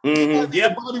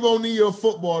 Bobby Bonilla of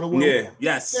football to win.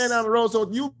 Stand on the road. So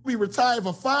you'll be retired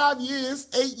for 5 years,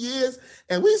 8 years,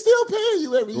 and we still paying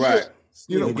you every year.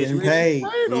 You're getting paid.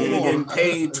 Getting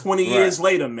paid 20 years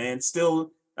later, man.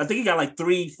 Still, I think he got like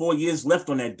 3-4 years left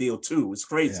on that deal too. It's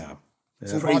crazy.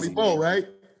 It's crazy. Bobby Bo, right?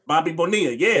 Bobby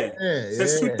Bonilla,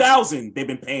 since 2000 they've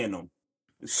been paying him.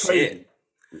 It's crazy.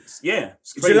 It's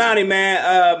crazy. Jelani,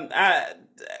 man,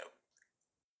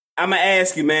 I'm gonna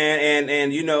ask you, man,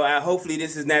 and you know, hopefully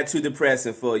this is not too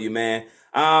depressing for you, man.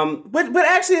 But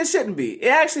actually, it shouldn't be. It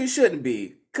actually shouldn't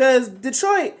be, because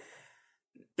Detroit,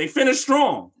 they finished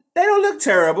strong. They don't look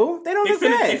terrible. They don't look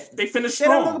bad. They finished strong.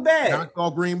 They don't look bad. Knocked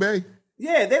off Green Bay.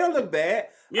 Yeah, they don't look bad.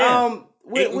 Yeah.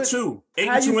 8-2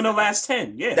 in the last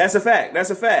 10. Yeah, that's a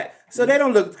fact. So they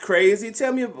don't look crazy.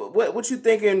 Tell me what you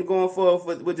thinking going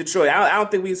forward with Detroit. I don't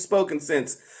think we've spoken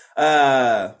since. We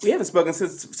haven't spoken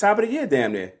since the top of the year,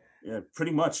 damn near. Yeah,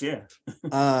 pretty much. Yeah.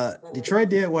 Detroit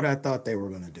did what I thought they were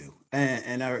going to do,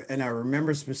 and I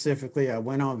remember specifically. I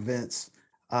went on Vince,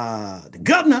 the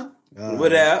governor.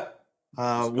 What up?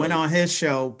 Went on his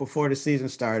show before the season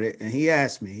started, and he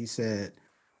asked me. He said,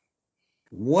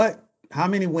 how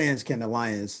many wins can the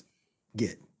Lions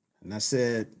get? And I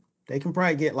said, they can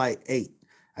probably get like 8.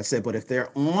 I said, but if they're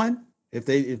on, if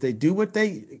they do what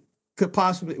they could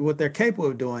possibly, what they're capable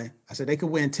of doing, I said they could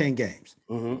win 10 games.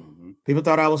 Mm-hmm. People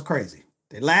thought I was crazy.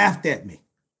 They laughed at me.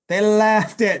 I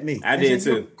did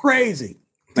said, too. "You're crazy.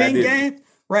 10 games?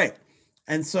 Right.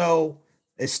 And so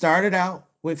it started out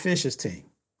with Fish's team,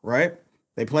 right?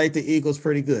 They played the Eagles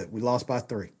pretty good. We lost by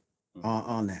 3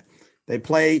 on that. They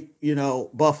played,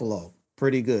 Buffalo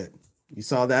pretty good. You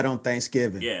saw that on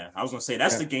Thanksgiving. Yeah, I was gonna say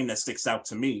that's the game that sticks out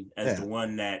to me as the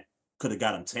one that could have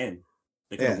got them 10.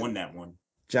 They could have won that one.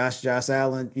 Josh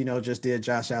Allen, just did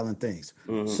Josh Allen things.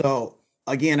 Mm-hmm. So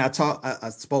again, I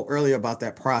spoke earlier about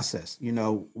that process,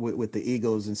 with the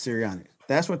Eagles and Sirianni.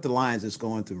 That's what the Lions is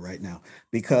going through right now,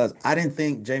 because I didn't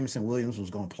think Jameson Williams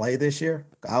was going to play this year.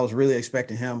 I was really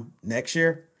expecting him next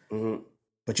year,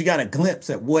 but you got a glimpse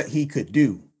at what he could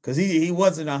do, because he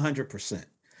wasn't 100%.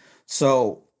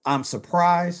 So I'm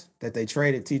surprised that they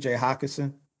traded TJ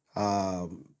Hockenson.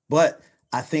 But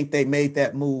I think they made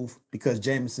that move because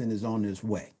Jameson is on his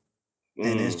way.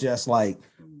 And it's just like,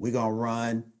 we're going to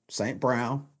run St.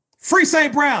 Brown. Free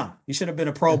St. Brown. He should have been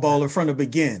a Pro Bowler from the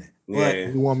beginning. But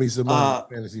you want me some money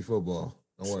fantasy football.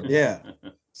 Don't worry. Yeah.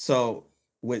 So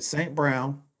with St.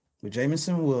 Brown, with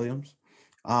Jameson Williams,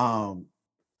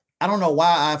 I don't know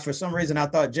why for some reason I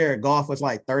thought Jared Goff was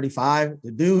like 35.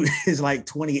 The dude is like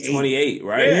 28. 28,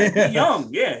 right? Yeah, he's young.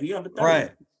 Yeah, he under 30.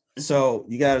 Right. So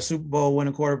you got a Super Bowl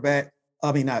winning quarterback.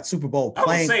 I mean, not Super Bowl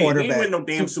playing quarterback. He ain't win no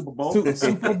damn Super Bowl.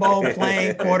 Super Bowl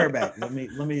playing quarterback. Let me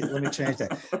change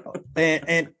that.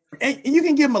 And you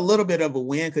can give him a little bit of a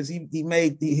win because he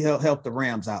helped the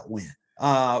Rams out win.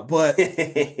 But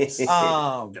get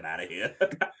out of here.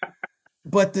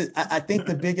 But I think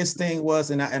the biggest thing was,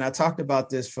 and I talked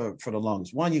about this for the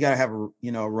longest. One, you got to have a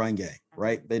run game,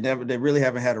 right? They really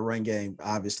haven't had a run game,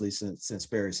 obviously, since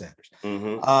Barry Sanders.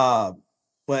 Mm-hmm.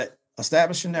 But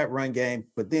establishing that run game,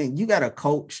 but then you got a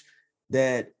coach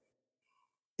that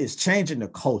is changing the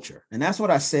culture, and that's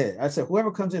what I said. I said whoever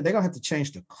comes in, they're gonna have to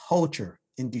change the culture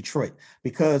in Detroit,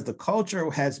 because the culture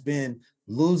has been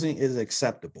losing is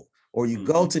acceptable. Or you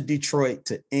go to Detroit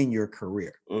to end your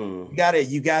career. You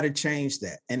gotta change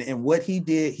that. And what he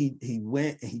did, he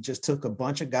went and he just took a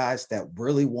bunch of guys that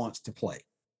really wants to play.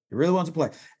 He really wants to play.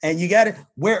 And you got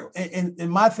and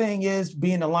my thing is,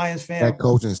 being a Lions fan, that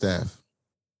coaching staff.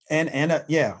 And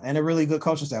a really good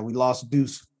coaching staff. We lost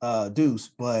Deuce,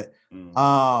 but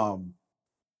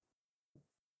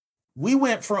we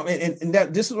went from and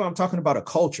that this is what I'm talking about, a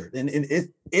culture. And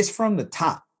it's from the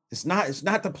top. It's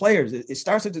not the players. It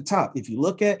starts at the top. If you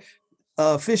look at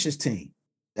Fish's team,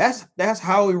 that's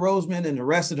Howie Roseman and the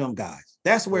rest of them guys.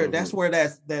 That's where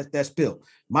that's built.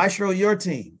 Maestro, your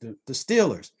team, the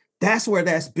Steelers, that's where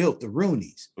that's built. The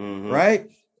Rooneys, right?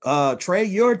 Trey,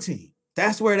 your team,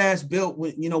 that's where that's built.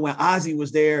 When Ozzie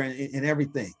was there and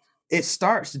everything. It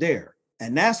starts there,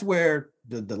 and that's where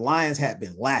the Lions had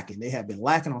been lacking. They had been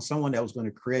lacking on someone that was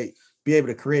going to be able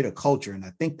to create a culture. And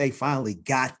I think they finally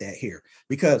got that here,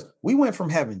 because we went from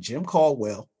having Jim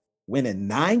Caldwell winning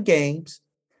 9 games,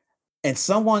 and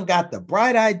someone got the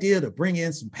bright idea to bring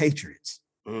in some Patriots,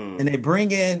 and they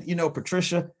bring in,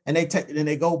 Patricia, and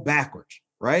they go backwards,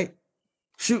 right?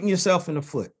 Shooting yourself in the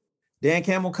foot. Dan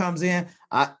Campbell comes in.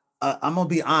 I'm going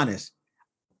to be honest.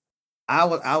 I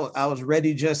was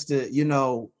ready just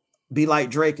to, be like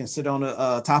Drake and sit on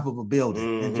the top of a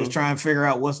building and just try and figure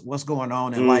out what's going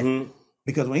on in life.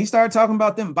 Because when he started talking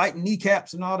about them biting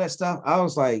kneecaps and all that stuff, I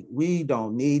was like, we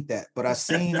don't need that. But I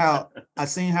seen how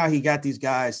he got these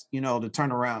guys, to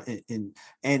turn around and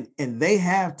they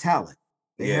have talent.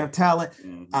 They have talent.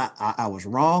 I was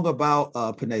wrong about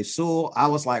Penei Sewell. I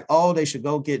was like, oh, they should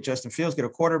go get Justin Fields, get a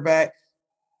quarterback,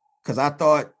 because I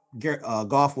thought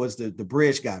Goff was the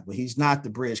bridge guy, but he's not the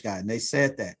bridge guy, and they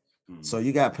said that. So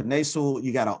you got Penei Sewell,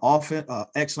 you got an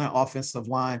excellent offensive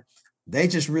line. They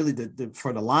just really,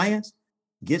 for the Lions,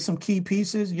 get some key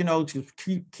pieces,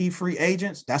 key free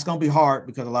agents. That's going to be hard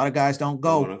because a lot of guys don't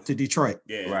go to Detroit.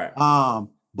 Yeah. Right.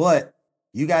 But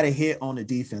you got to hit on the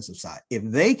defensive side. If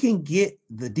they can get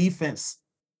the defense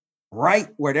right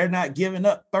where they're not giving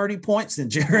up 30 points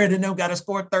and Jared and them got to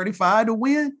score 35 to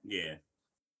win. Yeah.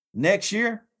 Next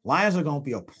year, Lions are going to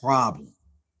be a problem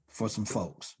for some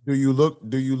folks. Do you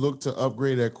look to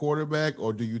upgrade at quarterback,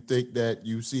 or do you think that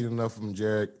you've seen enough from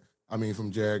Jared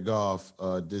Goff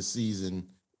this season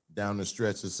down the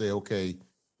stretch to say, okay,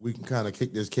 we can kind of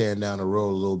kick this can down the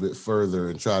road a little bit further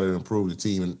and try to improve the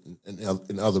team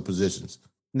in other positions?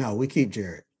 No, we keep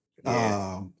Jared.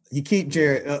 Yeah. You keep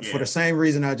Jared for the same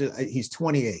reason he's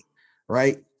 28,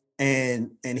 right?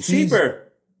 And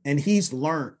cheaper. He's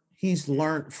learned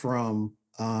from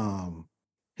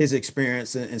his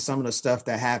experience and some of the stuff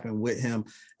that happened with him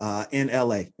in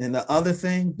LA. And the other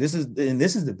thing, this is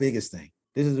the biggest thing.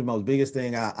 This is the most biggest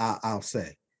thing I'll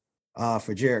say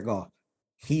for Jared Goff.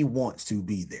 He wants to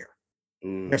be there.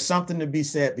 There's something to be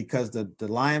said because the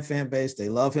Lion fan base, they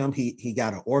love him. He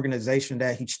got an organization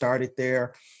that he started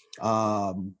there.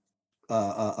 Man,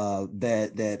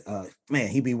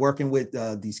 he'd be working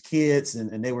with these kids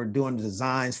and they were doing the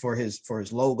designs for his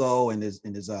logo and his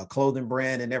clothing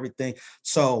brand and everything.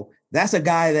 So that's a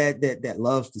guy that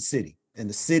loves the city, and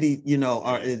the city,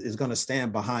 is going to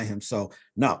stand behind him. So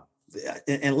no,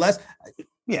 unless,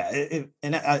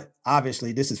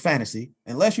 obviously this is fantasy.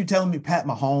 Unless you're telling me Pat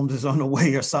Mahomes is on the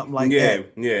way or something like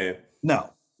that. Yeah.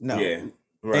 No. Yeah.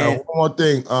 Right. One more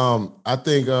thing. I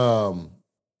think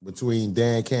between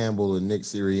Dan Campbell and Nick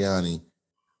Sirianni,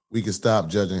 we can stop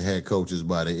judging head coaches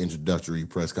by the introductory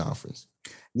press conference.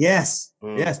 Yes.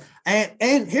 Yes.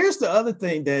 And here's the other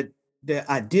thing that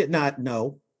I did not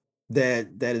know that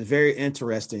is very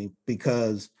interesting,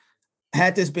 because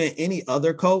had this been any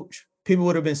other coach, people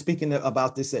would have been speaking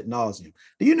about this ad nauseum.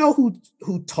 Do you know who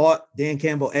taught Dan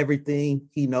Campbell everything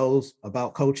he knows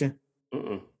about coaching?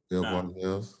 Bill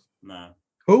Parcells. Nah.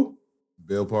 Who?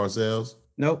 Bill Parcells.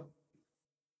 Nope.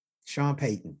 Sean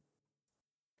Payton.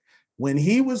 When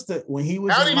he was Tourette's.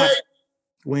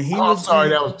 When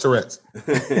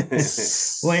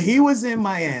he was in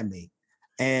Miami,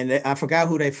 and I forgot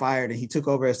who they fired, and he took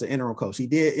over as the interim coach. He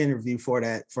did interview for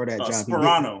that job.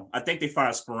 Sperano. I think they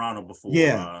fired Sperano before.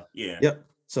 Yeah. Yep.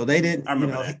 So they didn't. I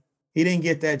remember that. He didn't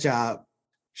get that job.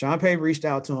 Sean Payton reached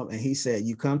out to him and he said,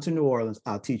 "You come to New Orleans,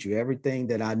 I'll teach you everything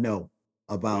that I know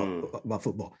about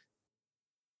football."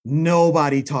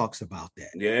 Nobody talks about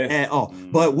that at all.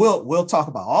 But we'll talk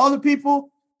about all the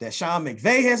people that Sean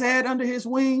McVay has had under his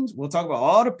wings. We'll talk about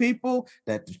all the people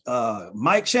that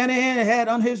Mike Shanahan had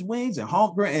under his wings and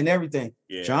Holmgren and everything.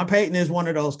 Yeah. Sean Payton is one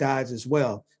of those guys as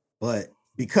well. But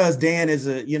because Dan is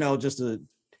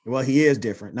he is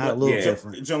different, not a little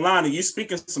different. Jelani, you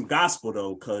speaking some gospel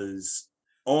though, because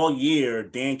all year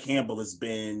Dan Campbell has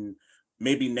been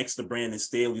maybe next to Brandon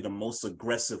Staley the most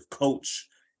aggressive coach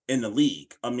in the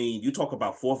league. I mean, you talk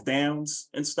about fourth downs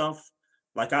and stuff.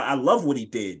 Like, I love what he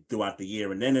did throughout the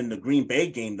year. And then in the Green Bay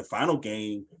game, the final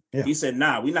game, he said,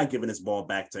 "Nah, we're not giving this ball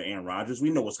back to Aaron Rodgers.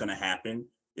 We know what's going to happen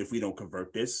if we don't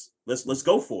convert this. Let's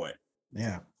go for it."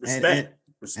 Yeah. Respect.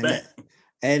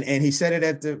 And he said it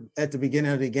at the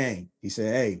beginning of the game. He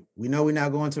said, "Hey, we know we're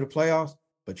not going to the playoffs,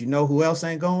 but you know who else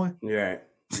ain't going?" Yeah.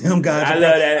 Them guys. I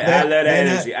love that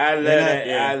energy. I love that.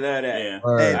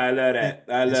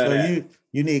 I love that.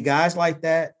 You need guys like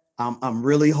that. I'm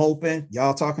really hoping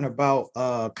y'all talking about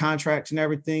contracts and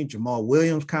everything. Jamal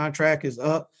Williams' contract is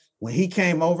up. When he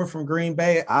came over from Green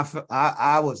Bay,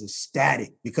 I was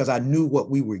ecstatic because I knew what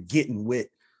we were getting with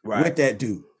that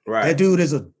dude. Right. That dude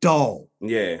is a dog.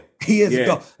 Yeah. He is a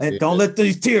dog. And don't let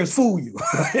these tears fool you.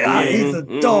 He's a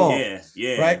dog.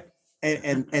 Yeah. Right.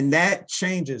 And that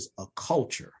changes a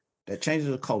culture.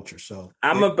 So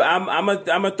I'm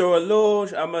gonna throw a little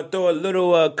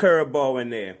curveball in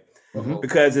there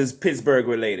because it's Pittsburgh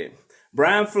related.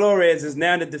 Brian Flores is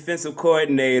now the defensive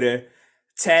coordinator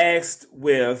tasked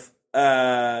with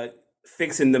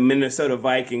fixing the Minnesota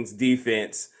Vikings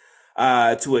defense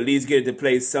to at least get it to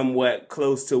play somewhat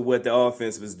close to what the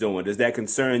offense was doing. Does that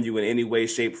concern you in any way,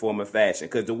 shape, form, or fashion?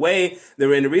 Because the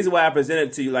reason why I present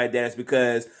it to you like that is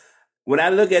because when I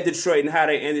look at Detroit and how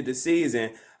they ended the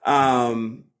season,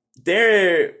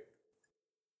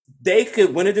 they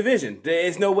could win a division.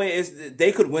 There's no way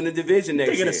they could win a division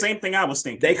next year. The same thing I was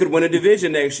thinking. They could win a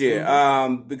division next year.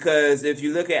 Because if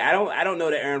you look at, I don't know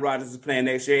that Aaron Rodgers is playing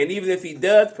next year, and even if he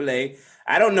does play,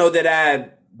 I don't know that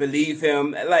I believe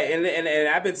him. Like, and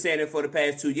I've been saying it for the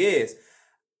past 2 years.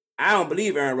 I don't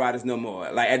believe Aaron Rodgers no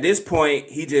more. Like, at this point,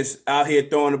 he just out here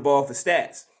throwing the ball for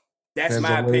stats. That's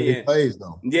my opinion. He plays,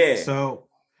 though. Yeah. So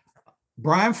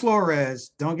Brian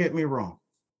Flores, don't get me wrong.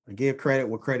 I give credit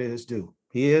where credit is due.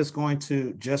 He is going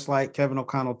to, just like Kevin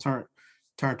O'Connell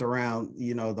turned around,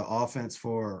 the offense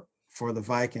for the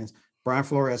Vikings. Brian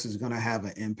Flores is going to have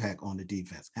an impact on the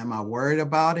defense. Am I worried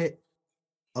about it?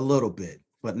 A little bit,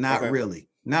 but not really.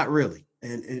 Not really.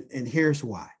 And here's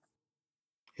why.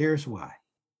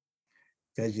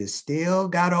 Because you still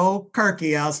got old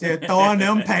Kirky out there throwing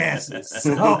them passes.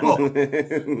 So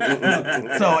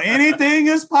anything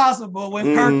is possible when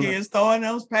Kirky is throwing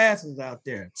those passes out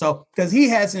there. So because he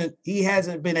hasn't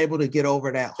been able to get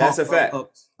over that. That's a fact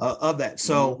of that.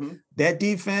 So that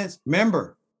defense,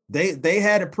 remember, they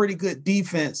had a pretty good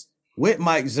defense with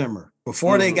Mike Zimmer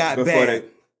before they got bad.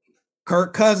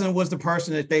 Kirk Cousins was the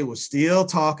person that they were still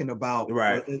talking about.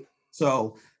 Right.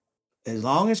 So as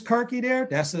long as Kirky there,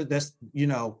 that's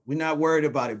we're not worried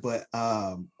about it. But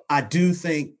I do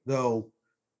think, though,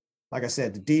 like I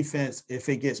said, the defense, if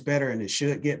it gets better, and it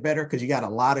should get better, because you got a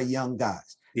lot of young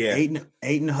guys. Yeah.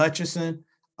 Aiden Hutchinson,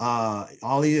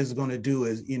 all he is going to do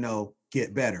is,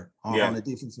 get better on the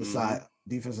defensive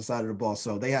side of the ball.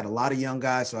 So they had a lot of young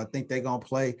guys. So I think they're going to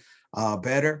play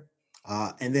better.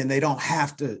 And then they don't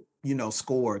have to,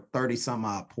 score 30 some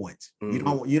odd points. You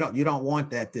don't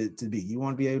want that to be. You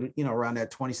want to be able to, around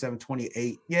that 27,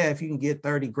 28. Yeah, if you can get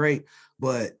 30, great.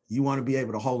 But you want to be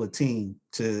able to hold a team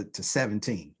to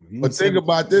 17. But think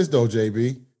about this though,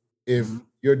 JB. If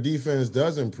your defense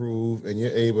does improve and you're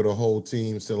able to hold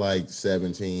teams to like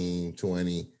 17,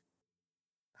 20,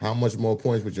 how much more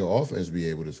points would your offense be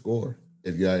able to score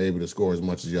if you're able to score as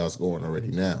much as y'all scoring already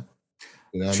now?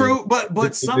 True,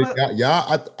 but some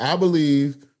I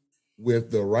believe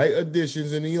with the right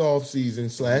additions in the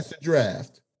offseason / the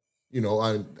draft,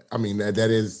 I mean that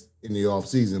is in the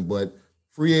offseason, but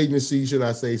free agency, should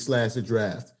I say, / the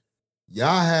draft,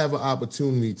 y'all have an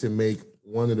opportunity to make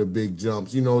one of the big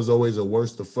jumps. It's always a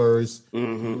worst to first,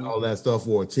 all that stuff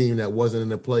for a team that wasn't in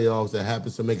the playoffs that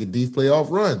happens to make a deep playoff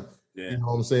run. Yeah. You know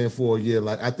what I'm saying, for a year.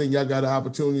 Like, I think y'all got an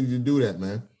opportunity to do that,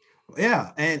 man.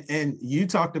 Yeah, and you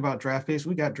talked about draft picks.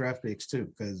 We got draft picks too,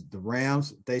 because the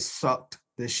Rams, they sucked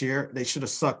this year. They should have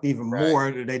sucked even more.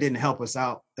 They didn't help us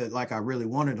out like I really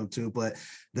wanted them to, but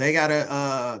they got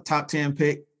a top 10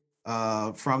 pick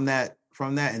from that,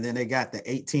 and then they got the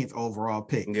 18th overall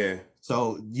pick. Yeah.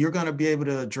 So you're going to be able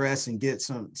to address and get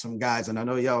some guys. And I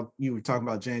know you were talking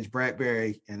about James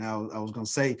Bradberry, and I was going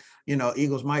to say,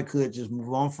 Eagles could just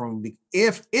move on from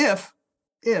if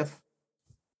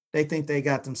they think they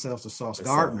got themselves a Sauce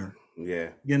Gardner. Yeah.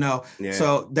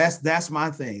 So that's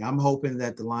my thing. I'm hoping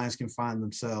that the Lions can find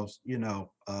themselves,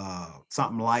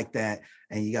 something like that.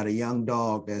 And you got a young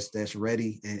dog that's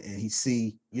ready, and he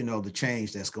see, the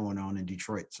change that's going on in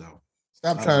Detroit. So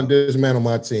stop trying to dismantle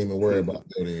my team and worry about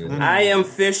building. I am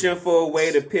fishing for a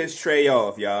way to piss Trey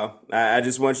off, y'all. I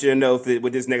just want you to know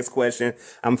with this next question,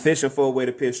 I'm fishing for a way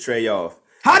to piss Trey off.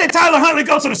 How did Tyler Huntley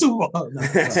go to the Super Bowl? Oh, no.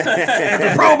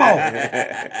 The Pro Bowl.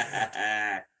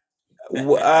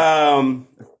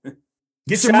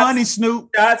 Get your money, Snoop.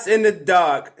 Shots in the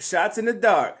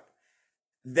dark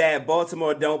that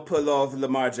Baltimore don't pull off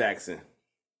Lamar Jackson.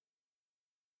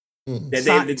 That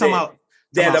he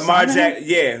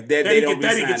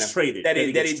gets traded. That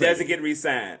he doesn't get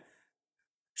re-signed.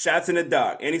 Shots in the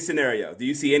dark. Any scenario. Do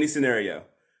you see any scenario?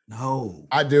 No.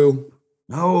 I do.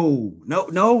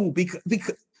 No, because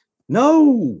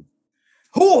no.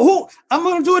 Who? I'm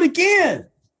gonna do it again.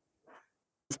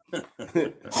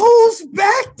 Who's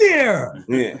back there?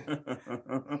 Yeah.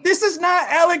 This is not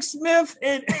Alex Smith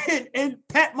and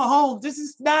Pat Mahomes. This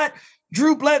is not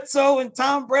Drew Bledsoe and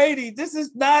Tom Brady. This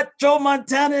is not Joe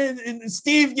Montana and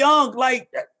Steve Young. Like,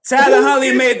 Tyler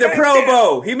Huntley made the Pro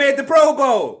Bowl. He made the Pro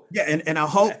Bowl. Yeah, and I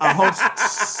hope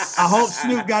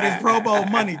Snoop got his Pro Bowl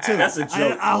money too. That's a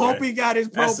joke. I hope he got his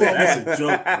Pro Bowl. That's a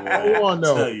joke. Hold on,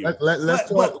 though. Let's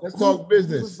talk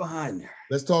business. Who's behind there?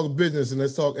 Let's talk business, and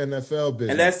let's talk NFL business.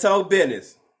 And let's talk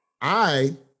business.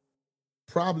 I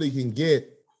probably can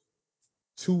get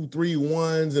 2, 3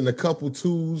 1s and a couple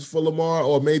 2s for Lamar,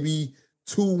 or maybe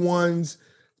 2 1s,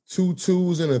 2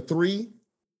 2s, and a 3.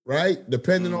 Right?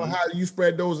 Depending on how you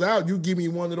spread those out, you give me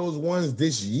one of those ones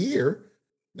this year.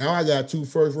 Now I got 2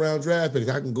 first-round draft picks.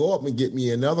 I can go up and get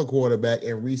me another quarterback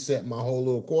and reset my whole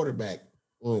little quarterback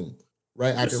room.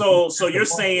 Right? So you're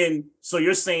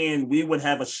saying we would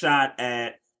have a shot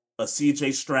at a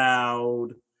CJ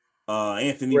Stroud,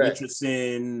 Anthony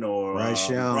Richardson, or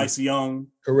Bryce Young.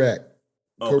 Correct.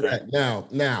 Okay. Correct.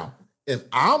 Now, if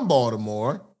I'm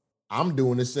Baltimore, I'm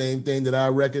doing the same thing that I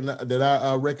recommended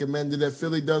that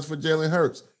Philly does for Jalen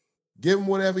Hurts. Give him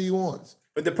whatever he wants.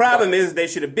 But the problem is they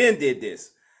should have been did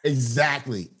this.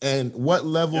 Exactly. And what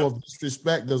level of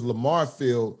disrespect does Lamar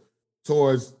feel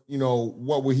towards,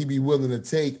 what would he be willing to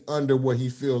take under what he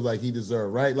feels like he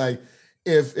deserves, right? Like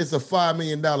if it's a $5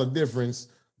 million difference,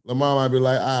 Lamar might be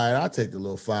like, all right, I'll take the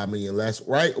little $5 million less,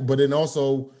 right? But then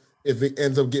also, if it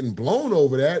ends up getting blown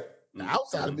over that, the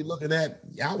outside would be looking at,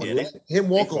 y'all would let him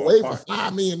walk away for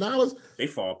 $5 million. They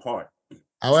fall apart.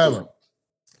 However,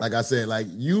 like I said,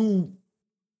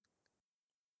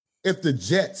 if the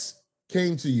Jets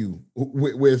came to you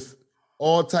with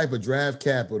all type of draft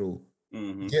capital,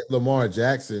 get Lamar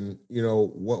Jackson,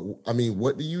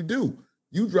 what do?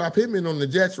 You drop him in on the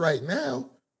Jets right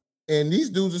now, and these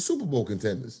dudes are Super Bowl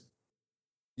contenders.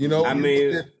 You look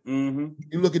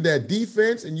at that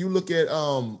defense, and you look at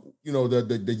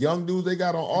the young dudes they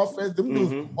got on offense. Them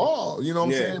dudes ball. You know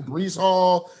what I'm saying? Breece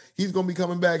Hall, he's gonna be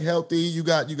coming back healthy. You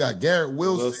got Garrett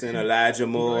Wilson, Elijah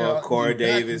Moore, Corey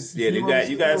Davis. Yeah,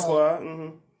 you got a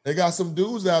squad. They got some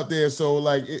dudes out there, so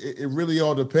it really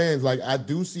all depends. Like I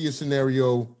do see a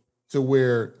scenario to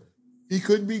where he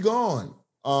could be gone.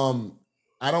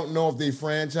 I don't know if they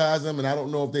franchise him, and I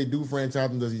don't know if they do franchise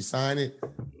him. Does he sign it?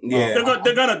 Yeah, they're gonna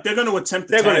attempt.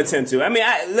 They're gonna attempt to. I mean,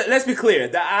 let's be clear.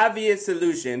 The obvious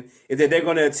solution is that they're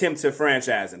gonna attempt to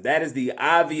franchise him. That is the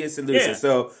obvious solution. Yeah.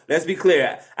 So let's be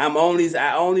clear. I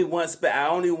only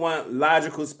want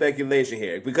logical speculation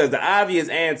here, because the obvious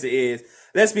answer is,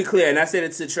 let's be clear. And I said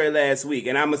it to Trey last week,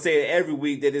 and I'm gonna say it every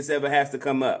week that this ever has to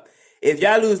come up. If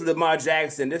y'all lose Lamar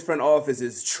Jackson, this front office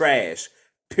is trash.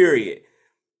 Period.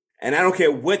 And I don't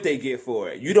care what they get for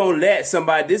it. You don't let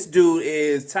somebody, this dude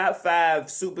is top 5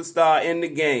 superstar in the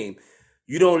game.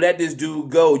 You don't let this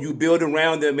dude go. You build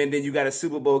around them, and then you got a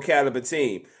Super Bowl caliber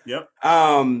team. Yep.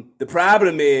 The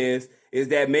problem is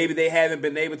that maybe they haven't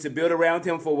been able to build around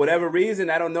him for whatever reason.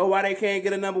 I don't know why they can't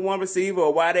get a number 1 receiver,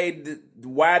 or why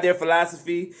their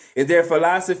philosophy is as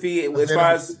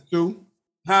far as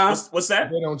What's that?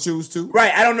 They don't choose to.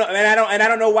 Right. I don't know, and I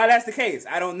don't know why that's the case.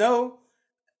 I don't know.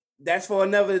 That's for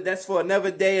another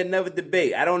day, another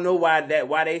debate. I don't know why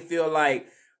they feel like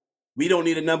we don't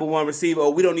need a number 1 receiver,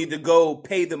 or we don't need to go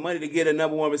pay the money to get a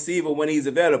number 1 receiver when he's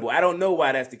available. I don't know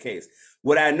why that's the case.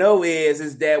 What I know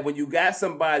is that when you got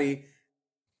somebody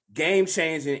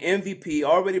game-changing, MVP,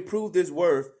 already proved his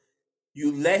worth,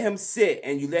 you let him sit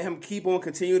and you let him keep on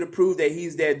continue to prove that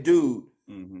he's that dude,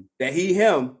 that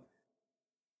him.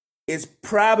 It's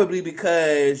probably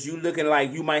because you looking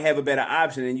like you might have a better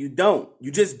option, and you don't.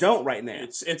 You just don't right now.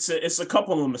 It's a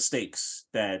couple of mistakes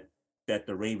that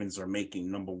the Ravens are making.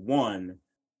 Number one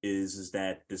is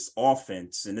that this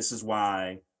offense, and this is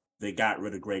why they got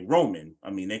rid of Greg Roman.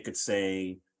 I mean, they could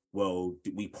say, well,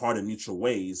 we parted mutual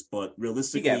ways, but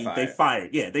realistically, they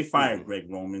fired Greg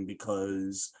Roman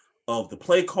because of the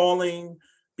play calling,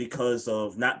 because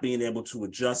of not being able to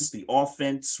adjust the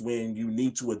offense when you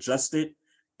need to adjust it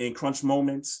in crunch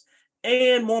moments.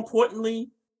 And more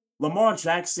importantly, Lamar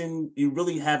Jackson, you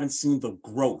really haven't seen the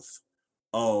growth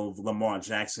of Lamar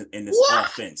Jackson in this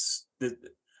offense.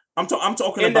 I'm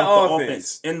talking about the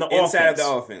offense. Inside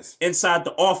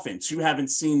the offense. You haven't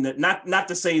seen that. Not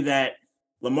to say that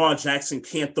Lamar Jackson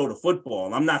can't throw the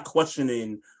football. I'm not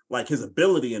questioning his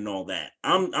ability and all that.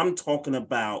 I'm talking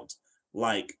about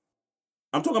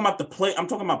the play. I'm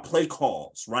talking about play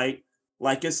calls, right?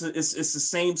 It's the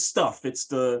same stuff. It's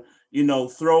the,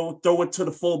 throw it to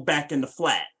the fullback in the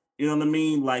flat. You know what I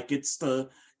mean? It's the,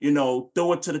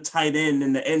 throw it to the tight end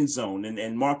in the end zone.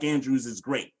 And Mark Andrews is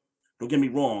great. Don't get me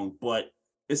wrong, but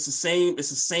it's the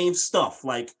same stuff.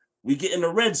 We get in the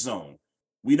red zone.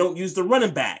 We don't use the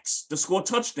running backs to score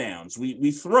touchdowns. We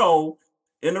throw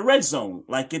in the red zone.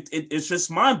 It's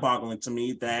just mind-boggling to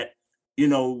me that,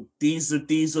 these are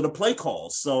the play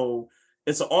calls. So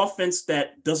it's an offense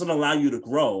that doesn't allow you to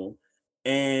grow.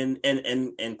 And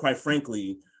quite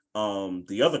frankly,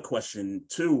 the other question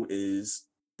too is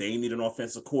they need an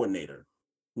offensive coordinator.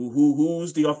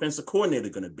 Who's the offensive coordinator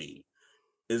going to be?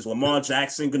 Is Lamar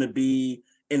Jackson going to be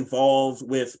involved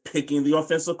with picking the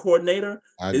offensive coordinator?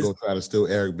 I'd go try to steal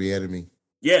Eric Bieniemy.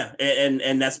 Yeah,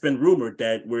 and that's been rumored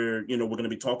that we're going to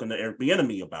be talking to Eric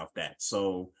Bieniemy about that.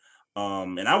 So,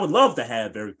 and I would love to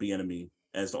have Eric Bieniemy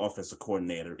as the offensive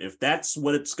coordinator. If that's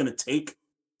what it's going to take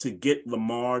to get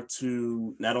Lamar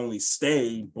to not only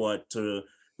stay, but to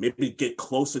maybe get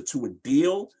closer to a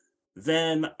deal,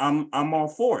 then I'm all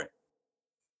for it.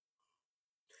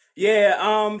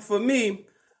 Yeah, for me,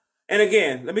 and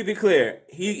again, let me be clear,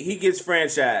 he gets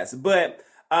franchised, but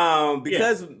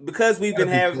because we've been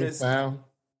having this,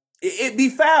 it'd be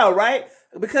foul, right?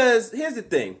 Because here's the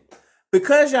thing.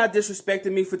 Because y'all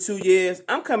disrespected me for 2 years,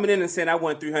 I'm coming in and saying I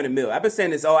want $300 million. I've been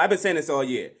saying this all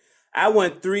year. I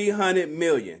want $300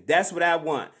 million. That's what I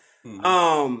want.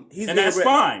 That's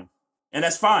fine. And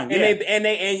that's fine. And Yeah.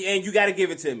 and you got to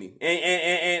give it to me.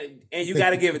 And you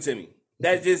got to give it to me.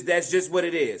 That's just what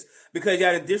it is. Because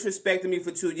y'all done disrespected me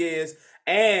for 2 years,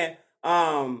 and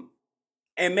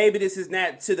maybe this is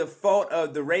not to the fault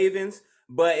of the Ravens,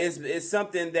 but it's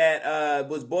something that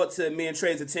was brought to me and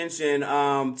Trey's attention.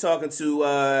 Talking to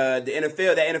the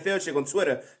NFL, that NFL chick on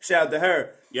Twitter. Shout out to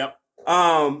her. Yep.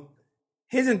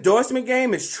 His endorsement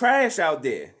game is trash out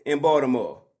there in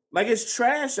Baltimore. Like, it's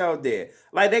trash out there.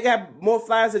 Like, they got more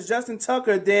flyers of Justin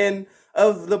Tucker than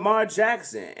of Lamar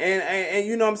Jackson. And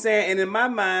you know what I'm saying? And in my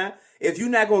mind, if you're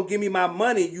not going to give me my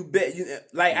money,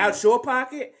 out your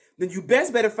pocket, then you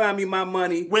better find me my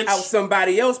money out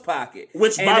somebody else's pocket.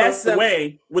 Which, by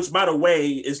the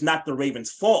way, is not the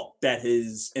Ravens' fault that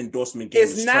his endorsement game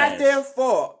is trash. It's not their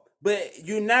fault. But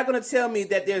you're not going to tell me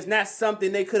that there's not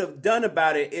something they could have done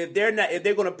about it if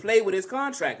they're going to play with his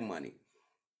contract money.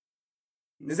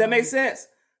 Does that make sense?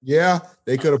 Yeah,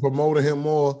 they could have promoted him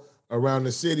more around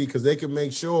the city because they can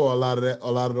make sure a lot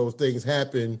of those things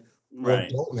happen or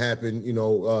don't happen,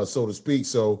 so to speak.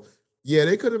 So yeah,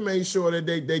 they could have made sure that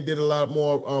they did a lot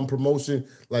more promotion.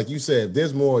 Like you said,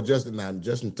 there's more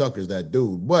Justin Tucker's that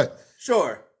dude, but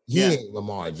sure. He ain't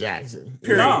Lamar Jackson.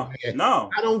 No.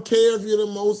 I don't care if you're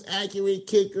the most accurate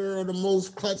kicker or the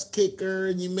most clutch kicker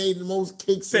and you made the most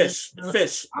kicks. Fish.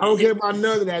 I don't care about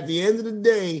none of that. At the end of the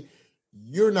day,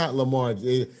 you're not Lamar.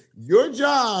 Your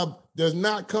job does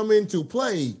not come into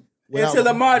play until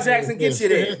Lamar Jackson gets you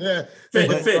there.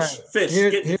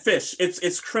 Fish.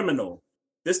 It's criminal.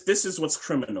 This is what's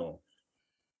criminal.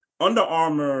 Under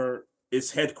Armour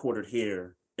is headquartered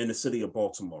here in the city of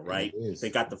Baltimore, right? They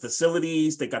got the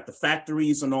facilities, they got the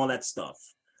factories and all that stuff.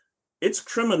 It's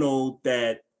criminal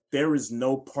that there is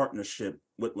no partnership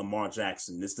with Lamar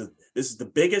Jackson. This is the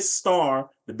biggest star,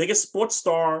 the biggest sports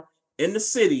star in the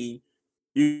city.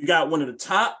 You got one of the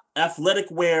top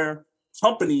athletic wear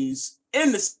companies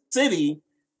in the city,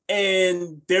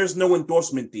 and there's no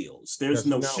endorsement deals. There's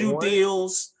no shoe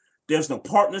deals. There's no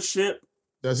partnership.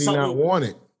 Does he not want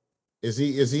it? Is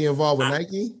he involved with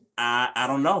Nike? I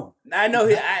don't know. I know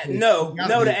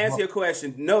to answer your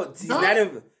question. No, he's not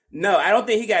in. No, I don't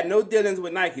think he got no dealings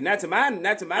with Nike. Not to my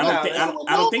knowledge. I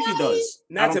don't think he does.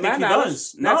 Not to my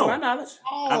knowledge. Not to my knowledge.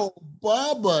 Oh,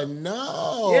 Bubba,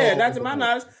 no. Yeah, not to my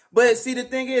knowledge. But see, the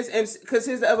thing is, because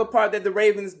here's the other part that the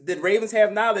Ravens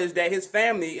have knowledge that his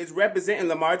family is representing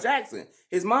Lamar Jackson,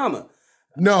 his mama.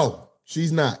 No,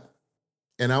 she's not,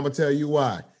 and I'm gonna tell you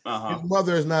why. His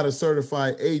mother is not a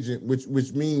certified agent,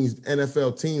 which means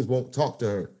NFL teams won't talk to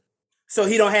her. So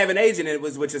he don't have an agent,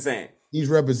 is what you're saying. He's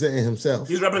representing himself.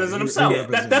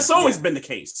 That's always been the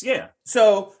case. Yeah.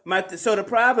 So the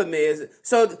problem is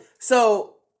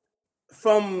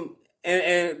from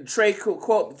and Trey,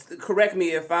 correct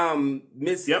me if I'm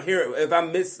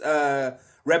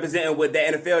representing what the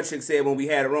NFL chick said when we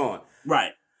had her on.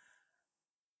 Right.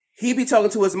 He be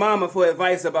talking to his mama for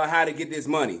advice about how to get this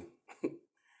money.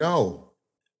 No.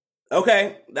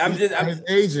 Okay, I'm his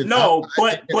agent. No,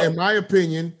 but in my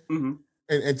opinion,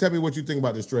 and tell me what you think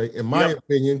about this, Trey. In my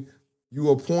opinion,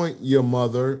 you appoint your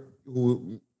mother,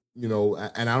 who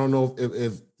and I don't know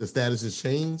if the status has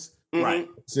changed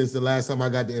since the last time I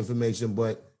got the information,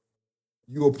 but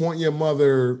you appoint your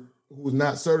mother who's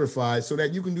not certified so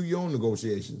that you can do your own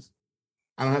negotiations.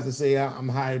 I don't have to say I'm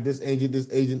hired this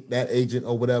agent, that agent,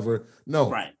 or whatever.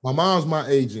 No, my mom's my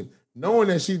agent. Knowing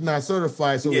that she's not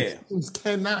certified, so the teams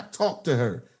cannot talk to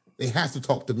her. They have to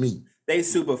talk to me. They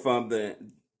super fun, but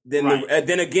then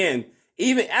again,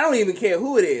 even I don't even care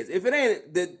who it is. If it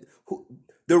ain't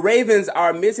the Ravens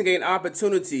are missing an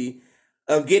opportunity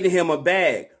of getting him a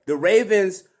bag. The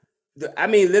Ravens,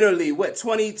 literally,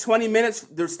 20 minutes?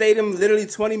 The stadium literally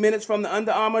 20 minutes from the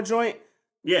Under Armour joint?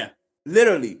 Yeah.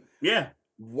 Literally. Yeah.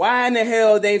 Why in the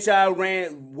hell ain't y'all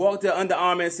walked to Under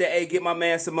Armour and said, hey, get my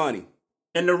man some money?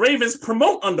 And the Ravens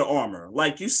promote Under Armour.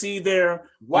 Like you see their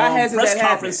press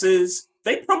conferences,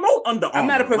 they promote Under Armour. I'm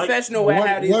not a professional.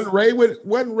 Wasn't Ray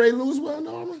loose with Under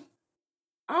Armour?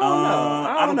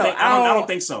 I don't know. I don't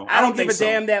think so. I don't give a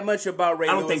damn that much about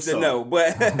Ray Lewis to know.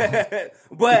 But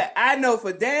but I know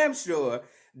for damn sure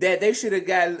that they should have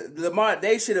got Lamar.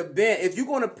 They should have been. If you're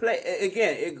going to play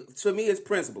again, to me, it's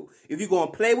principle. If you're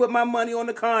going to play with my money on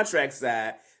the contract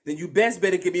side, then you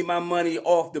better give me my money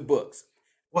off the books.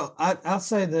 Well, I'll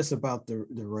say this about the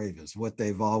Ravens, what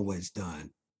they've always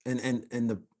done. And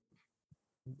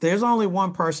there's only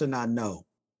one person I know.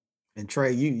 And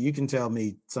Trey, you can tell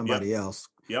me somebody else.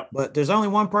 Yep. But there's only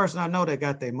one person I know that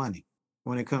got their money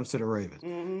when it comes to the Ravens.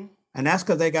 Mm-hmm. And that's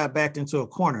because they got backed into a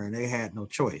corner and they had no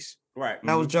choice. Right.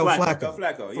 That was Joe Flacco.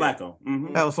 Flacco.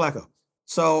 Mm-hmm. That was Flacco.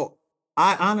 So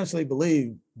I honestly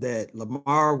believe that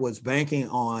Lamar was banking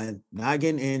on not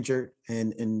getting injured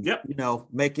and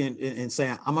making and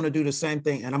saying, I'm going to do the same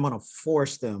thing and I'm going to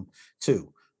force them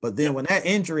to. But then when that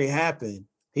injury happened,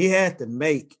 he had to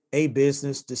make a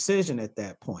business decision at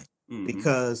that point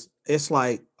because it's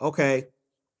like, okay,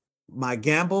 my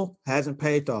gamble hasn't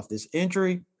paid off. This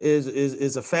injury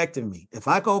is affecting me. If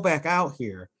I go back out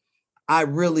here, I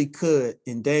really could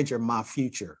endanger my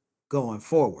future going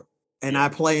forward. And I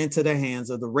play into the hands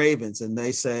of the Ravens and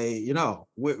they say,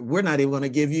 we're not even going to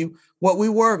give you what we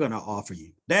were going to offer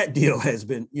you. That deal has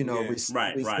been,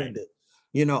 rescinded,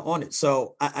 on it.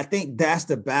 So I think that's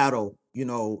the battle,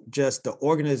 just the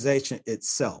organization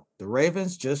itself. The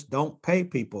Ravens just don't pay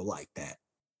people like that.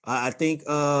 I think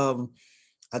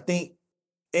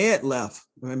Ed left.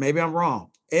 Maybe I'm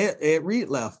wrong. Ed Reed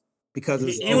left because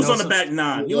he was on the back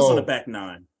nine. He was on the back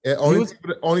nine.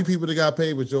 Only people that got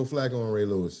paid was Joe Flacco and Ray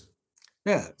Lewis.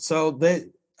 Yeah, so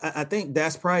I think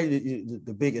that's probably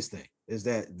the biggest thing is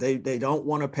that they don't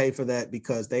want to pay for that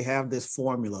because they have this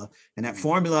formula and that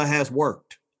formula has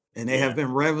worked and they have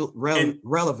been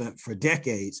relevant for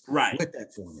decades with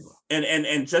that formula.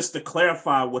 And just to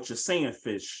clarify what you're saying,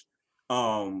 Fish,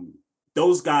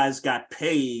 those guys got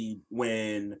paid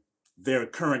when their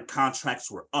current contracts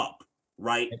were up,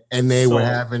 right? And they were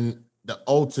having the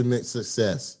ultimate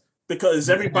success. Because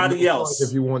everybody else,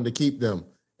 if you wanted to keep them.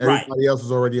 Everybody else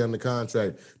was already under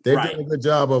contract. They've done a good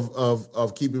job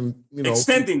of keeping,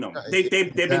 extending them. They've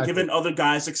been giving other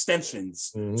guys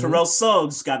extensions. Terrell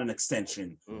Suggs got an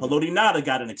extension. Haloti Ngata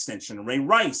got an extension. Ray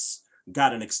Rice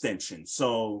got an extension.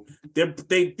 So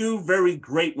they do very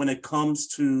great when it comes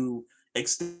to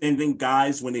extending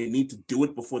guys when they need to do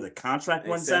it before the contract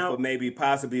runs out. For maybe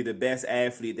possibly the best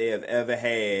athlete they have ever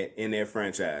had in their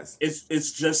franchise.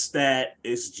 It's just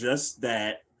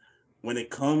that when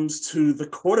it comes to the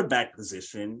quarterback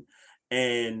position,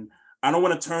 and I don't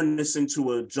want to turn this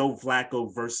into a Joe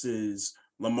Flacco versus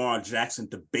Lamar Jackson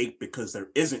debate because there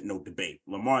isn't no debate.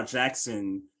 Lamar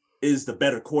Jackson is the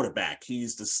better quarterback.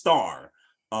 He's the star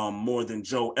more than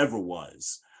Joe ever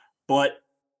was. But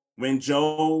when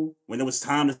it was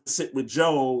time to sit with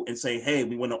Joe and say, hey,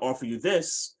 we want to offer you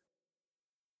this,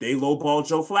 they lowballed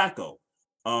Joe Flacco.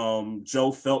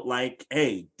 Joe felt like,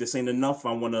 hey, this ain't enough.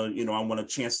 I want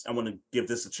to give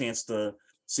this a chance to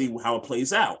see how it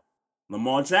plays out.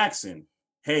 Lamar Jackson,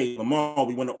 hey, Lamar,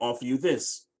 we want to offer you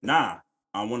this. Nah,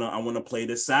 I want to play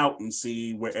this out and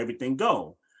see where everything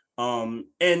go. And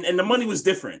the money was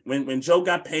different. When Joe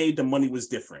got paid, the money was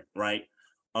different, right?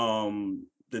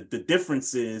 The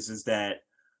difference is that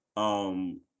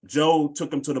Joe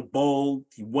took him to the bowl,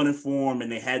 he won it for him,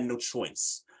 and they had no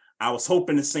choice. I was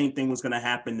hoping the same thing was going to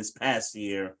happen this past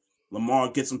year.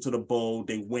 Lamar gets them to the bowl,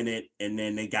 they win it, and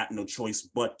then they got no choice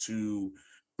but to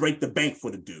break the bank for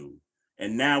the dude.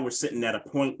 And now we're sitting at a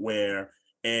point where,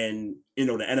 and the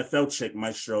NFL chick,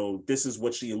 Maestro, this is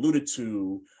what she alluded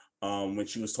to when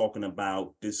she was talking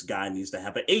about this guy needs to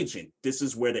have an agent. This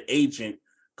is where the agent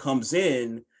comes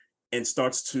in and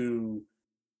starts to,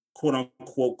 quote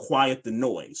unquote, quiet the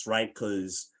noise, right?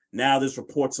 Because now there's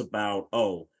reports about,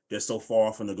 they're so far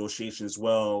off in negotiations.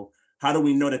 Well, how do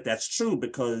we know that that's true?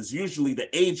 Because usually the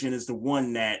agent is the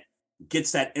one that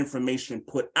gets that information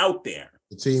put out there.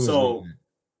 The team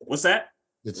what's that?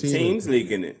 The team's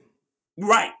leaking it.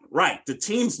 Right. The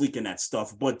team's leaking that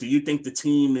stuff. But do you think the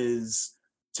team is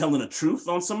telling the truth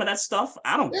on some of that stuff?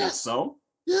 I don't think so.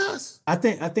 Yes. I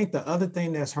think the other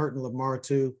thing that's hurting Lamar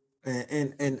too,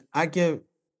 and I give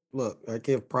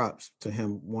props to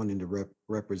him wanting to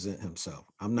represent himself.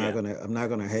 I'm not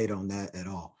gonna hate on that at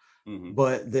all. Mm-hmm.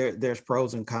 But there's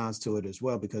pros and cons to it as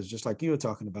well, because just like you were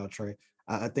talking about, Trey,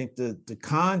 I think the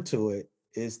con to it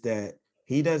is that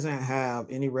he doesn't have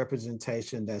any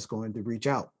representation that's going to reach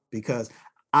out. Because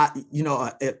if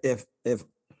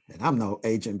and I'm no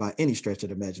agent by any stretch of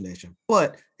the imagination,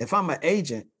 but if I'm an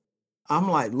agent, I'm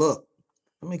like, look,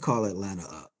 let me call Atlanta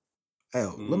up.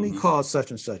 Hell, let me call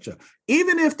such and such up.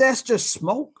 Even if that's just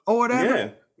smoke or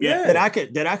whatever,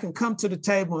 that I can come to the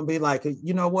table and be like,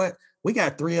 you know what? We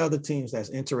got 3 other teams that's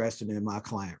interested in my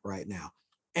client right now.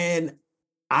 And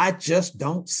I just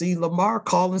don't see Lamar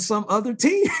calling some other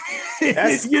team.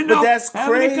 That's crazy.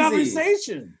 Having a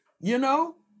conversation,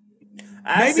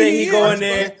 I say he go in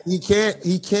there. He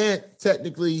can't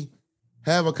technically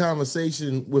have a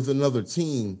conversation with another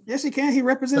team. Yes, he can. He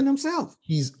represents himself.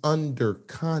 He's under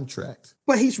contract.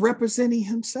 But he's representing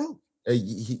himself.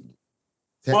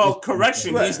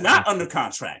 Correction. He's not under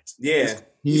contract. Yeah.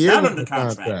 He's not under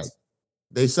contract.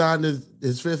 They signed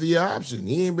his 5th-year option.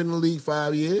 He ain't been in the league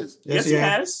 5 years. Yes, he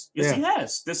has. Yes, he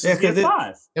has. This is year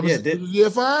 5. It was year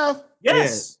 5?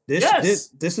 Yes.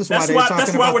 This is why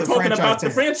that's why we're talking about the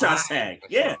franchise tag.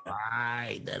 Yeah.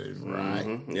 Right. That is right.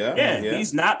 Mm-hmm. Yeah.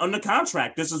 He's not under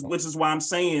contract. Which is why I'm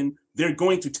saying they're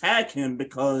going to tag him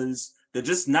because they're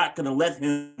just not going to let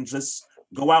him just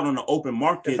go out on the open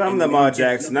market. If I'm Lamar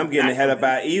Jackson, I'm getting the hell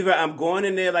about either I'm going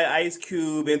in there like Ice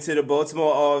Cube into the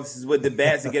Baltimore offices with the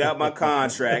bats to get out my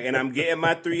contract, and I'm getting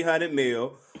my $300 million,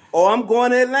 or I'm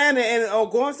going to Atlanta or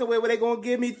going somewhere where they're going to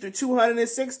give me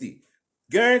 $260,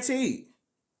 guaranteed.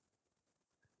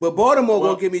 But Baltimore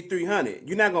going to give me $300.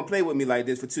 You're not going to play with me like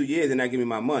this for 2 years and not give me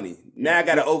my money. Now I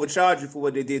got to overcharge you for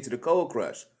what they did to the Cold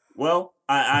Crush. Well,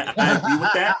 I agree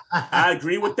with that. I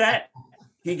agree with that.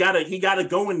 He gotta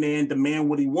go in there and demand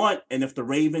what he want, and if the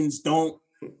Ravens don't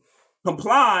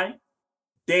comply,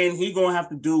 then he gonna have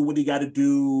to do what he got to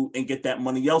do and get that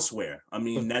money elsewhere. I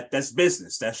mean that's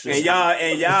business. That's just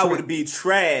and y'all would be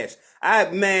trash.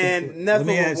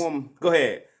 Nothing. Go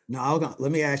ahead. No,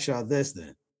 let me ask y'all this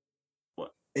then.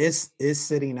 What? It's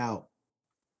sitting out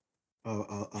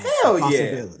a Hell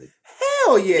possibility.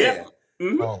 Hell yeah. Yeah.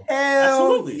 Mm-hmm. Oh.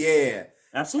 Hell Absolutely. yeah.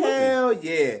 Absolutely. Hell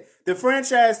yeah. The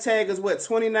franchise tag is what,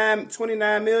 29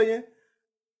 million?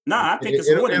 Nah, I think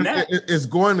it's more than that. It's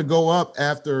going to go up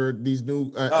after these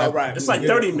new. Right. It's like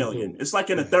 30 million. It's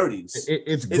like in the 30s.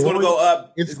 It's going to go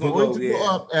up. It's going to go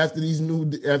up after these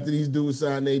dudes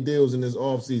sign their deals in this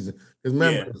offseason. Because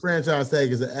remember, the franchise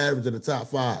tag is an average of the top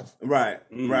 5. Right.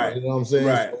 You know what I'm saying?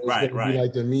 Right. So it's gonna be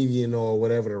like the median or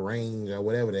whatever the range or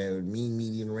whatever that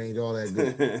median range, all that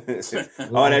good.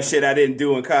 All that shit I didn't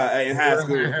do in high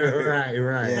school. Right.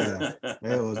 Yeah,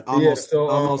 it was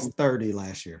almost 30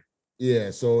 last year. Yeah,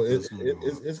 so it's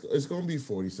going to be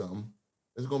 40 something.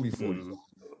 It's going to be 40 something.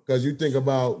 Because you think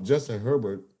about Justin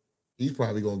Herbert, he's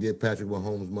probably going to get Patrick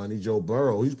Mahomes money. Joe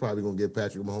Burrow, he's probably going to get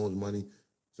Patrick Mahomes money.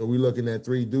 So we're looking at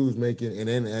 3 dudes making,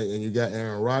 and you got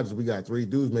Aaron Rodgers. We got 3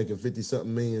 dudes making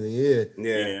 50-something million a year.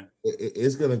 Yeah,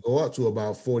 it's going to go up to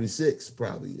about 46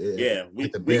 probably. Yeah, we're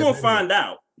gonna find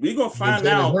out. We're gonna find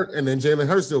out, and then Jalen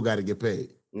Hurts still got to get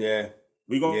paid. Yeah.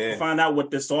 We're gonna find out what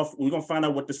this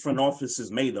front office is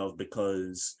made of,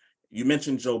 because you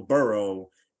mentioned Joe Burrow,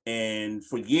 and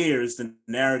for years the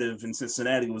narrative in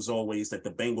Cincinnati was always that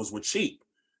the Bengals were cheap.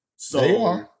 So they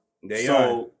are.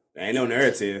 There ain't no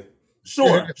narrative.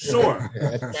 Sure.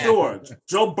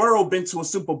 Joe Burrow been to a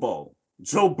Super Bowl.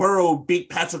 Joe Burrow beat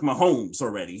Patrick Mahomes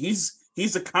already.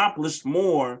 He's accomplished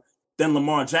more than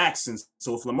Lamar Jackson.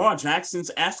 So if Lamar Jackson's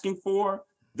asking for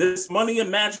this money,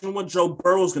 imagine what Joe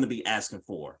Burrow's going to be asking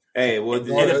for. Hey, well, and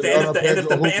if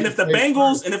the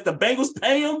Bengals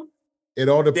pay him, it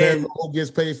all depends on who gets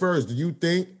paid first. Do you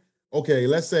think? Okay,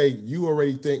 let's say you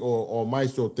already think, or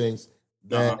Maestro thinks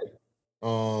that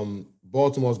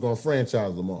Baltimore's going to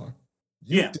franchise Lamar.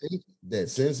 You think that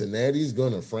Cincinnati's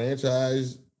going to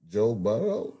franchise Joe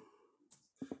Burrow?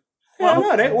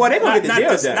 Well, they're going to get the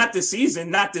deal done. Not this season,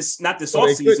 not this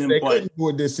offseason. They couldn't do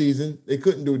it this season. They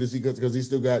couldn't do it this season because he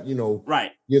still got,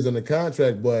 years on the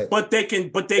contract. But they can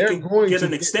get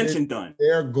an extension done.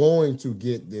 They're going to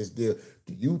get this deal.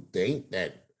 Do you think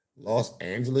that Los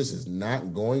Angeles is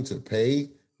not going to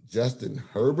pay Justin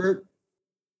Herbert?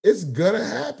 It's gonna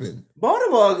happen.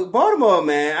 Baltimore,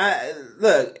 man.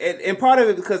 Look, and part of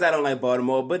it because I don't like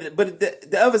Baltimore, but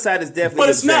the other side is definitely.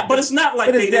 But it's not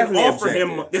like they didn't offer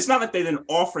him. It's not like they didn't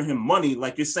offer him money.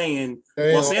 Like you're saying,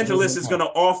 Los Angeles is going to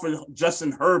offer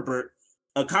Justin Herbert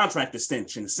a contract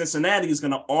extension. Cincinnati is going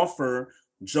to offer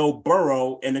Joe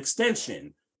Burrow an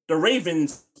extension. The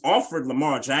Ravens offered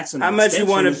Lamar Jackson. How much you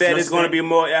want to bet it's going to be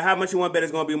more? How much you want to bet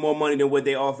it's going to be more money than what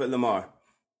they offered Lamar?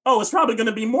 Oh, it's probably going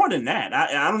to be more than that.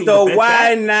 I don't even. So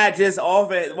why not just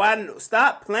offer it? Why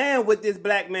stop playing with this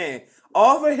black man?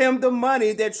 Offer him the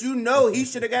money that he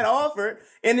should have got offered,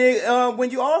 and then,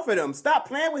 when you offered him, stop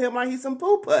playing with him like he's some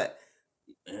poo putt.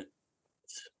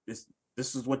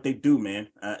 This is what they do, man.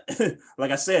 Like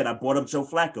I said, I brought up Joe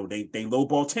Flacco. They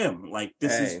lowballed him. Like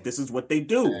this is what they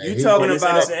do. You talking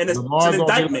about? It's an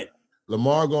indictment.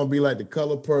 Lamar gonna be like the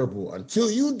color purple until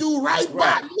you do right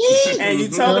by me. And you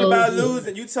talking about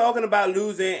losing. You talking about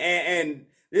losing, and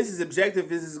this is objective.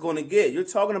 This is going to get. You're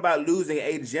talking about losing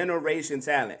a generation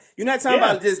talent. You're not talking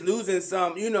about just losing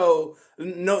some. No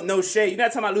shade. You're not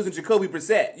talking about losing Jacoby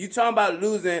Brissett. You're talking about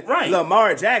losing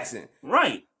Lamar Jackson.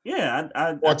 Right. Yeah.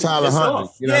 Or Tyler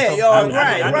Huntley. Right.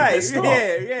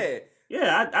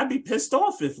 Yeah, I'd be pissed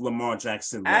off if Lamar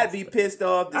Jackson left. I'd be pissed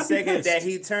off the second that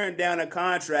he turned down a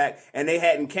contract and they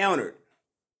hadn't countered.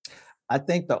 I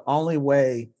think the only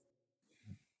way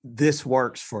this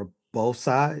works for both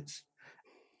sides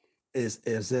is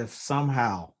if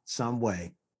somehow, some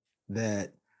way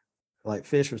that like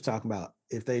Fish was talking about,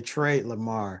 if they trade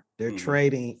Lamar, they're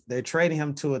Mm-hmm. trading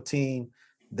him to a team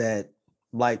that,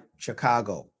 like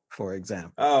Chicago, for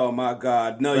example. Oh my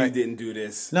God! No, Right. you didn't do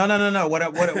this. No.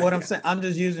 What I'm saying, I'm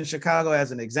just using Chicago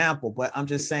as an example, but I'm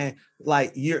just saying,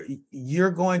 like,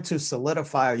 you're going to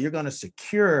solidify, or you're going to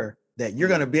secure that you're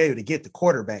going to be able to get the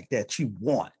quarterback that you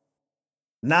want.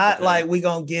 Not like we're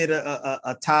going to get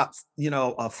a top, a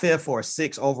 5th or a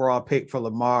 6th overall pick for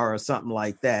Lamar or something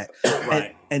like that.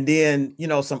 Right. And then,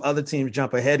 some other teams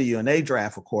jump ahead of you and they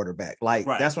draft a quarterback. Like,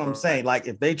 that's what I'm saying. Like,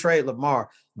 if they trade Lamar,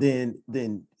 then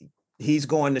he's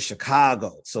going to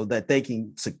Chicago so that they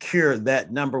can secure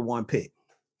that number 1 pick.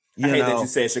 I hate that you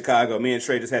said Chicago. Me and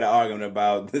Trey just had an argument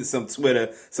about some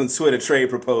Twitter trade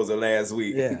proposal last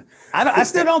week. Yeah, I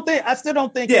still don't think.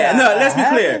 Yeah, no. Let's be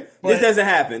clear. But this doesn't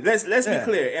happen. Let's be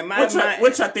clear. And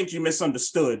which I think you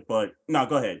misunderstood. But no,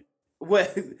 go ahead.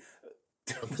 What?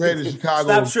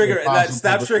 Chicago.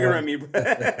 Stop triggering me,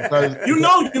 bro.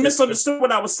 You misunderstood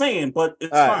what I was saying, but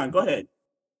it's fine. Go ahead.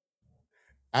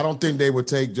 I don't think they would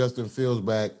take Justin Fields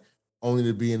back only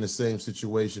to be in the same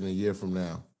situation a year from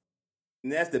now.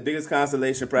 And that's the biggest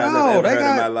consolation prize I've ever heard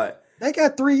in my life. They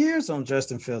got 3 years on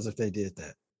Justin Fields if they did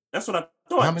that. That's what I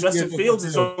thought. Justin Fields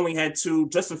has only had 2.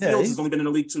 Justin Fields has only been in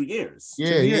the league 2 years.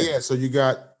 Yeah. So you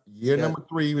got year number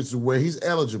 3, which is where he's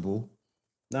eligible.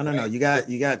 No. You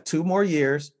got 2 more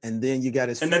years, and then you got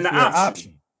his and then the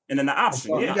option. And then the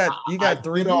option. Well, yeah. You got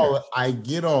 3 years. I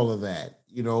get all of that,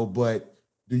 but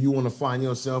do you want to find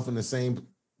yourself in the same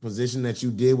position that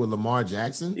you did with Lamar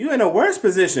Jackson? You're in a worse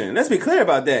position. Let's be clear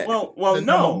about that. Well, no.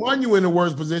 Number 1, you're in a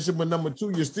worse position, but number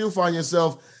 2, you still find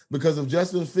yourself, because if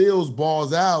Justin Fields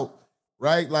balls out,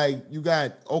 right? Like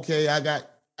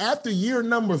after year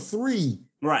number 3,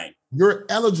 right, you're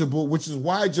eligible, which is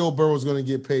why Joe Burrow is going to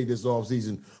get paid this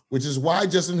offseason, which is why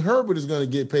Justin Herbert is going to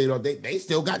get paid. They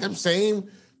still got them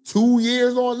same 2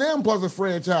 years on them plus a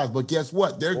franchise. But guess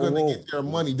what? They're going to get their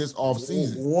money this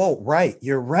offseason. Whoa, right.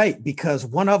 You're right, because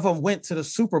one of them went to the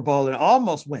Super Bowl and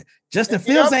almost went. Justin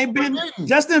Fields ain't been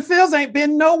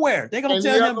nowhere. They're going to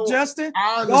tell him, Justin,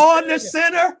 go on the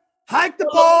center, hike the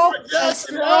ball, and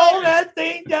throw that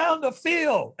thing down the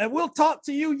field. And we'll talk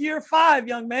to you year 5,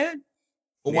 young man.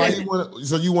 Well,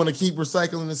 so you want to keep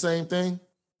recycling the same thing?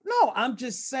 No, I'm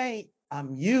just saying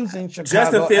I'm using Chicago.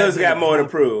 Justin Fields got more to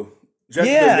prove. In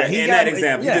that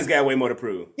example, you just got way more to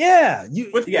prove. Yeah,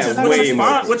 which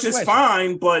is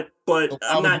fine, but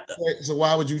I'm not. So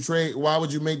why would you trade? Why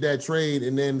would you make that trade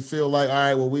and then feel like, all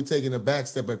right, well, we're taking a back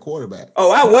step at quarterback?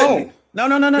 Oh, I wouldn't. No.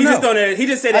 He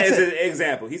just said that as an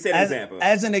example. He said an example.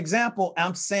 As an example,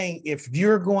 I'm saying if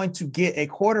you're going to get a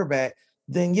quarterback,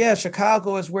 then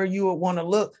Chicago is where you would want to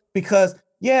look, because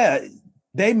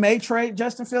they may trade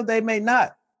Justin Fields, they may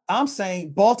not. I'm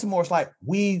saying Baltimore's like,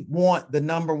 we want the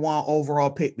number 1 overall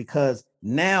pick because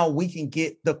now we can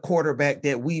get the quarterback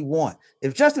that we want.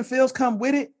 If Justin Fields come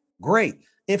with it, great.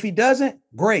 If he doesn't,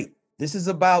 great. This is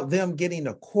about them getting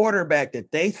a quarterback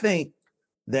that they think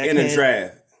that in the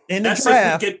draft.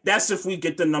 That's if we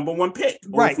get the number 1 pick.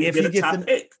 Right. If you get the top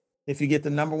pick. If you get the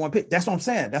number 1 pick, that's what I'm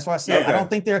saying. That's why I said I don't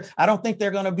think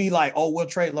they're going to be like, oh, we'll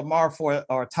trade Lamar for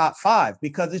our top 5,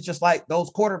 because it's just like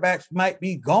those quarterbacks might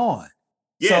be gone.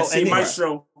 Yeah,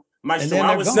 Maestro. Don't do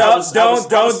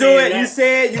it. You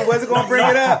said you wasn't going to bring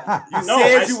it up. You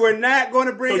said you were not going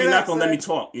to bring it up. You're not going to let me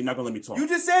talk. You're not going to let me talk. You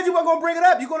just said you weren't going to bring it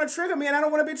up. You're going to trigger me, and I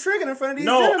don't want to be triggered in front of these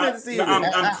gentlemen this evening.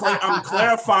 I'm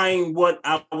clarifying what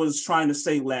I was trying to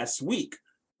say last week.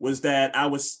 Was that I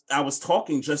was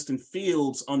talking Justin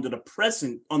Fields under the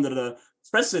precedent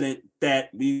that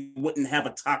we wouldn't have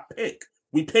a top pick.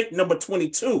 We picked number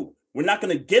 22. We're not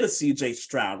going to get a CJ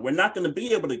Stroud. We're not going to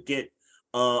be able to get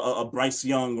a Bryce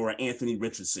Young or Anthony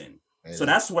Richardson. So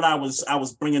that's what I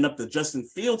was bringing up the Justin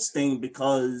Fields thing,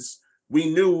 because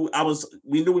we knew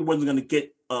we wasn't going to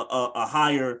get a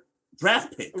higher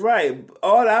draft pick. Right.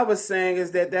 All I was saying is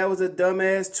that was a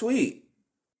dumbass tweet.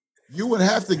 You would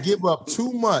have to give up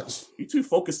too much. You're too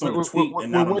focused on the tweet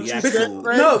and not on the actual.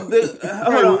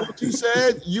 Hold on. What you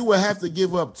said, you would have to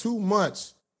give up too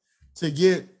much to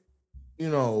get,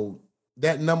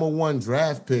 that number 1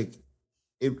 draft pick.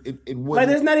 It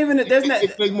wouldn't. Like,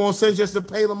 It make more sense just to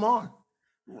pay Lamar.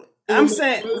 I'm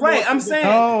saying.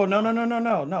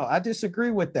 No. I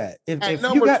disagree with that. If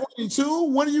number 22,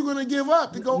 what are you going to give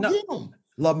up to go get him?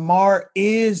 Lamar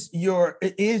is your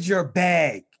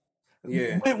bag.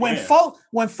 Yeah.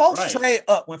 When folks trade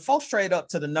up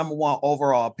to the number 1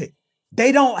 overall pick,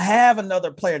 they don't have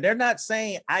another player. They're not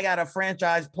saying, I got a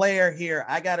franchise player here,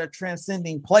 I got a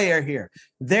transcending player here.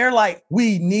 They're like,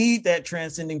 we need that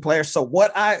transcending player. So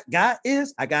what I got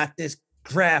is, I got this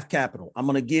draft capital. I'm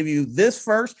going to give you this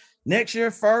first, next year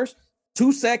first,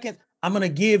 2 seconds, I'm going to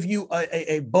give you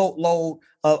a boatload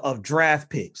of draft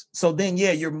picks. So then,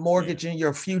 yeah, you're mortgaging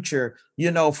your future,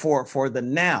 for the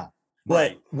now.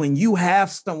 But when you have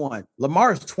someone,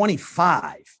 Lamar is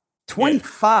 25,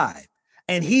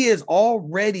 and he is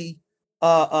already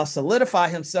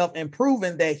solidified himself and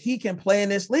proven that he can play in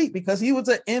this league because he was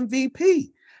an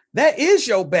MVP. That is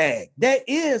your bag. That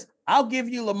is, I'll give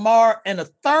you Lamar and a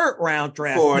 3rd round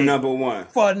draft for pick number one.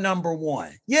 For number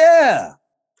one. Yeah.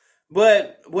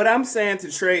 But what I'm saying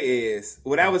to Trey is,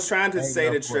 what I was trying to say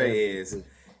to Trey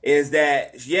is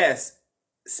that, yes,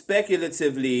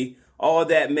 speculatively, all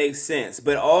that makes sense.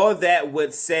 But all that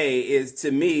would say is,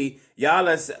 to me, y'all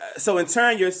are, so in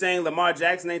turn, you're saying Lamar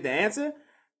Jackson ain't the answer?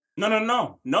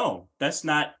 No, that's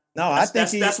not. No, I think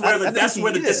that's where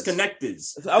the disconnect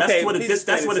is. Okay,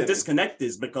 that's where the disconnect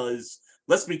is, because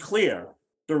let's be clear,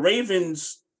 the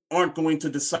Ravens aren't going to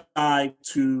decide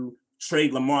to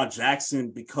trade Lamar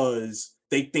Jackson because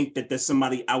they think that there's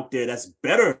somebody out there that's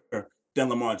better than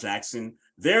Lamar Jackson.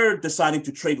 They're deciding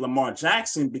to trade Lamar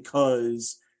Jackson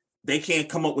because they can't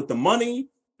come up with the money,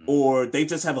 or they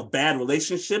just have a bad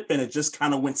relationship and it just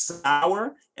kind of went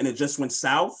sour and it just went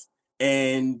south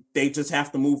and they just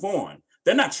have to move on.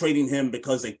 They're not trading him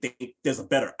because they think there's a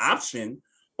better option.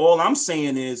 All I'm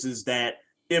saying is that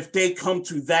if they come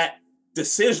to that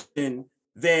decision,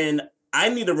 then I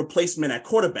need a replacement at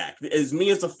quarterback. As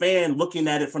me as a fan looking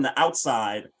at it from the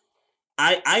outside,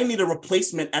 I need a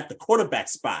replacement at the quarterback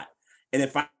spot. And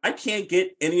if I can't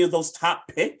get any of those top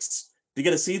picks to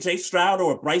get a CJ Stroud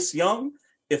or a Bryce Young,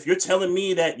 if you're telling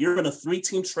me that you're in a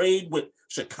 3-team trade with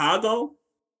Chicago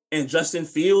and Justin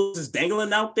Fields is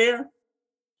dangling out there,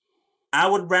 I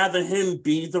would rather him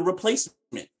be the replacement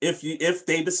if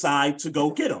they decide to go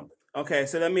get him. Okay,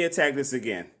 so let me attack this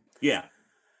again. Yeah.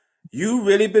 You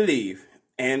really believe,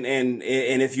 and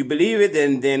if you believe it,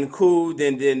 then cool.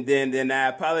 Then I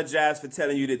apologize for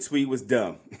telling you the tweet was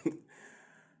dumb.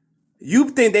 You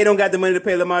think they don't got the money to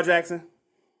pay Lamar Jackson?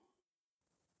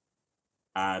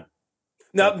 I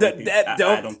don't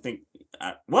think.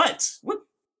 What?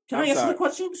 Can I answer the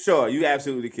question? Sure, you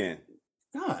absolutely can.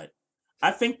 God,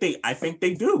 I think they do.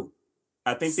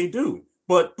 I think they do.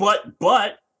 But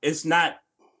it's not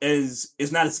as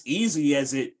easy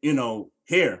as it.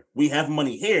 Here we have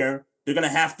money here. They're gonna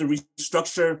have to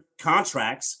restructure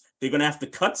contracts. They're gonna have to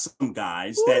cut some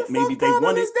guys that maybe they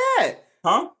wanted. Is that?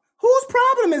 Huh? Whose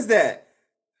problem is that?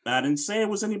 I didn't say it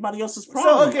was anybody else's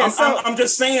problem. I'm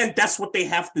just saying that's what they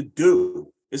have to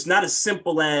do. It's not as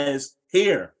simple as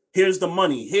here's the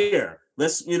money. Here,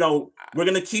 let's, we're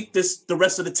gonna keep the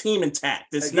rest of the team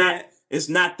intact. It's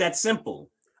not that simple.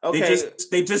 Okay.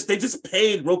 They just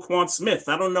paid Roquan Smith.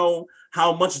 I don't know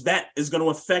how much that is going to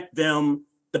affect them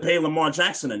to pay Lamar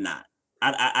Jackson or not.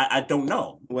 I don't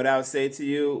know. What I'll say to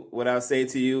you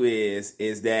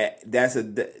is that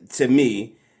to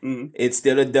me, it's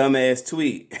still a dumbass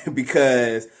tweet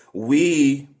because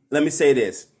let me say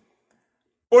this.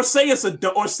 Or say it's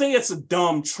a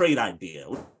dumb trade idea.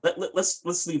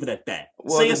 Let's leave it at that.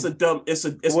 Well, it's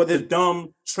a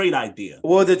dumb trade idea.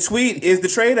 Well, the tweet is the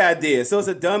trade idea, so it's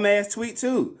a dumbass tweet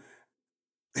too.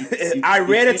 I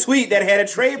read a tweet that had a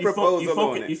trade proposal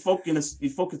on it.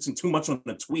 You're focusing too much on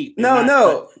the tweet.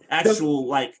 No. Actual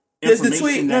There's the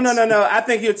tweet. No. I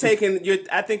think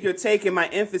you're taking my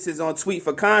emphasis on tweet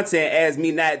for content as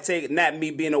me not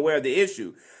me being aware of the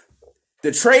issue.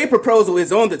 The trade proposal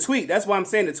is on the tweet. That's why I'm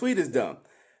saying the tweet is dumb.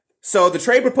 So the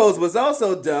trade proposal was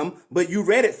also dumb, but you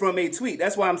read it from a tweet.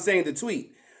 That's why I'm saying the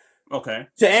tweet. Okay.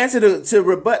 To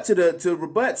rebut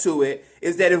to it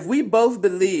is that if we both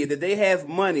believe that they have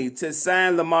money to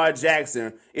sign Lamar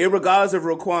Jackson, irregardless of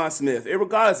Roquan Smith,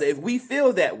 if we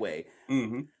feel that way,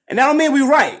 and that don't mean we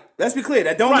right. Let's be clear.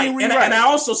 That don't mean we right. And I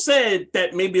also said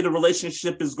that maybe the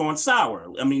relationship is going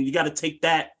sour. I mean, you got to take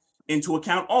that into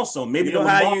account also. Maybe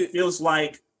Lamar feels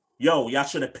like, yo, y'all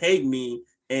should have paid me,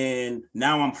 and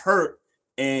now I'm hurt,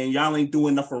 and y'all ain't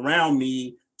doing enough around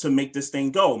me to make this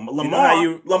thing go.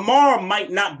 Lamar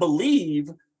might not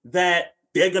believe that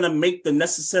they're going to make the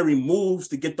necessary moves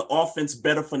to get the offense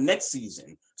better for next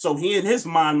season. So he in his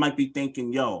mind might be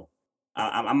thinking, yo,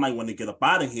 I might want to get up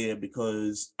out of here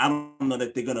because I don't know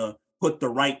that they're going to put the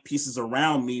right pieces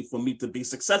around me for me to be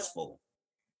successful.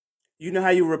 You know how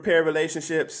you repair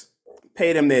relationships?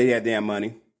 Pay them their goddamn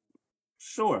money.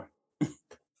 Sure.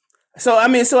 So I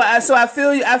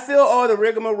feel all the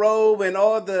rigmarole and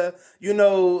all the,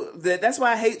 that's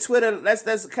why I hate Twitter. That's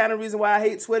the kind of reason why I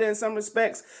hate Twitter in some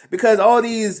respects, because all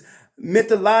these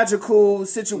mythological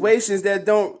situations that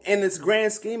don't, in this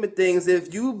grand scheme of things,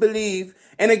 if you believe,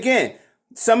 and again,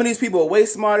 some of these people are way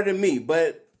smarter than me,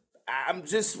 but I'm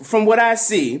just, from what I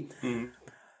see,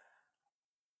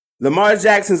 Lamar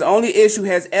Jackson's only issue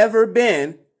has ever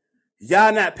been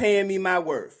y'all not paying me my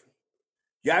worth.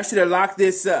 Y'all should have locked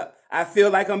this up. I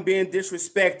feel like I'm being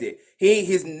disrespected. He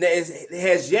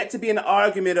has yet to be an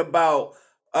argument about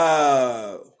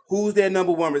who's their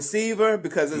number one receiver,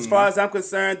 because as far as I'm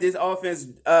concerned, this offense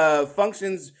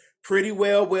functions pretty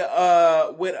well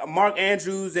with Mark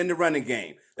Andrews in the running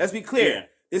game. Let's be clear. Yeah.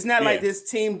 It's not like this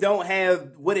team don't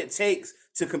have what it takes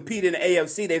to compete in the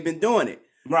AFC. They've been doing it.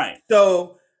 Right.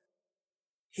 So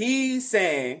he's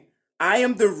saying, I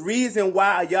am the reason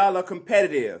why y'all are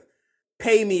competitive.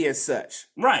 Pay me as such.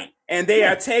 Right. And they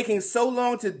are taking so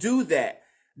long to do that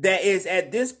is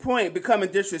at this point becoming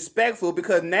disrespectful,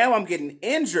 because now I'm getting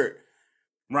injured.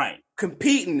 Right.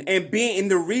 Competing and being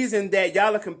the reason that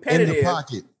y'all are competitive.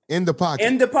 In the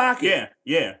pocket. Yeah.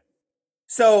 Yeah.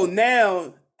 So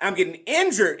now I'm getting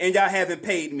injured and y'all haven't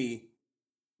paid me.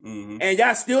 And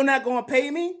y'all still not going to pay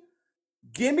me?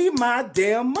 Give me my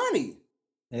damn money.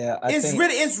 Yeah, I hate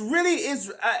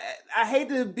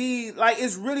to be like,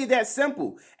 it's really that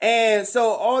simple. And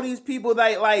so all these people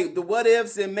like the what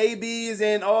ifs and maybes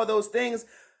and all those things,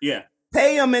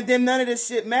 pay them, and then none of this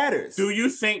shit matters. Do you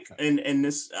think, and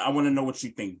this, I want to know what you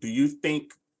think. Do you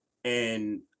think,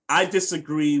 and I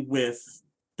disagree with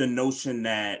the notion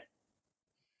that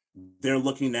they're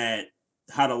looking at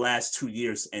how the last 2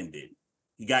 years ended.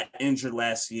 He got injured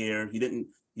last year.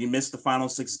 He missed the final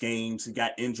 6 games. He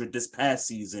got injured this past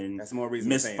season. That's more reason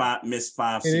missed to pay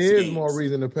five, 6 games. It is more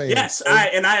reason to pay him. Yes,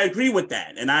 I agree with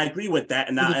that.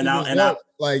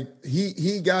 Like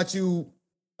he got you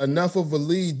enough of a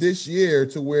lead this year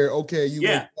to where, okay, you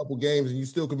win a couple games and you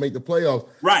still could make the playoffs.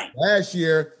 Right. Last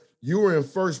year you were in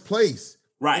first place.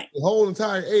 Right. The whole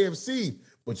entire AFC,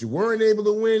 but you weren't able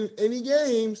to win any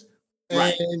games.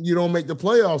 And you don't make the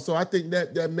playoffs. So I think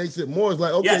that makes it more. It's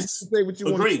like, okay, you can say what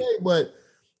you want to say, but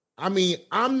I mean,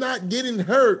 I'm not getting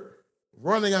hurt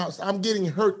running out. I'm getting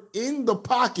hurt in the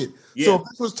pocket. Yeah. So if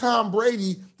this was Tom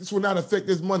Brady, this would not affect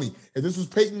his money. If this was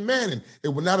Peyton Manning, it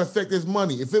would not affect his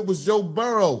money. If it was Joe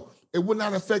Burrow, it would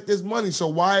not affect his money. So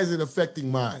why is it affecting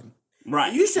mine?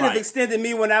 Right. You should have extended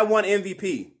me when I won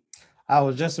MVP. I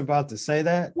was just about to say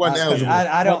that. Wasn't eligible.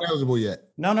 I don't eligible yet.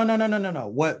 No.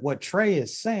 What Trey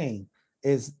is saying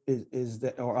is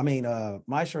that, or I mean,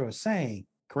 Maestro is saying,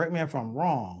 correct me if I'm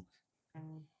wrong,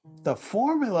 the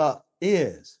formula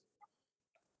is,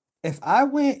 if I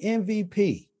win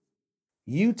MVP,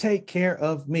 you take care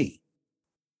of me.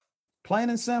 Plain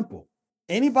and simple.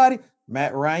 Anybody,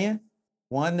 Matt Ryan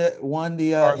won the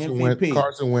MVP.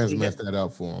 Carson Wentz messed that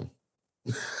up for him.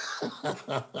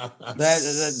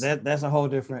 That's a whole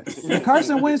different. Did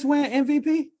Carson Wentz win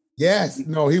MVP? Yes.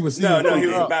 No, he was. He was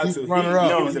about to. Runner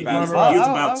up. He was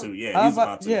about to.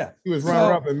 Yeah, he was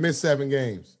runner up and missed 7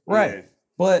 games. Right. Yeah.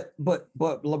 But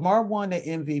Lamar won the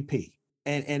MVP,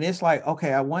 and it's like,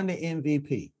 okay, I won the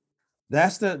MVP.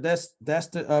 That's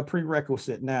the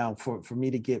prerequisite now for me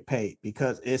to get paid,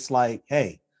 because it's like,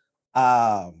 hey,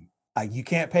 you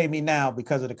can't pay me now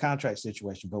because of the contract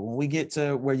situation, but when we get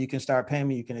to where you can start paying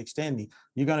me, you can extend me,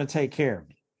 you're going to take care of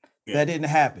me. Yeah. That didn't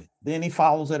happen. Then he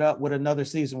follows it up with another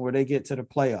season where they get to the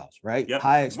playoffs, right? Yep.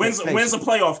 High expectations. Wins a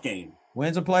playoff game.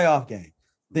 Wins a playoff game.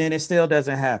 Then it still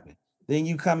doesn't happen. Then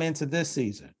you come into this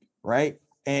season, right?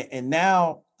 And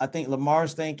now I think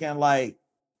Lamar's thinking like,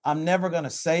 I'm never going to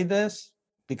say this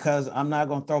because I'm not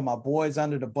going to throw my boys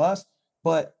under the bus,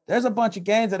 but there's a bunch of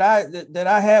games that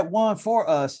I had won for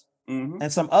us,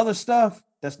 and some other stuff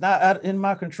that's not in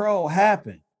my control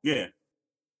happened. Yeah.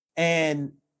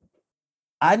 And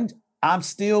I'm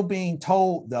still being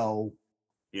told though,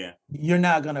 you're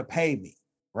not going to pay me,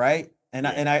 right? And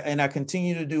I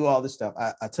continue to do all this stuff.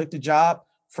 I took the job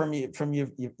from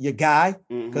your guy,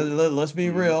 because let's be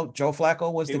real, Joe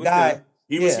Flacco was the guy. Done.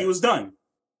 He was done.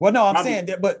 Well, no, I'm saying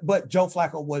that, but Joe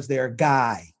Flacco was their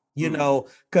guy, you know,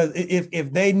 because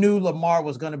if they knew Lamar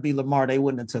was going to be Lamar, they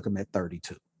wouldn't have took him at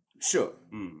 32. Sure.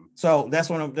 So that's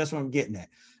what I'm getting at,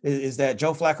 is that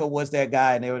Joe Flacco was that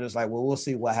guy, and they were just like, well, we'll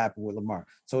see what happened with Lamar.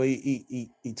 So he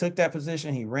took that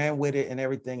position, he ran with it and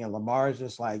everything, and Lamar is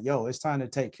just like, yo, it's time to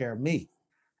take care of me,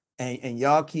 and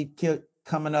y'all keep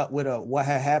coming up with what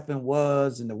had happened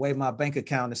was, and the way my bank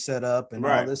account is set up and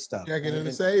all this stuff. Checking in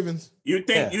the savings. Do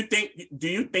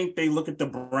you think they look at the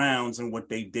Browns and what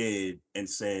they did and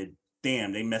said,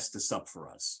 damn, they messed this up for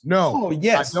us? No. Oh,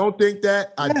 yes. I don't think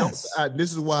that.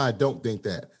 This is why I don't think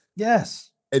that.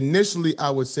 Yes. Initially, I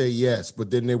would say yes,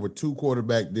 but then there were 2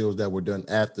 quarterback deals that were done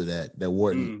after that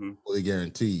weren't fully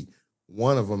guaranteed.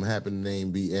 One of them happened to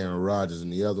name be Aaron Rodgers,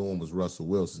 and the other one was Russell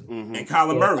Wilson. And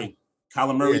Kyler Murray.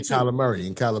 Kyler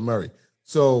Murray.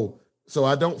 So So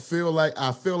I feel like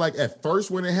at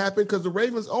first when it happened, because the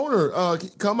Ravens owner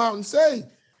come out and say,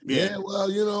 yeah,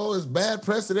 well, it's bad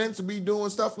precedent to be doing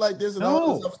stuff like this and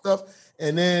all this other stuff.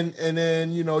 And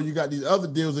then you got these other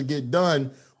deals that get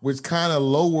done, which kind of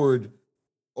lowered,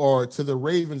 or to the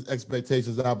Ravens'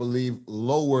 expectations, I believe,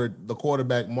 lowered the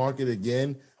quarterback market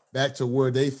again back to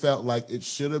where they felt like it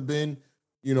should have been,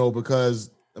 because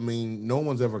no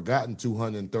one's ever gotten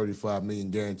 $235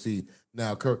 million guaranteed.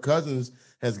 Now, Kirk Cousins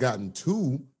has gotten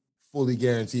 2 fully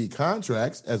guaranteed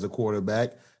contracts as a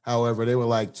quarterback. However, they were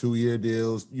like 2-year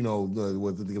deals, it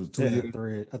was 2 years.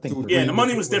 3. I think 3. Yeah, the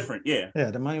money was different. Yeah.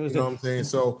 Yeah, the money was different. What I'm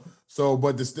saying?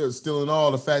 But still in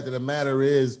all, the fact of the matter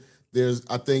is,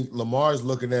 I think Lamar's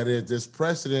looking at it, there's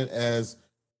precedent as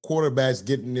quarterbacks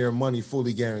getting their money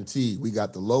fully guaranteed. We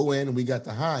got the low end and we got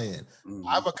the high end. Mm-hmm.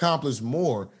 I've accomplished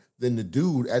more than the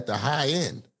dude at the high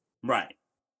end. Right.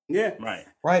 Yeah.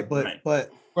 Right. But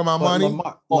where my money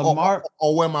Lamar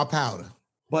or where my powder.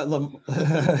 But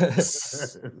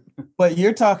but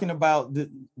you're talking about the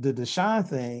Deshaun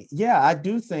thing. Yeah, I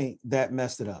do think that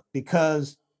messed it up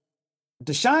because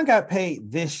Deshaun got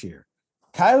paid this year.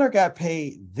 Kyler got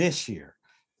paid this year.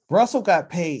 Russell got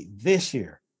paid this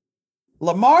year.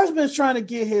 Lamar's been trying to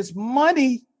get his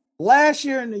money last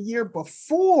year and the year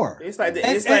before. It's like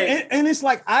it's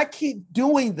like I keep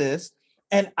doing this,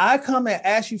 and I come and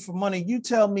ask you for money. You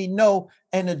tell me no,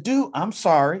 and the dude, I'm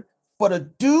sorry, but a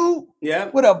dude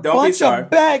with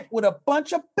a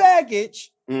bunch of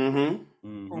baggage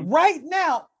right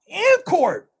now in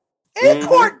court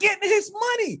getting his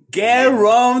money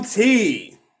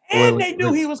guaranteed. And they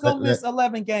knew he was going to miss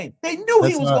 11 games. They knew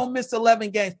he was going to miss 11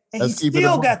 games, and he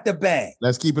still got the bag.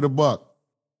 Let's keep it a buck.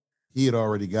 He had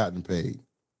already gotten paid.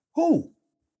 Who?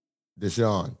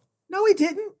 Deshaun. No, he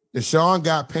didn't. Deshaun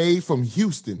got paid from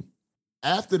Houston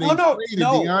after they traded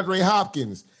DeAndre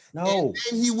Hopkins. No. And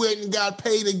then he went and got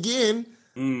paid again.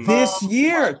 This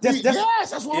year.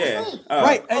 Yes, that's what I'm saying.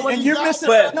 Right. And you're missing.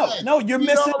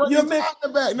 You're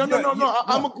missing. No.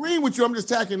 I'm agreeing with you. I'm just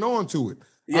tacking on to it.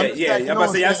 Yeah. I'm about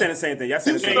to say, y'all saying the same thing. Y'all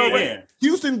saying the same thing.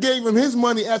 Houston gave him his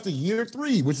money after year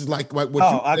 3, which is like what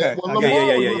Lamar was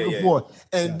looking for.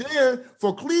 And then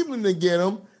for Cleveland to get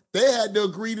him, they had to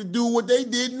agree to do what they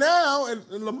did now. And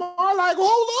Lamar like,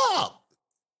 hold up.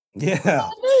 Yeah.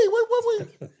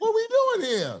 What we doing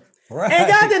here? Right. And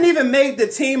y'all didn't even make the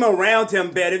team around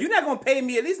him better. If you're not going to pay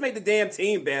me, at least make the damn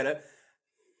team better.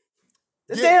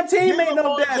 The damn team ain't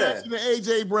no better. Jackson and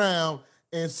A.J. Brown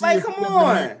and see come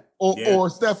on. Or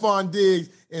Stephon Diggs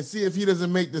and see if he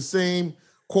doesn't make the same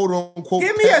quote unquote.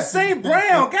 Give me a St.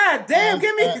 Brown. God damn,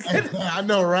 give me. I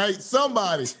know, right?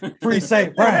 Somebody. Free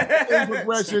St. Brown.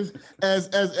 Progressions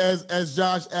as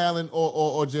Josh Allen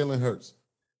or Jalen Hurts.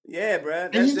 Yeah, bro.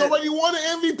 And he's already won an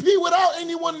MVP without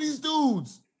any one of these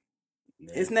dudes.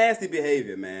 It's nasty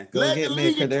behavior, man. Let the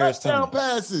league get touchdown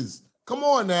passes. Come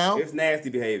on now. It's nasty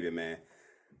behavior, man.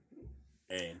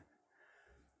 Hey.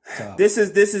 This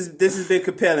has been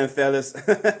compelling, fellas.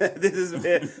 It's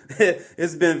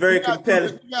been very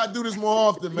compelling. You gotta do this more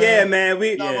often, man. Yeah, man.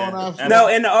 In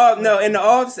the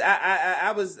offs,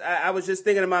 I was just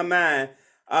thinking in my mind.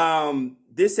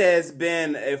 This has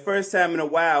been a first time in a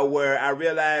while where I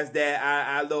realized that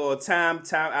our little time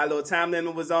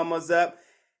limit was almost up.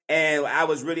 And I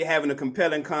was really having a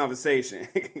compelling conversation.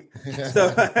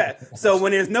 So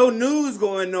when there's no news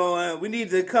going on, we need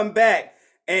to come back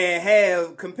and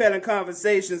have compelling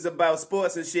conversations about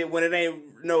sports and shit when it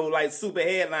ain't no like super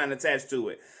headline attached to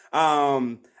it.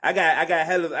 I got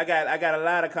a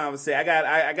lot of conversation.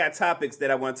 I got topics that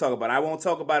I want to talk about. I won't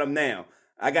talk about them now.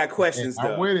 I got questions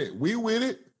though. I'm with it. We with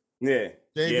it. Yeah.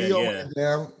 JB always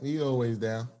down. He always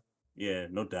down. Yeah,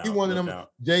 no doubt. He one of them.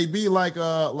 JB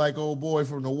like old boy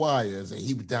from The Wire.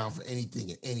 He was down for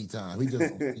anything at any time. He just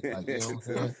like, you know what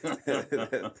I'm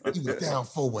saying? He was down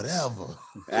for whatever.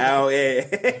 Oh yeah.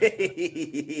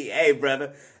 Hey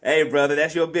brother,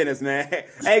 that's your business, man.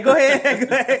 Hey, go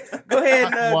ahead. Go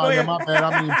ahead. My bad.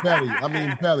 I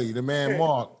mean Pelly, the man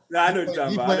Mark. No, I know what you're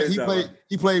talking about.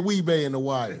 He played Weebay in The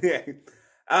Wire. Yeah.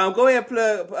 Go ahead,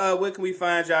 plug. Where can we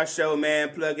find y'all show, man?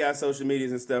 Plug y'all social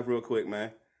medias and stuff real quick, man.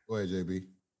 Go ahead, JB.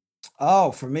 Oh,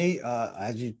 for me,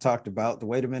 as you talked about, the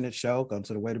Wait a Minute Show, go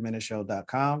to the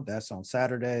waitaminuteshow.com. That's on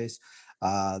Saturdays.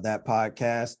 That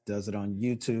podcast does it on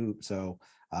YouTube. So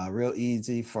real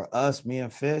easy for us. Me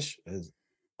and Fish is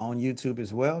on YouTube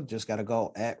as well. Just got to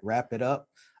go at Wrap It Up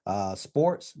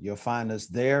Sports. You'll find us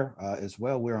there as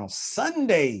well. We're on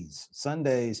Sundays, 10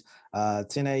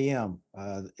 a.m.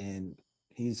 And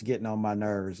he's getting on my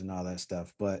nerves and all that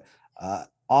stuff. But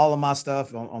all of my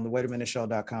stuff on the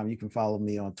waitaminuteshow.com. You can follow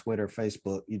me on Twitter,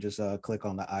 Facebook. You just click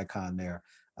on the icon there.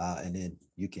 and then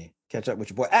you can catch up with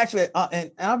your boy. Actually,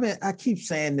 and I keep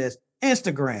saying this,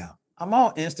 Instagram. I'm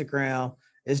on Instagram.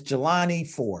 It's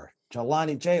Jelani4.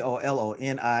 Jelani,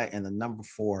 Joloni, and the number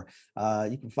 4.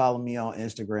 You can follow me on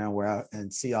Instagram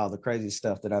and see all the crazy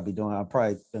stuff that I'll be doing. I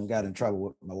probably got in trouble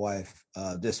with my wife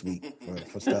this week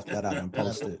for stuff that I done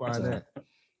posted. So,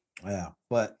 yeah,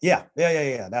 but yeah.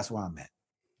 That's where I'm at.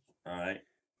 All right.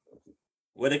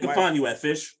 Where they can find you at,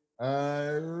 Fish?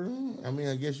 I mean,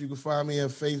 I guess you can find me on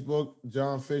Facebook,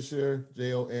 John Fisher,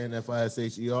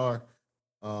 JONFISHER.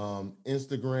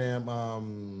 Instagram,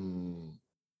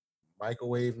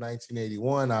 Microwave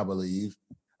 1981, I believe.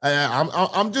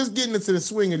 I'm just getting into the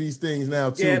swing of these things now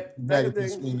too. Yeah, back at the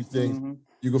swing of these things.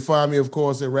 You can find me, of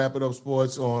course, at Wrap It Up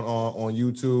Sports on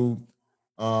YouTube.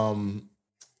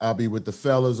 I'll be with the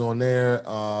fellas on there.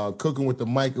 Cooking with the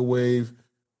Microwave.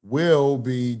 We'll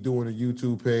be doing a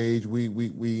YouTube page.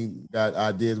 We got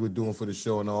ideas we're doing for the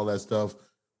show and all that stuff.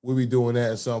 We'll be doing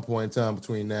that at some point in time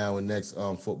between now and next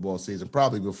football season,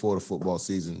 probably before the football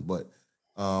season. But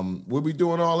we'll be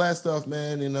doing all that stuff,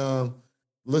 man. And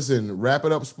listen, Wrap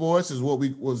It Up Sports is what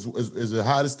is the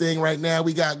hottest thing right now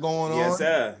we got going on. Yes,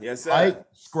 sir. Yes, sir. Like,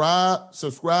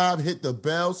 subscribe, hit the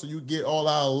bell so you get all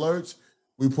our alerts.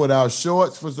 We put out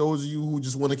shorts for those of you who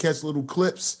just want to catch little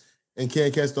clips and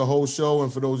can't catch the whole show.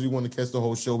 And for those of you who want to catch the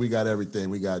whole show, we got everything.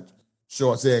 We got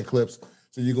shorts and clips.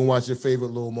 So you can watch your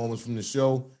favorite little moments from the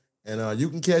show. And you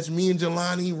can catch me and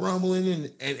Jelani rumbling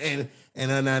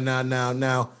and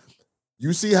now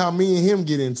you see how me and him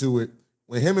get into it.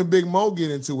 When him and Big Mo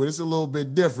get into it, it's a little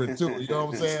bit different too. You know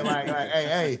what I'm saying? Like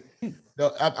hey.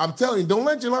 I'm telling you, don't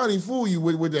let Jelani fool you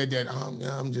with that.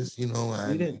 I'm just,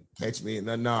 I didn't catch me.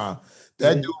 Nah.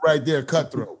 That dude right there,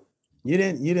 cutthroat. You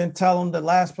didn't tell him the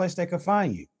last place they could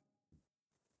find you.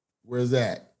 Where's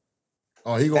that?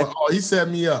 Oh, he set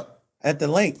me up. At the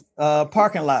link,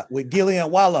 parking lot with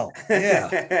Gillian Wallow. Yeah.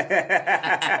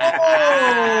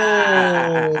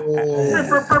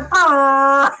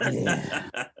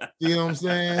 You know what I'm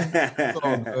saying? It's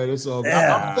all good. It's all good.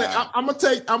 Yeah. I'm gonna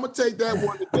take that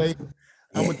one today.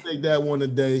 I'm gonna take that one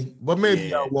today, but maybe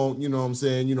y'all won't. You know what I'm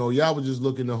saying? Y'all were just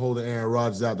looking to hold Aaron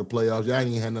Rodgers out the playoffs. Y'all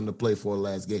ain't had nothing to play for the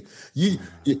last game. You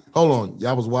hold on.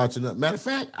 Y'all was watching. Matter of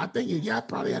fact, I think y'all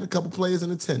probably had a couple players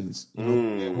in attendance.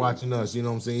 Watching us. You know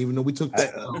what I'm saying? Even though we took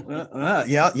that.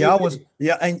 Y'all was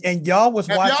y'all was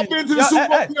watching. Have y'all been to the Super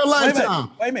Bowl in your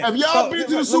lifetime? Wait a minute. Have y'all been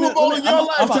to the Super Bowl in your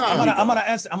lifetime? I'm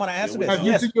gonna answer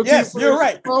this. Yes, you're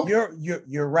right.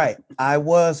 You're right. I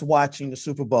was watching the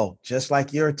Super Bowl just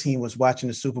like your team was watching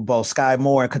the Super Bowl. Sky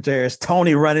Moore and Kadarius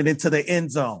Toney running into the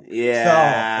end zone.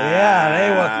 Yeah. So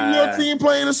they were. Your team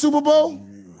playing the Super Bowl?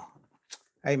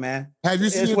 Hey man, have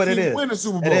you seen your team win the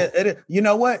Super Bowl? It is. You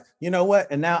know what?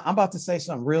 And now I'm about to say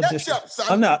something real disrespectful.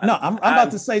 I'm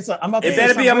about to say something. It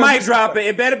better be a mic dropper.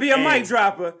 It better be a mic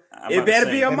dropper. It better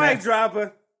be a mic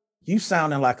dropper. You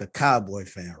sounding like a Cowboy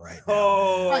fan right now.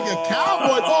 Oh, like a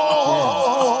Cowboy.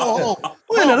 Oh.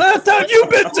 When the last time you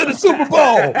been to the Super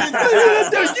Bowl? When the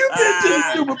last time you been to the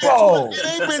Super Bowl? It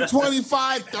ain't been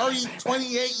 25, 30,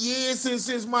 28 years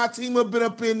since my team have been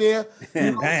up in there.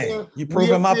 You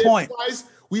proving my point.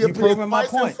 We have played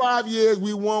twice in 5 years.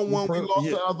 We won one. We lost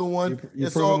the other one.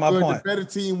 It's all good. The better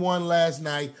team won last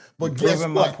night. But guess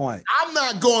what? I'm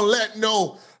not going to let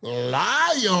no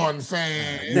Lion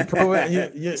fan. You're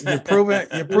proving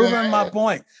my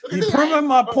point. You're proving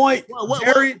my point,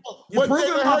 Jerry. You're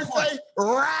proving my point.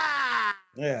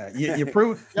 Yeah, you're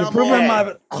proving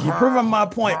my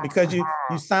point because you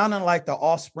sounding like the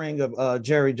offspring of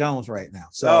Jerry Jones right now.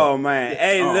 So, oh man,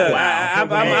 hey, look, I'm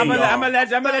gonna let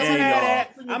you have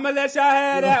that. I'm gonna let y'all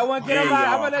have that one. Get them out.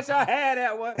 I'm gonna let y'all have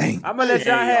that one. I'm gonna let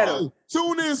y'all have it.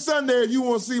 Tune in Sunday if you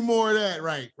want to see more of that.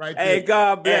 Right. Hey, there.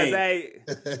 God bless. Hey,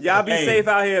 y'all be safe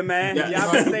out here, man.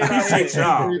 Y'all be safe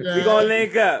out here. We gonna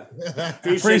link up.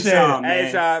 Appreciate y'all, man.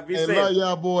 Hey, y'all be safe. Love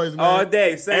y'all boys, man. All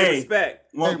day, same respect.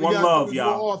 One love,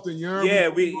 y'all. Often, yeah,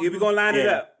 we gonna line it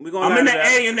up. I'm in the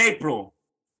A in April.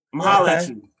 I'm holler at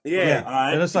you. Yeah. All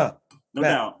right. What's up? No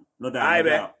doubt. All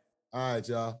right,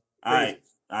 y'all. All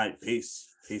right. Peace.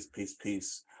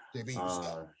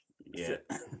 Yeah.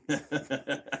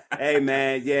 Hey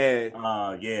man, yeah.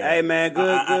 Hey man,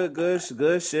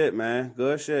 good shit, man.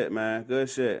 Good shit.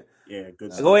 Yeah,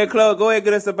 good. Go ahead,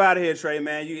 get us up out of here, Trey,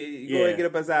 man. You go ahead,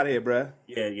 get us out of here, bro.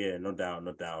 Yeah, no doubt.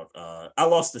 I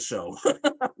lost the show.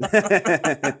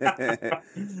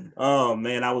 Oh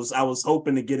man, I was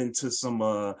hoping to get into some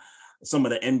of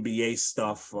the NBA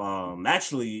stuff.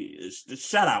 Actually,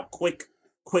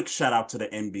 quick shout out to the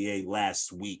NBA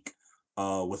last week.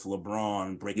 With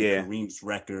LeBron breaking Kareem's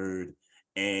record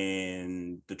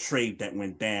and the trade that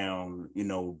went down,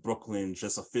 Brooklyn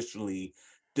just officially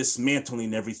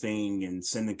dismantling everything and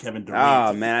sending Kevin Durant.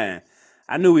 Oh man,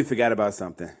 I knew we forgot about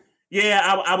something. Yeah,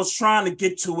 I was trying to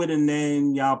get to it, and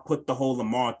then y'all put the whole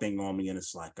Lamar thing on me, and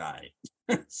it's like, all right.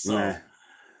 So, Yeah.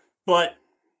 but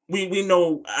we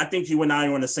know. I think you and I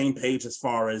are on the same page as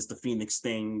far as the Phoenix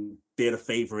thing. They're the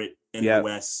favorite in the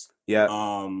West. Yeah.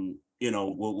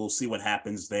 We'll see what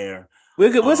happens there.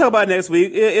 We'll talk about next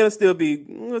week. It'll still be.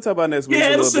 We'll talk about next week. Yeah,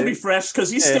 it'll still be fresh because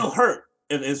he's still hurt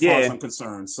as far as I'm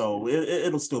concerned. So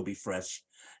it'll still be fresh.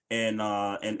 And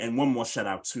one more shout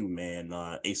out too, man.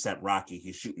 ASAP Rocky,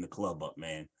 he's shooting the club up,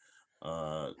 man.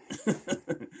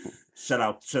 Shout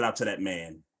out to that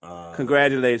man.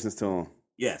 Congratulations to him.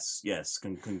 Yes.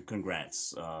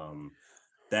 Congrats.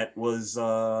 That was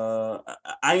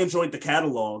I enjoyed the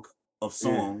catalog of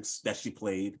songs that she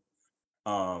played.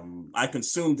 I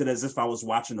consumed it as if I was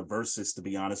watching the verses, to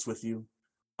be honest with you.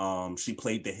 She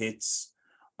played the hits.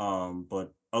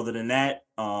 But other than that,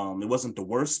 it wasn't the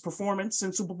worst performance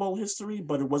in Super Bowl history,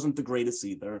 but it wasn't the greatest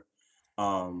either.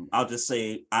 I'll just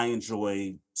say I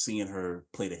enjoy seeing her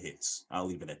play the hits. I'll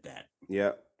leave it at that.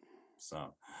 Yeah.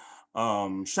 So,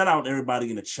 shout out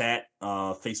everybody in the chat,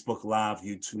 Facebook Live,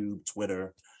 YouTube,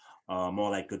 Twitter,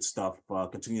 all that good stuff.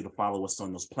 Continue to follow us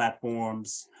on those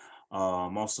platforms.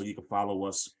 Also, you can follow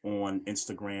us on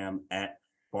Instagram at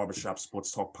Barbershop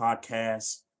Sports Talk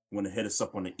Podcast. Want to hit us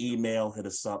up on the email, hit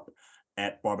us up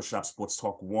at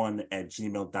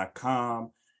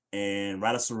barbershopsportstalk1@gmail.com and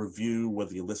write us a review,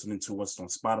 whether you're listening to us on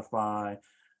Spotify,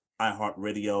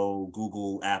 iHeartRadio,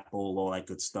 Google, Apple, all that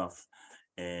good stuff.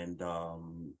 And,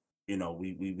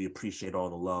 we appreciate all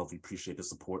the love. We appreciate the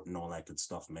support and all that good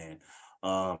stuff, man.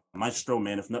 Maestro,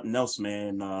 man, if nothing else,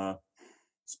 man,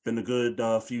 it's been a good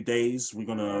few days. We're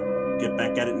going to get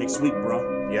back at it next week,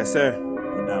 bro. Yes, sir.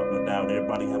 No doubt.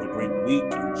 Everybody have a great week.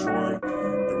 Enjoy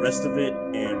the rest of it.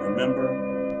 And remember,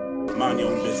 mind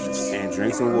your own business. And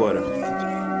drink some water.